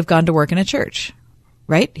and could have gone to work in a church.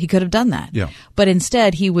 Right? He could have done that. Yeah. But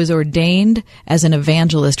instead, he was ordained as an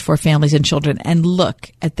evangelist for families and children. And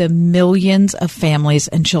look at the millions of families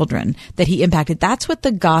and children that he impacted. That's what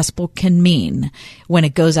the gospel can mean when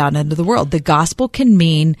it goes out into the world. The gospel can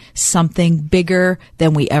mean something bigger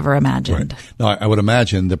than we ever imagined. Right. Now, I would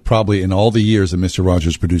imagine that probably in all the years that Mr.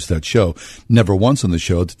 Rogers produced that show, never once on the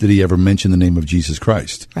show did he ever mention the name of Jesus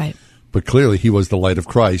Christ. Right. But clearly he was the light of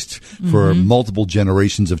Christ for multiple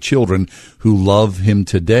generations of children who love him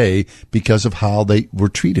today because of how they were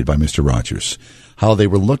treated by Mr. Rogers, how they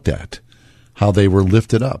were looked at, how they were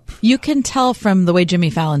lifted up. You can tell from the way Jimmy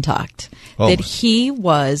Fallon talked that he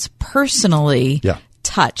was personally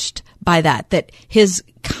touched by that his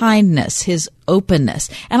kindness, his openness.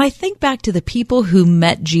 And I think back to the people who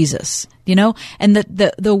met Jesus, and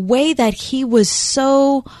the way that he was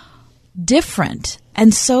so different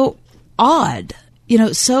and so odd,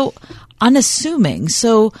 so unassuming,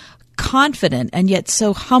 so confident, and yet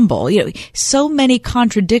so humble. So many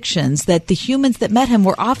contradictions that the humans that met him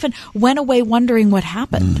often went away wondering what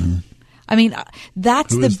happened. Mm-hmm. I mean,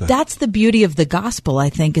 that's the beauty of the gospel,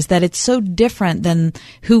 I think, is that it's so different than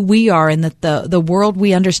who we are, and that the world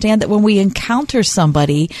we understand, that when we encounter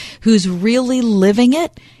somebody who's really living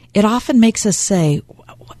it, it often makes us say,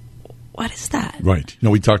 what is that? Right.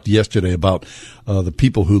 We talked yesterday about the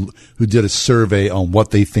people who did a survey on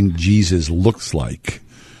what they think Jesus looks like,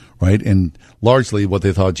 right? And largely what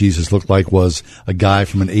they thought Jesus looked like was a guy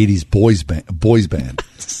from an 80s boys band,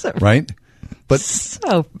 right? But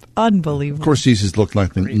so unbelievable. Of course, Jesus looked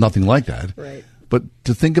like nothing like that. Right. But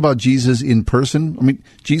to think about Jesus in person, I mean,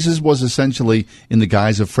 Jesus was essentially in the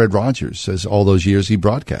guise of Fred Rogers, as all those years he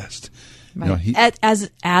broadcast. Right.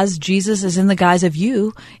 As Jesus is in the guise of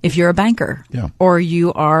you, if you're a banker, or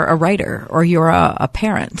you are a writer, or you're a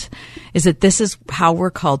parent, is that this is how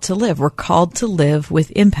we're called to live. We're called to live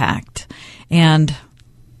with impact. And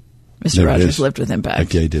Mr. Rogers lived with impact.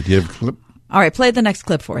 Okay, he did. You have a clip? All right, play the next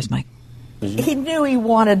clip for us, Mike. He knew he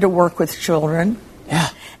wanted to work with children. Yeah.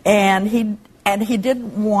 And he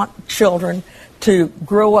didn't want children to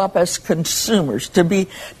grow up as consumers, to be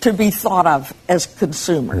thought of as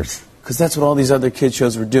consumers. Because that's what all these other kid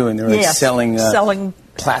shows were doing. They were selling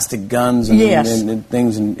plastic guns and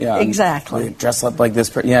things. And exactly. And dress up like this.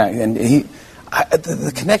 And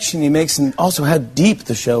the connection he makes, and also how deep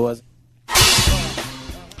the show was.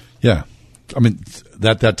 Yeah. I mean,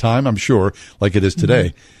 that time, I'm sure, like it is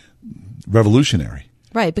today, revolutionary.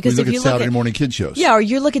 Right, because if you look at Saturday morning kid shows. Yeah, or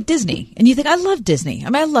you look at Disney, and you think, I love Disney. I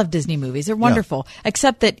mean, I love Disney movies. They're wonderful. Yeah.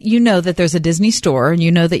 Except that that there's a Disney store,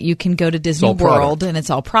 and that you can go to Disney World, and it's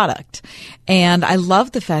all product. And I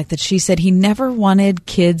love the fact that she said he never wanted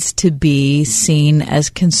kids to be seen as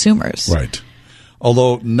consumers. Right.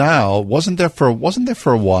 Although now, wasn't there for a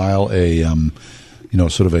while a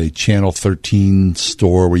sort of a Channel 13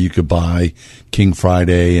 store where you could buy King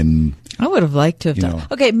Friday and... I would have liked to have done.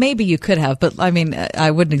 Okay, maybe you could have, but I mean,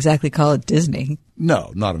 I wouldn't exactly call it Disney.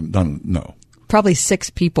 No, no. Probably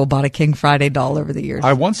 6 people bought a King Friday doll over the years.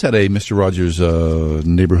 I once had a Mr. Rogers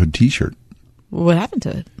neighborhood T-shirt. What happened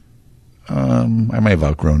to it? I may have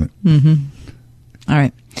outgrown it. Mm-hmm. All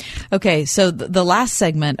right. Okay, so the last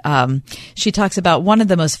segment, she talks about one of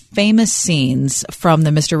the most famous scenes from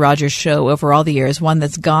the Mr. Rogers show over all the years, one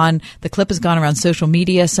that's the clip has gone around social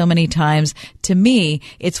media so many times. To me,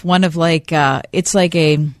 it's one of it's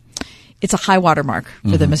a high water mark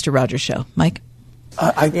for the Mr. Rogers show. Mike?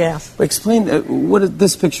 Explain, what is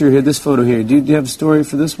this picture here, this photo here? Do you have a story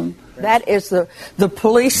for this one? That is the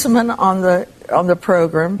policeman on the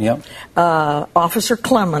program, Officer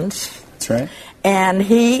Clemens. That's right. And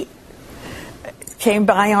he came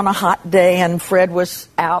by on a hot day, and Fred was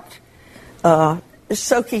out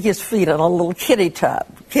soaking his feet in a little kiddie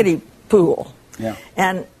pool. Yeah.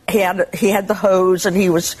 And he had the hose, and he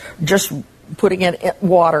was just putting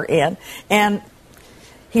water in. And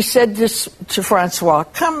he said to Francois,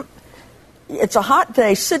 "Come, it's a hot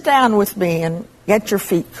day. Sit down with me and get your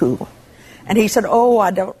feet cool." And he said, "Oh, I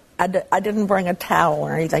didn't bring a towel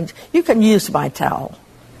or anything. You can use my towel."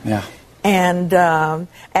 Yeah. And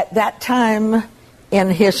at that time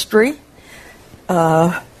in history,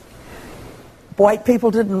 white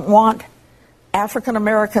people didn't want African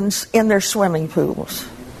Americans in their swimming pools.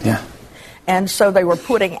 Yeah. And so they were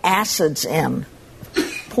putting acids in,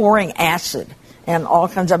 pouring acid and all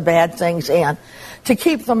kinds of bad things in to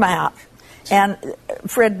keep them out. And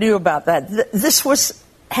Fred knew about that. This was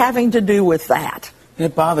having to do with that.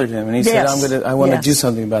 It bothered him, and he said, I want to do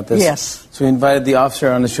something about this. Yes. So he invited the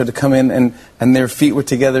officer on the show to come in, and their feet were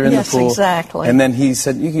together in the pool. Yes, exactly. And then he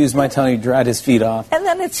said, you can use my tongue, he dried his feet off. And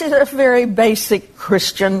then it's a very basic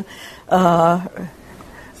Christian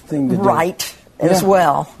thing to right as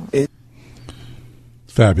well.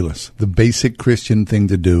 Fabulous. The basic Christian thing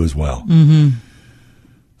to do as well. Mm-hmm.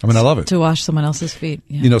 I mean, I love it. To wash someone else's feet.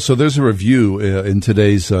 Yeah. You know, so there's a review in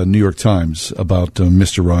today's New York Times about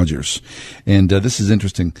Mr. Rogers. And this is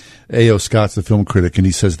interesting. A.O. Scott's the film critic, and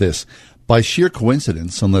he says this. By sheer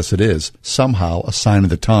coincidence, unless it is, somehow a sign of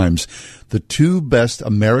the times, the two best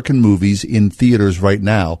American movies in theaters right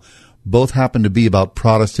now both happen to be about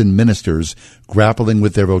Protestant ministers grappling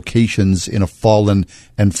with their vocations in a fallen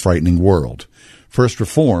and frightening world. First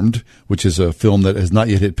Reformed, which is a film that has not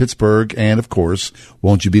yet hit Pittsburgh, and, of course,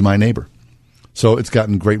 Won't You Be My Neighbor? So it's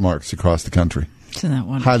gotten great marks across the country. Isn't that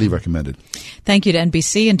wonderful? Highly recommended. Thank you to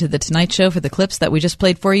NBC and to The Tonight Show for the clips that we just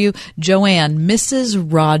played for you. Joanne,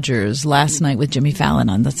 Mrs. Rogers, last night with Jimmy Fallon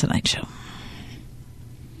on The Tonight Show.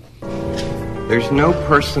 There's no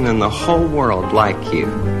person in the whole world like you,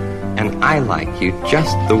 and I like you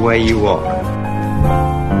just the way you are.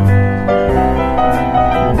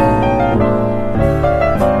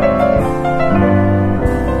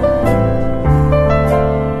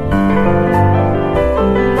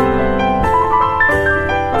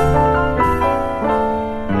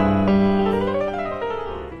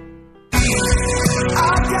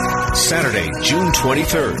 Saturday, June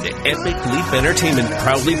 23rd, Epic Leap Entertainment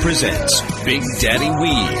proudly presents Big Daddy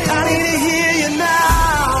Weave.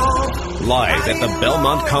 Live at the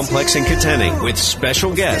Belmont Complex in Katanning with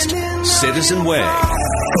special guest, Citizen Way.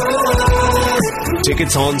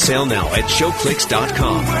 Tickets on sale now at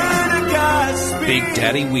showclix.com. Big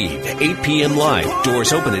Daddy Weave, 8 p.m. live.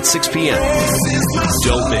 Doors open at 6 p.m.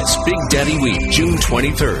 Don't miss Big Daddy Weave, June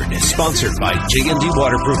 23rd. Sponsored by J&D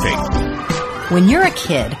Waterproofing. When you're a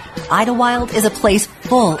kid, Idlewild is a place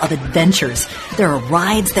full of adventures. There are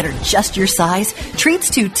rides that are just your size, treats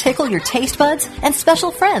to tickle your taste buds, and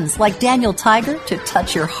special friends like Daniel Tiger to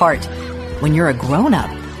touch your heart. When you're a grown-up,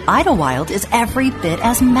 Idlewild is every bit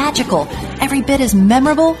as magical, every bit as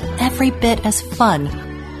memorable, every bit as fun.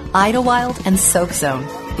 Idlewild and Soak Zone,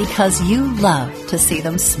 because you love to see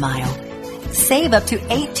them smile. Save up to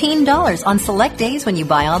 $18 on select days when you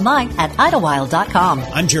buy online at Idlewild.com.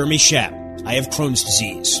 I'm Jeremy Schaap. I have Crohn's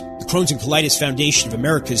disease. The Crohn's and Colitis Foundation of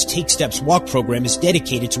America's Take Steps Walk program is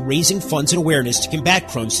dedicated to raising funds and awareness to combat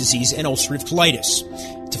Crohn's disease and ulcerative colitis.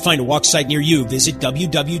 To find a walk site near you, visit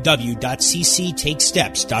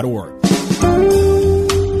www.cctakesteps.org.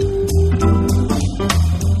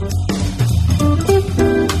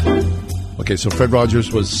 Okay, so Fred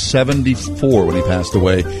Rogers was 74 when he passed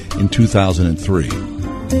away in 2003.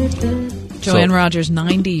 Joanne Rogers,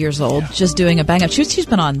 90 years old, just doing a bang-up. She's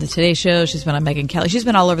been on the Today Show. She's been on Megyn Kelly. She's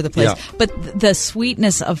been all over the place. Yeah. But the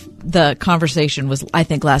sweetness of the conversation was, I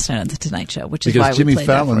think, last night on the Tonight Show, which is why we played that for you. Because Jimmy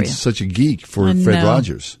Fallon's such a geek for Fred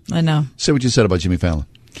Rogers. I know. Say what you said about Jimmy Fallon.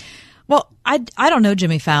 Well, I don't know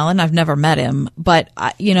Jimmy Fallon. I've never met him, but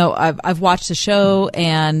I've watched the show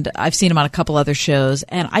and I've seen him on a couple other shows,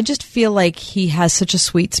 and I just feel like he has such a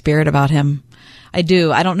sweet spirit about him. I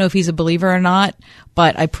do. I don't know if he's a believer or not,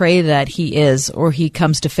 but I pray that he is, or he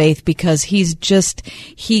comes to faith, because he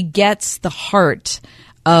gets the heart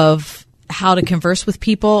of how to converse with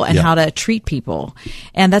people and how to treat people.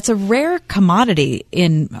 And that's a rare commodity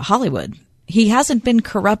in Hollywood. He hasn't been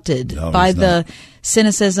corrupted by the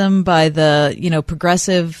cynicism, by the,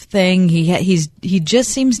 progressive thing. He just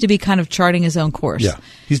seems to be kind of charting his own course. Yeah.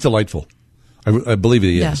 He's delightful. I believe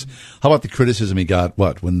he is. How about the criticism he got,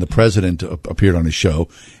 when the president appeared on his show,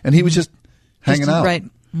 and he was just hanging out. Right.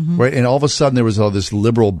 Mm-hmm. Right. And all of a sudden there was all this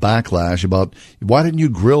liberal backlash about, why didn't you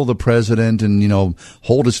grill the president and,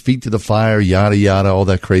 hold his feet to the fire, yada, yada, all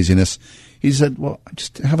that craziness. He said, well, I'm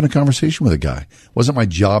just having a conversation with a guy. It wasn't my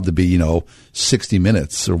job to be, 60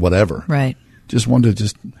 minutes or whatever. Right. Just wanted to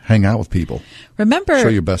just hang out with people. Show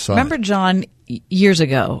your best side. Remember, John, years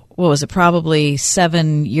ago, what was it, probably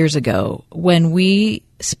 7 years ago, when we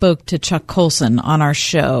spoke to Chuck Colson on our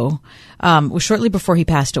show, was shortly before he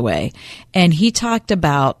passed away, and he talked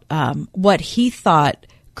about what he thought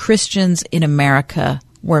Christians in America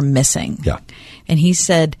were missing. Yeah. And he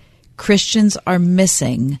said, Christians are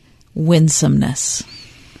missing winsomeness.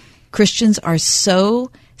 Christians are so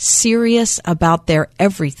serious about their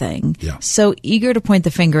everything, so eager to point the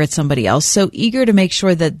finger at somebody else, so eager to make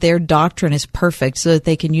sure that their doctrine is perfect so that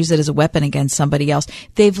they can use it as a weapon against somebody else.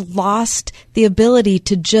 They've lost the ability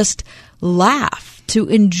to just laugh, to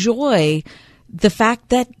enjoy the fact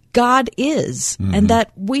that God is, and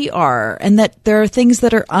that we are, and that there are things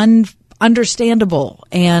that are understandable,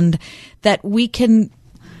 and that we can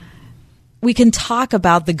talk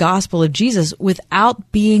about the gospel of Jesus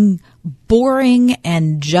without being boring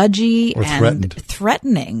and judgy or and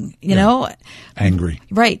threatening, you know? Angry.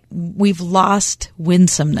 Right. We've lost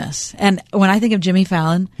winsomeness. And when I think of Jimmy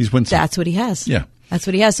Fallon, he's winsome. That's what he has. Yeah. That's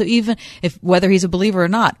what he has. So even whether he's a believer or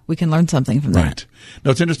not, we can learn something from that. Right.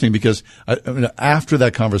 No, it's interesting because after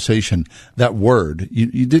that conversation, that word,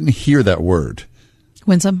 you didn't hear that word.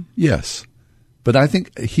 Winsome? Yes. But I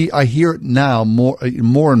think I hear it now more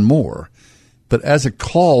and more, but as a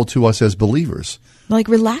call to us as believers. Like,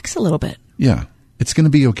 relax a little bit. Yeah. It's going to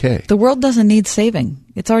be okay. The world doesn't need saving.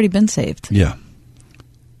 It's already been saved. Yeah.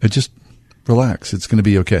 Just relax. It's going to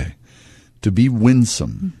be okay. To be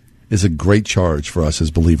winsome is a great charge for us as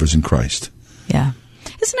believers in Christ. Yeah.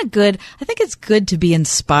 Isn't it good? I think it's good to be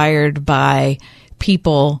inspired by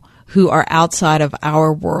people who are outside of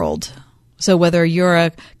our world. So whether you're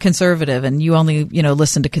a conservative and you only,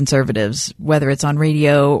 listen to conservatives, whether it's on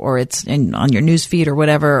radio or it's on your news feed or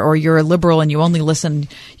whatever, or you're a liberal and you only watch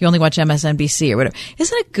MSNBC or whatever.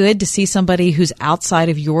 Isn't it good to see somebody who's outside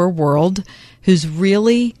of your world who's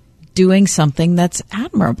really doing something that's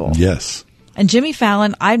admirable? Yes. And Jimmy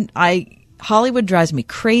Fallon, Hollywood drives me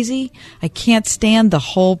crazy. I can't stand the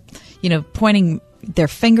whole, pointing their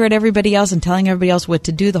finger at everybody else and telling everybody else what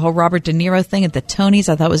to do. The whole Robert De Niro thing at the Tonys,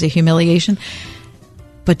 I thought was a humiliation.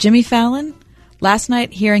 But Jimmy Fallon, last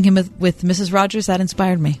night, hearing him with Mrs. Rogers, that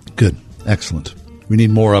inspired me. Good. Excellent. We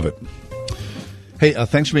need more of it. Hey,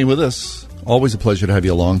 thanks for being with us. Always a pleasure to have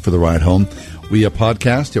you along for the ride home. We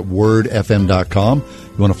podcast at wordfm.com.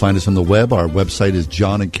 You want to find us on the web, our website is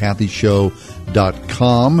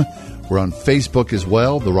johnandkathyshow.com. We're on Facebook as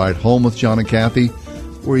well, The Ride Home with John and Kathy.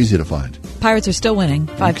 We're easy to find. Pirates are still winning,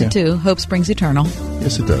 5-2. Hope springs eternal.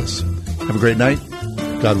 Yes, it does. Have a great night.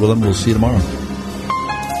 God willing, we'll see you tomorrow.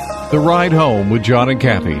 The Ride Home with John and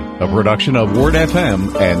Kathy, a production of Word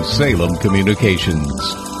FM and Salem Communications.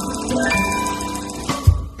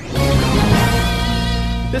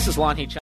 This is Lon H.